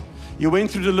Spirit. You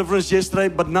went through deliverance yesterday,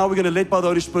 but now we're going to lead by the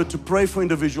Holy Spirit to pray for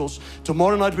individuals.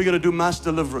 Tomorrow night we're going to do mass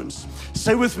deliverance.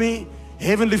 Say with me,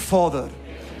 Heavenly Father.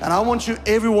 And I want you,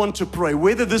 everyone, to pray.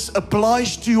 Whether this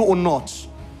applies to you or not,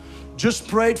 just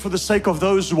pray it for the sake of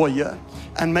those who are here.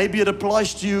 And maybe it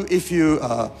applies to you if you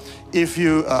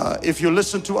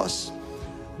listen to us.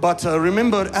 But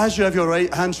remember, as you have your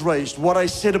hands raised, what I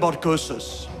said about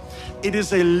curses. It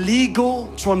is a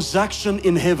legal transaction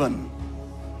in heaven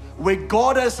where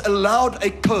God has allowed a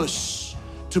curse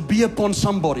to be upon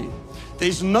somebody. There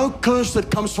is no curse that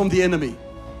comes from the enemy.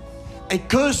 A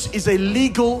curse is a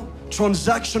legal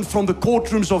transaction from the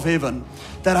courtrooms of heaven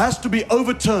that has to be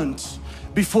overturned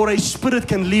before a spirit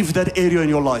can leave that area in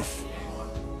your life.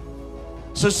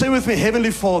 So say with me,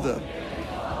 Heavenly Father,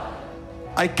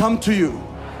 I come to you,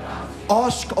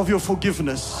 ask of your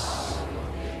forgiveness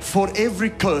for every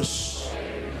curse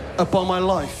upon my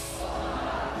life,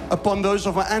 upon those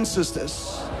of my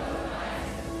ancestors,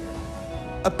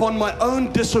 upon my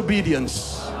own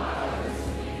disobedience.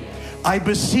 I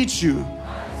beseech you,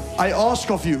 I ask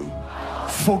of you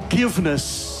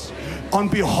forgiveness on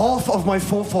behalf of my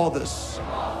forefathers,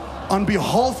 on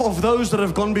behalf of those that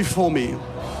have gone before me.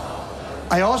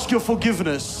 I ask your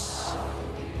forgiveness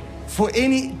for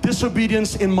any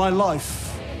disobedience in my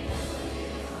life,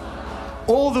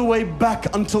 all the way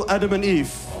back until Adam and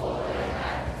Eve.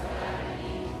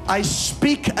 I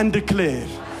speak and declare,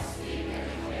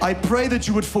 I pray that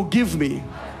you would forgive me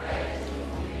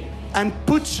and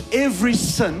put every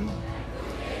sin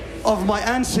of my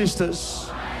ancestors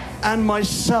and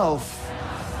myself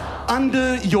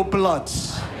under your blood.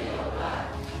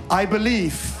 I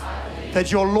believe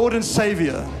that your Lord and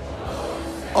Savior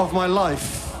of my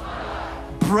life,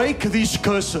 break these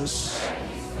curses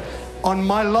on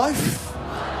my life,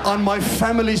 on my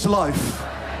family's life,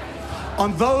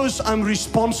 on those I'm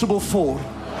responsible for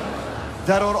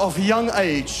that are of young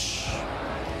age.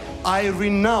 I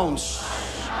renounce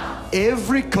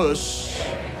every curse,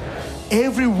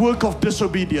 every work of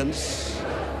disobedience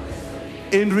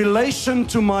in relation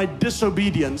to my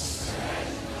disobedience.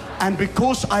 And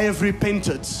because I have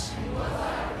repented,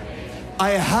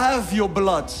 I have your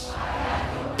blood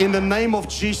in the name of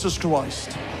Jesus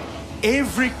Christ.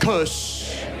 Every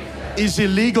curse is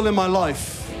illegal in my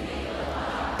life.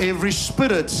 Every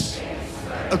spirit,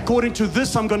 according to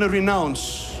this I'm going to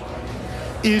renounce,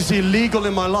 is illegal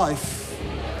in my life.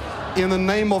 In the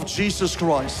name of Jesus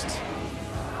Christ,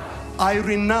 I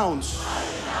renounce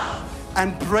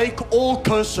and break all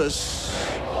curses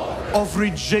of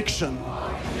rejection,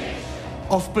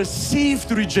 of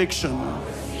perceived rejection,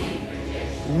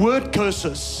 word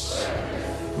curses,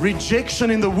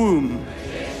 rejection in the womb,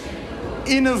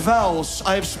 inner vows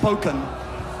I have spoken,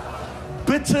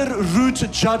 bitter root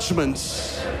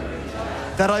judgments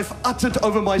that I've uttered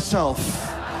over myself.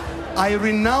 I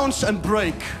renounce and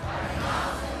break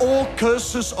all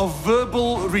curses of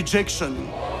verbal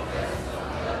rejection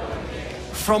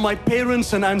from my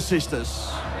parents and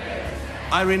ancestors.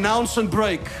 I renounce and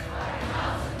break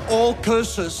all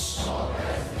curses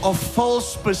of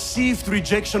false perceived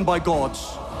rejection by God,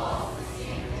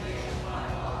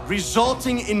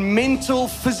 resulting in mental,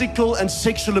 physical, and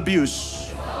sexual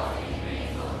abuse,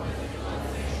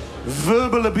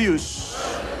 verbal abuse,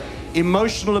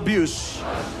 emotional abuse,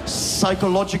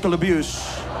 psychological abuse.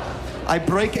 I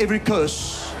break every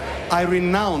curse. I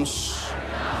renounce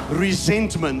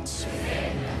resentment,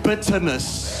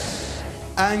 bitterness,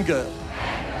 anger,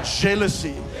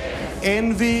 jealousy,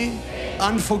 envy,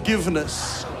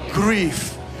 unforgiveness,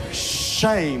 grief,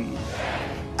 shame,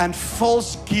 and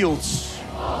false guilt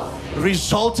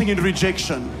resulting in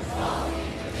rejection.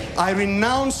 I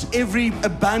renounce every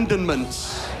abandonment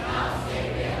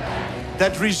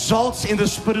that results in the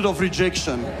spirit of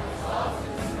rejection.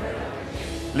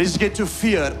 Let's get to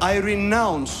fear. I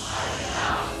renounce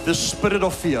the spirit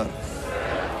of fear.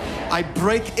 I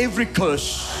break every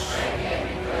curse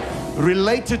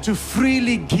related to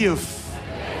freely give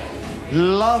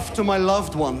love to my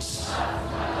loved ones.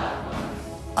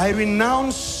 I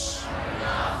renounce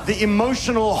the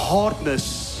emotional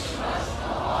hardness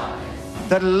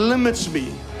that limits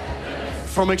me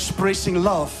from expressing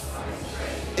love,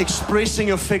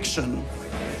 expressing affection.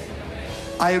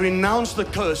 I renounce the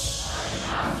curse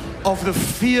of the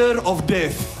fear of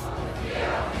death,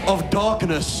 of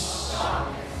darkness,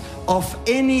 of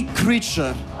any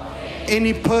creature,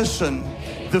 any person,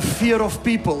 the fear of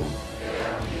people.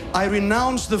 I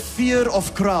renounce the fear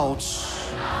of crowds,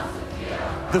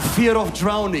 the fear of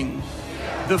drowning,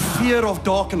 the fear of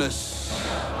darkness,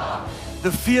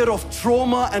 the fear of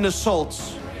trauma and assault,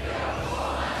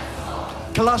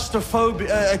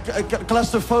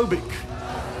 claustrophobic.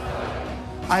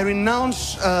 I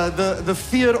renounce the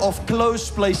fear of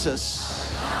closed places.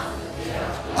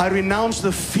 I renounce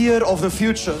the fear of the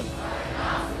future.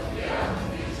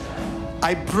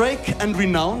 I break and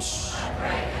renounce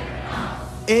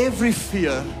every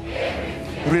fear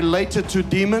related to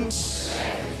demons,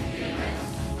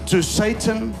 to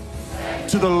Satan,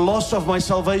 to the loss of my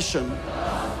salvation,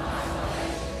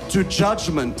 to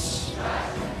judgment,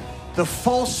 the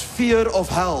false fear of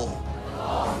hell,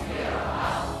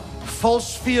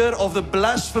 false fear of the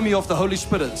blasphemy of the Holy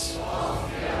Spirit.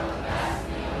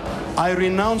 I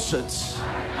renounce it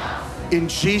in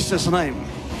Jesus' name.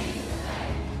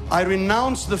 I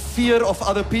renounce the fear of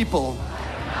other people,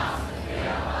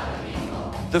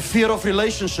 the fear of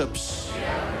relationships,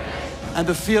 and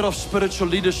the fear of spiritual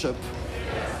leadership.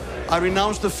 I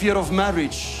renounce the fear of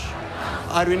marriage.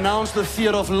 I renounce the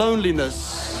fear of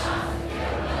loneliness.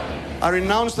 I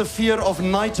renounce the fear of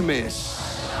nightmares.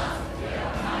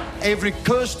 Every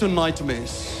curse to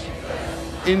nightmares,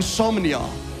 insomnia,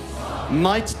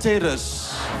 night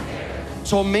terrors,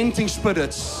 tormenting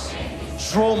spirits,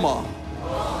 trauma,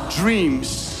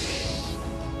 dreams,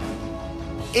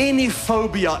 any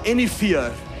phobia, any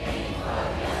fear,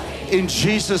 in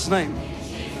Jesus' name.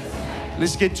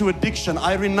 Let's get to addiction.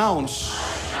 I renounce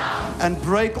and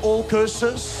break all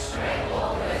curses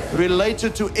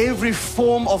related to every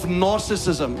form of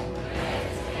narcissism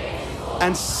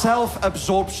and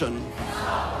self-absorption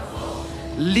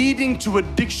leading to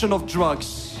addiction of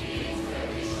drugs,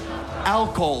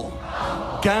 alcohol,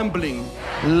 gambling,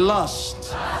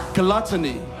 lust,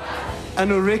 gluttony,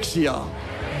 anorexia,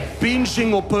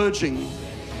 binging or purging.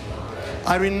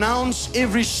 I renounce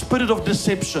every spirit of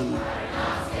deception,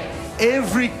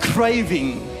 every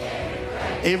craving,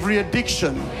 every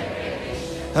addiction,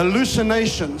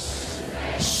 hallucinations,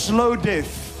 slow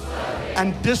death,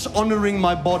 and dishonoring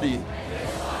my body.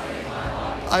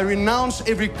 I renounce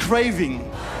every craving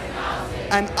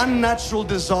and unnatural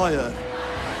desire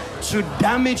to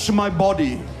damage my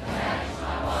body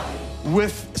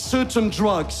with certain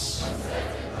drugs,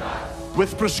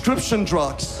 with prescription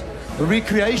drugs,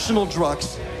 recreational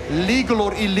drugs, legal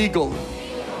or illegal,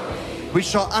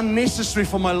 which are unnecessary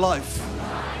for my life.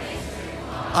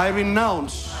 I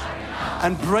renounce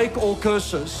and break all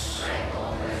curses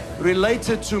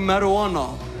related to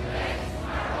marijuana,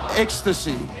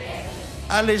 ecstasy,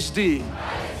 LSD,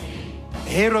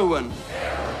 heroin,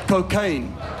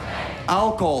 cocaine,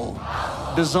 alcohol,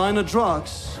 designer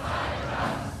drugs,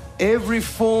 every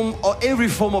form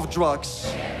of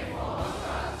drugs.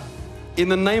 In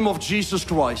the name of Jesus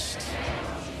Christ,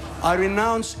 I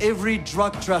renounce every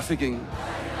drug trafficking,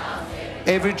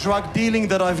 every drug dealing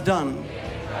that I've done.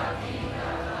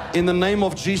 In the name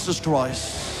of Jesus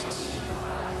Christ.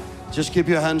 Just keep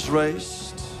your hands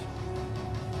raised.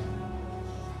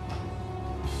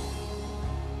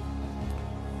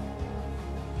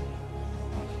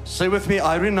 Say with me,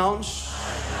 I renounce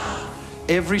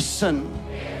every sin,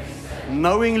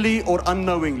 knowingly or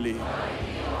unknowingly,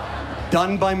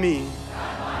 done by me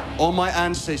or my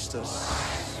ancestors.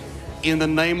 In the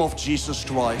name of Jesus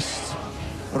Christ.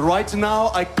 Right now,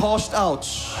 I cast out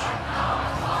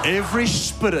every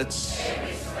spirit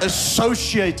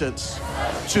associated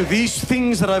to these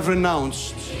things that I've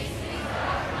renounced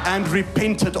and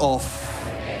repented of.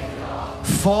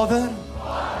 Father,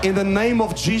 in the name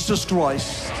of Jesus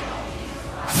Christ,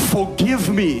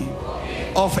 forgive me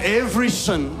of every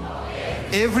sin,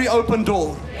 every open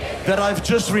door that I've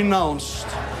just renounced.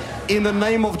 In the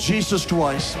name of Jesus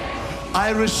Christ, I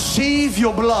receive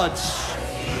your blood.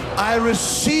 I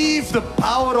receive the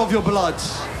power of your blood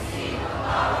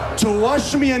to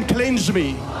wash me and cleanse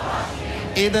me.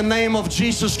 In the name of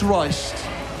Jesus Christ,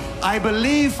 I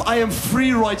believe I am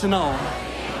free right now.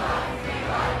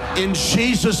 In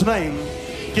Jesus' name.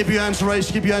 Keep your hands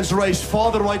raised, keep your hands raised.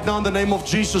 Father, right now in the name of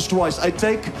Jesus Christ, I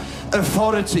take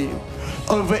authority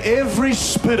over every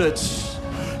spirit,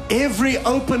 every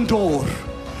open door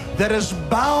that has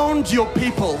bound your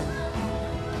people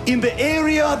in the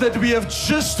area that we have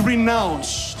just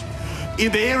renounced,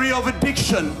 in the area of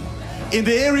addiction, in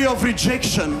the area of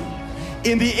rejection,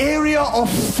 in the area of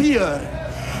fear.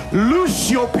 Loose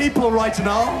your people right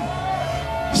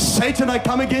now. Satan, I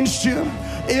come against you.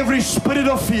 Every spirit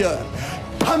of fear,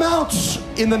 come out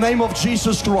in the name of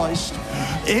Jesus Christ.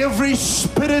 Every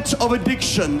spirit of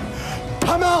addiction,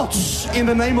 come out in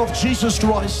the name of Jesus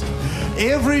Christ.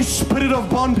 Every spirit of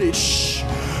bondage,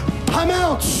 come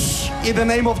out in the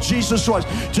name of Jesus Christ.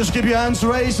 Just keep your hands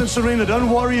raised and surrender. Don't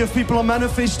worry if people are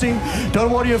manifesting.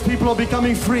 Don't worry if people are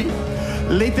becoming free.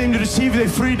 Let them receive their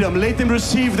freedom. Let them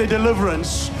receive their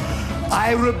deliverance.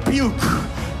 I rebuke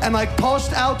and I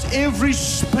cast out every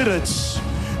spirit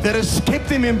that has kept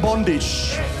them in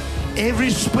bondage.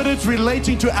 Every spirit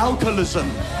relating to alcoholism,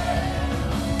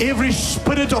 every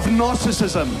spirit of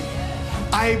narcissism,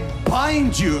 I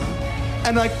bind you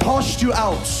and I cast you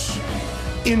out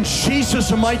in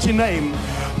Jesus' mighty name.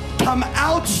 Come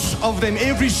out of them,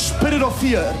 every spirit of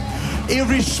fear,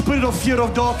 every spirit of fear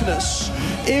of darkness,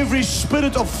 every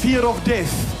spirit of fear of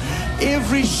death,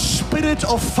 every spirit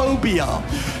of phobia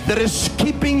that is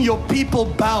keeping your people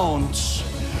bound,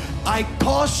 I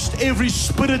cast every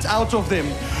spirit out of them.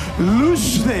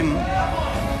 Loose them.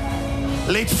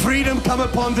 Let freedom come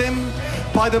upon them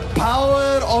by the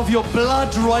power of your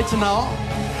blood right now.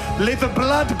 Let the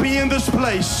blood be in this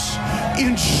place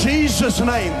in Jesus'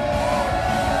 name.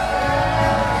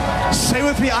 Say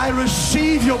with me, I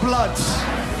receive your blood.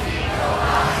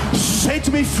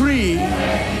 Set me free.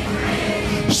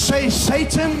 Say,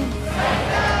 Satan,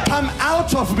 come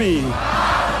out of me.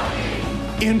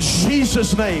 In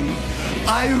Jesus' name,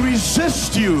 I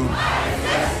resist you.